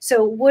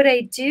 So what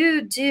I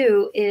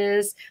do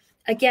is,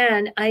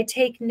 again, I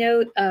take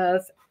note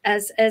of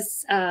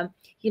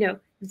you know,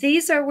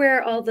 these are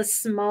where all the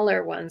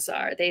smaller ones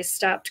are. They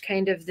stopped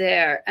kind of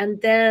there.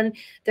 And then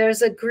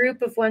there's a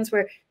group of ones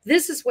where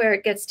this is where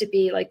it gets to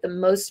be like the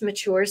most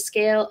mature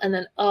scale. And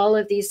then all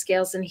of these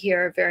scales in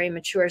here are very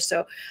mature.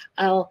 So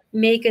I'll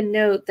make a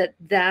note that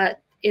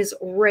that is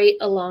right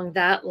along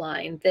that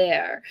line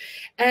there.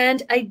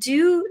 And I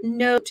do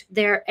note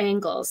their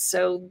angles.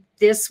 So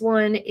this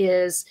one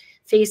is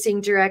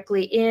facing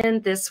directly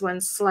in, this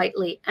one's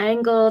slightly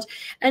angled.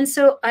 And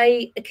so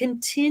I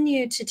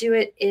continue to do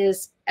it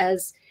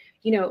as,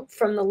 you know,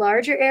 from the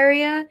larger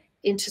area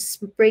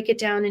break it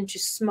down into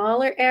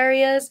smaller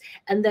areas,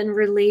 and then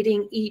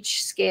relating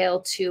each scale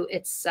to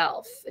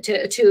itself,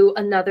 to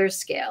another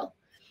scale,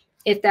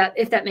 if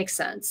that makes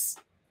sense.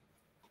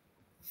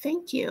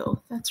 Thank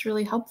you. That's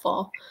really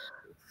helpful.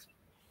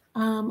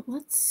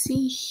 Let's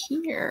see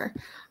here.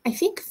 I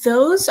think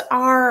those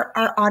are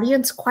our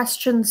audience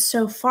questions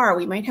so far.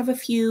 We might have a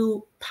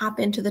few pop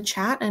into the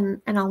chat, and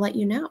I'll let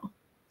you know.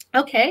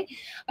 Okay.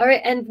 All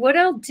right. And what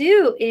I'll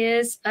do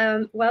is,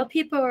 while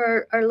people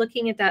are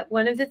looking at that,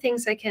 one of the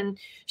things I can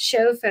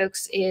show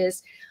folks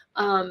is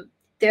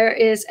there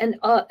is, and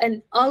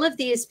all of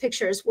these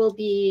pictures will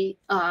be,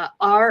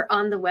 are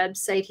on the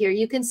website here.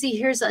 You can see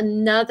here's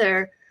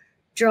another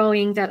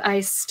drawing that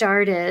I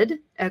started.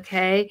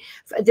 Okay.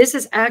 This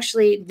is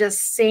actually the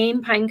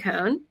same pine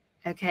cone.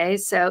 Okay.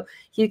 So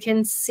you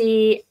can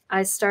see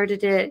I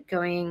started it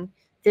going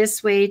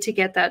this way to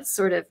get that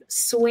sort of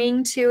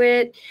swing to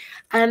it.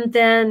 And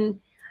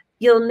then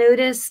you'll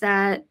notice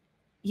that,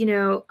 you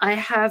know, I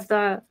have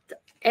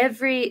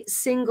every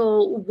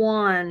single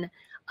one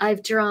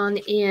I've drawn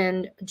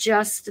in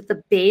just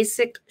the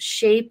basic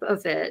shape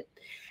of it.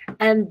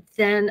 And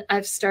then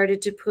I've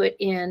started to put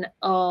in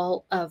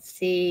all of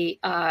the,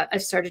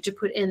 I've started to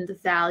put in the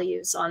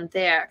values on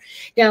there.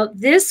 Now,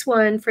 this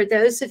one, for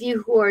those of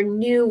you who are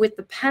new with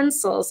the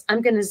pencils,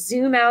 I'm going to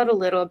zoom out a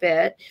little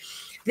bit.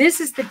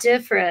 This is the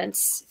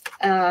difference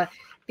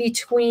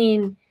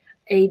between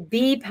a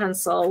B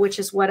pencil, which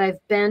is what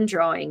I've been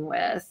drawing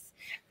with,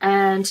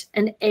 and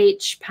an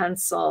H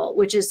pencil,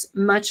 which is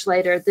much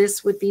lighter.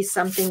 This would be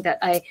something that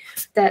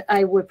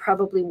I would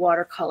probably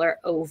watercolor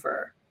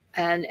over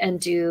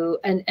and do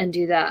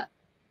that.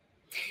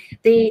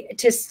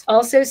 To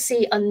also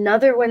see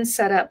another one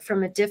set up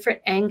from a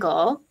different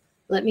angle,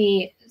 let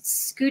me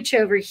scooch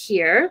over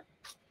here.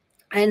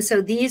 And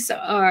so these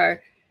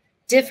are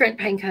different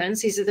pine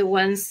cones. These are the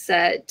ones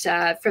that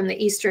from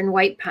the Eastern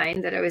White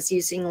Pine that I was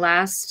using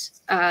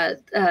last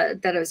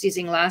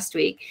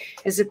week,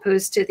 as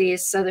opposed to the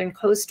Southern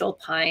Coastal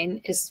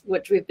Pine, is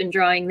what we've been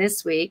drawing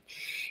this week.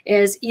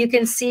 Is you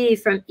can see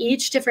from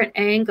each different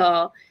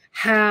angle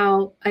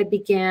how I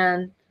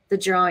began the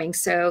drawing.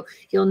 So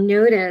you'll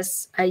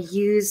notice I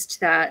used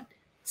that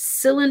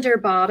cylinder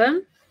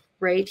bottom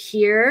right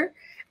here,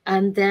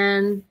 and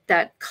then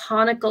that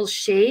conical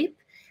shape,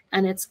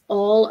 and it's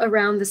all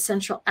around the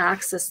central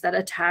axis that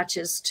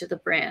attaches to the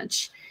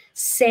branch.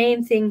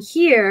 Same thing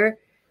here,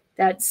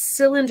 that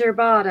cylinder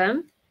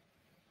bottom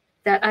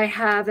that I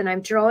have, and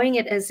I'm drawing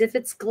it as if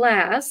it's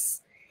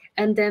glass,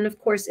 and then of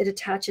course it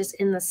attaches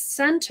in the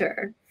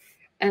center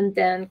and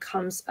then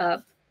comes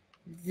up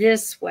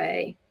this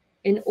way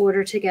in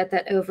order to get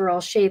that overall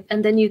shape.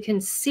 And then you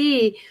can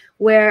see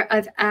where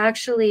I've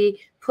actually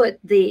put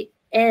the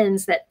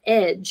ends, that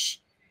edge,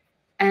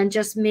 and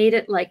just made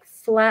it like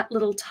flat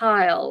little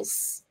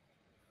tiles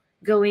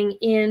going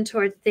in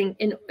toward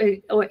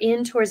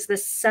in towards the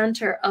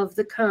center of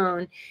the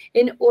cone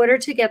in order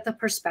to get the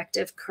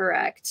perspective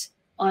correct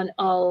on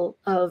all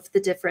of the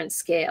different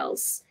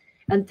scales.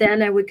 And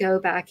then I would go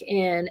back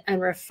in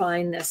and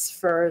refine this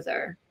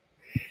further.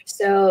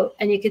 So,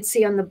 and you can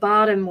see on the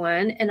bottom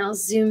one, and I'll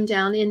zoom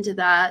down into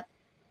that,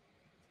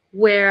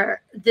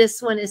 where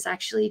this one is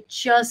actually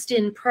just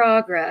in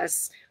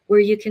progress, where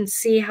you can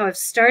see how I've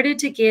started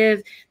to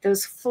give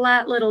those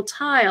flat little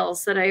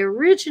tiles that I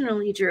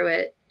originally drew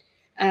it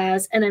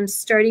as, and I'm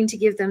starting to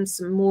give them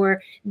some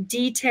more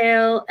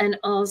detail, and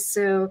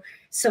also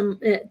some,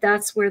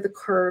 that's where the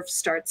curve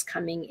starts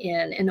coming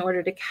in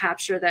order to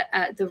capture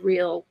that the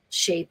real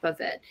shape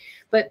of it.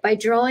 But by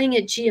drawing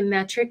it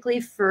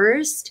geometrically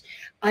first,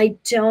 I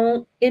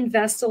don't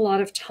invest a lot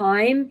of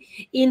time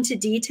into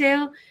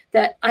detail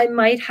that I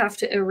might have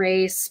to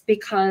erase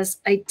because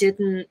I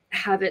didn't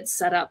have it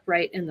set up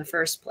right in the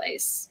first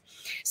place.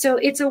 So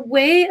it's a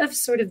way of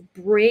sort of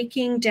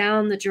breaking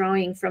down the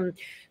drawing from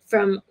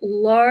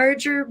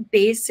larger,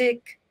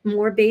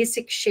 more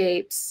basic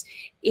shapes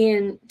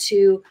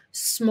into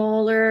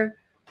smaller,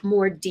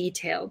 more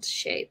detailed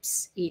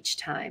shapes each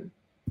time.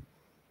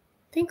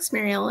 Thanks,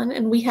 Mary Ellen.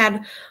 And we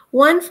had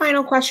one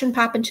final question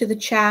pop into the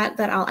chat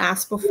that I'll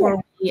ask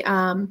before we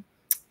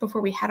before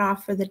we head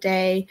off for the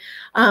day.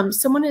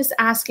 Someone is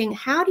asking,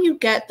 how do you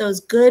get those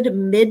good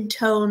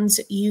mid-tones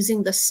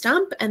using the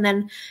stump? And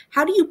then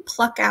how do you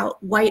pluck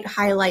out white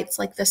highlights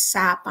like the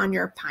sap on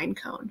your pine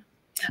cone?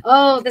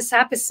 Oh, the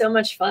sap is so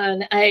much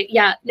fun.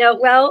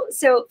 Well,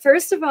 so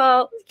first of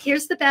all,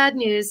 here's the bad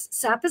news.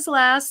 Sap is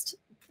last.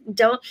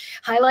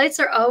 Highlights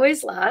are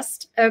always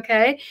last.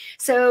 Okay.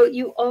 So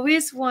you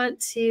always want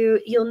to,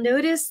 you'll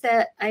notice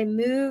that I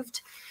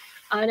moved,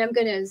 and I'm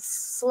going to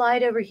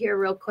slide over here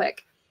real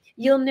quick.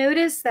 You'll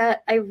notice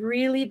that I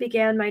really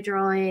began my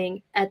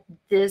drawing at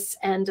this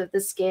end of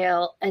the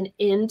scale and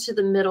into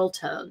the middle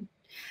tone,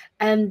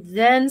 and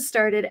then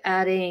started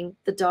adding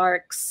the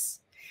darks.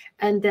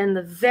 And then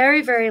the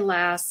very, very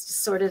last,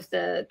 sort of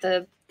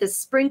the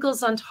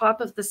sprinkles on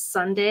top of the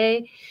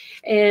sundae,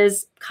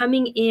 is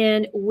coming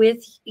in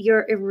with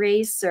your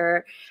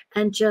eraser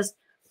and just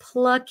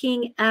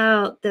plucking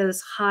out those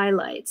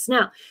highlights.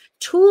 Now,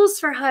 tools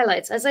for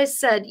highlights. As I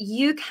said,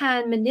 you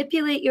can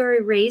manipulate your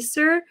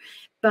eraser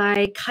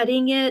by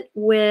cutting it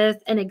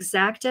with an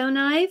X-Acto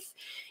knife.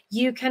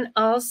 You can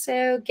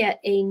also get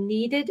a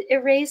kneaded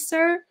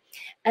eraser.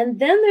 And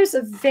then there's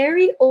a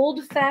very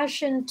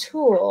old-fashioned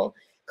tool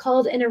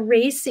called an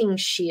erasing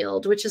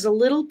shield, which is a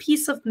little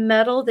piece of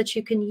metal that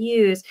you can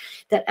use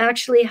that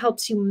actually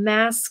helps you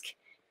mask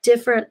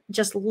different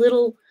just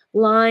little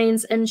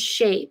lines and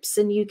shapes.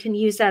 And you can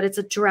use that. It's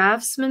a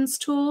draftsman's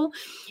tool,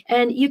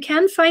 and you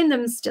can find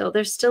them still.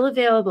 They're still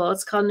available.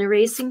 It's called an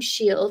erasing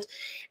shield.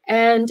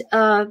 And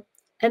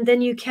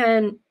then you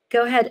can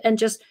go ahead and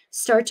just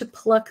start to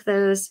pluck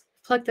those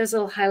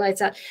little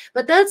highlights out.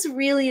 But that's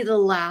really the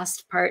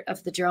last part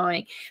of the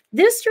drawing.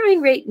 This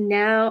drawing right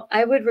now,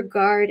 I would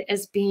regard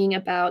as being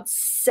about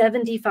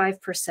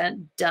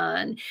 75%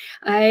 done.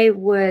 I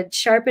would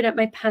sharpen up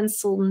my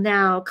pencil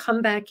now,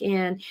 come back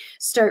in,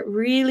 start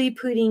really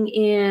putting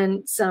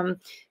in some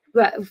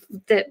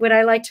what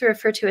I like to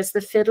refer to as the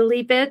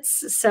fiddly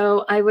bits.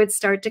 So I would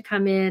start to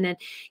come in and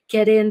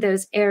get in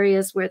those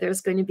areas where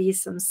there's going to be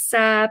some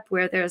sap,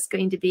 where there's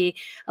going to be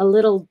a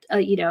little,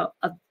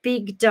 a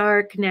big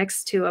dark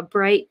next to a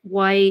bright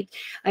white.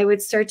 I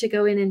would start to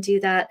go in and do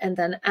that. And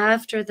then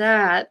after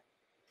that,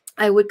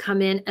 I would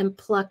come in and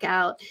pluck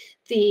out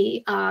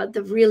the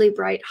really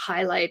bright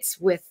highlights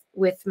with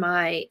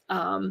my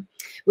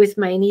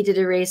kneaded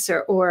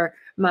eraser or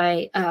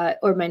my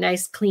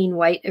nice clean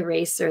white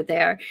eraser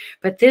there.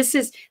 But this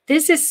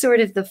is sort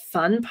of the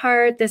fun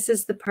part. This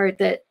is the part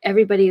that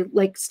everybody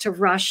likes to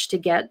rush to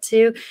get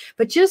to.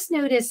 But just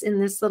notice in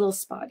this little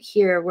spot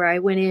here where I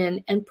went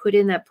in and put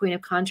in that point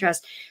of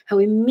contrast, how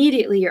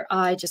immediately your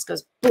eye just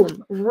goes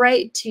boom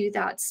right to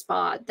that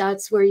spot.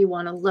 That's where you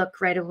want to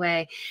look right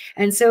away.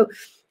 And so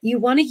you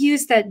want to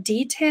use that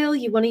detail,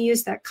 you want to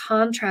use that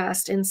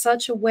contrast in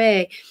such a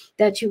way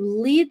that you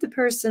lead the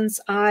person's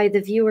eye,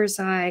 the viewer's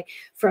eye,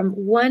 from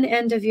one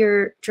end of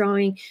your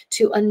drawing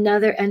to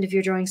another end of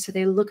your drawing, so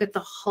they look at the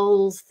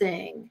whole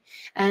thing,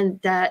 and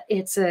that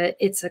it's a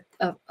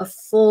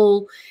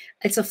full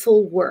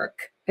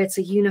work. It's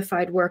a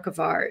unified work of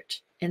art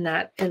in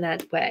that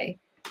way.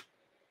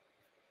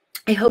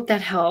 I hope that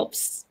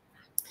helps.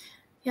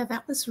 Yeah,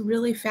 that was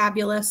really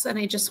fabulous. And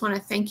I just want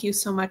to thank you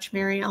so much,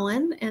 Mary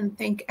Ellen, and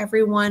thank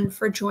everyone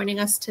for joining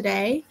us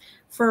today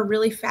for a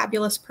really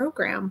fabulous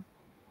program.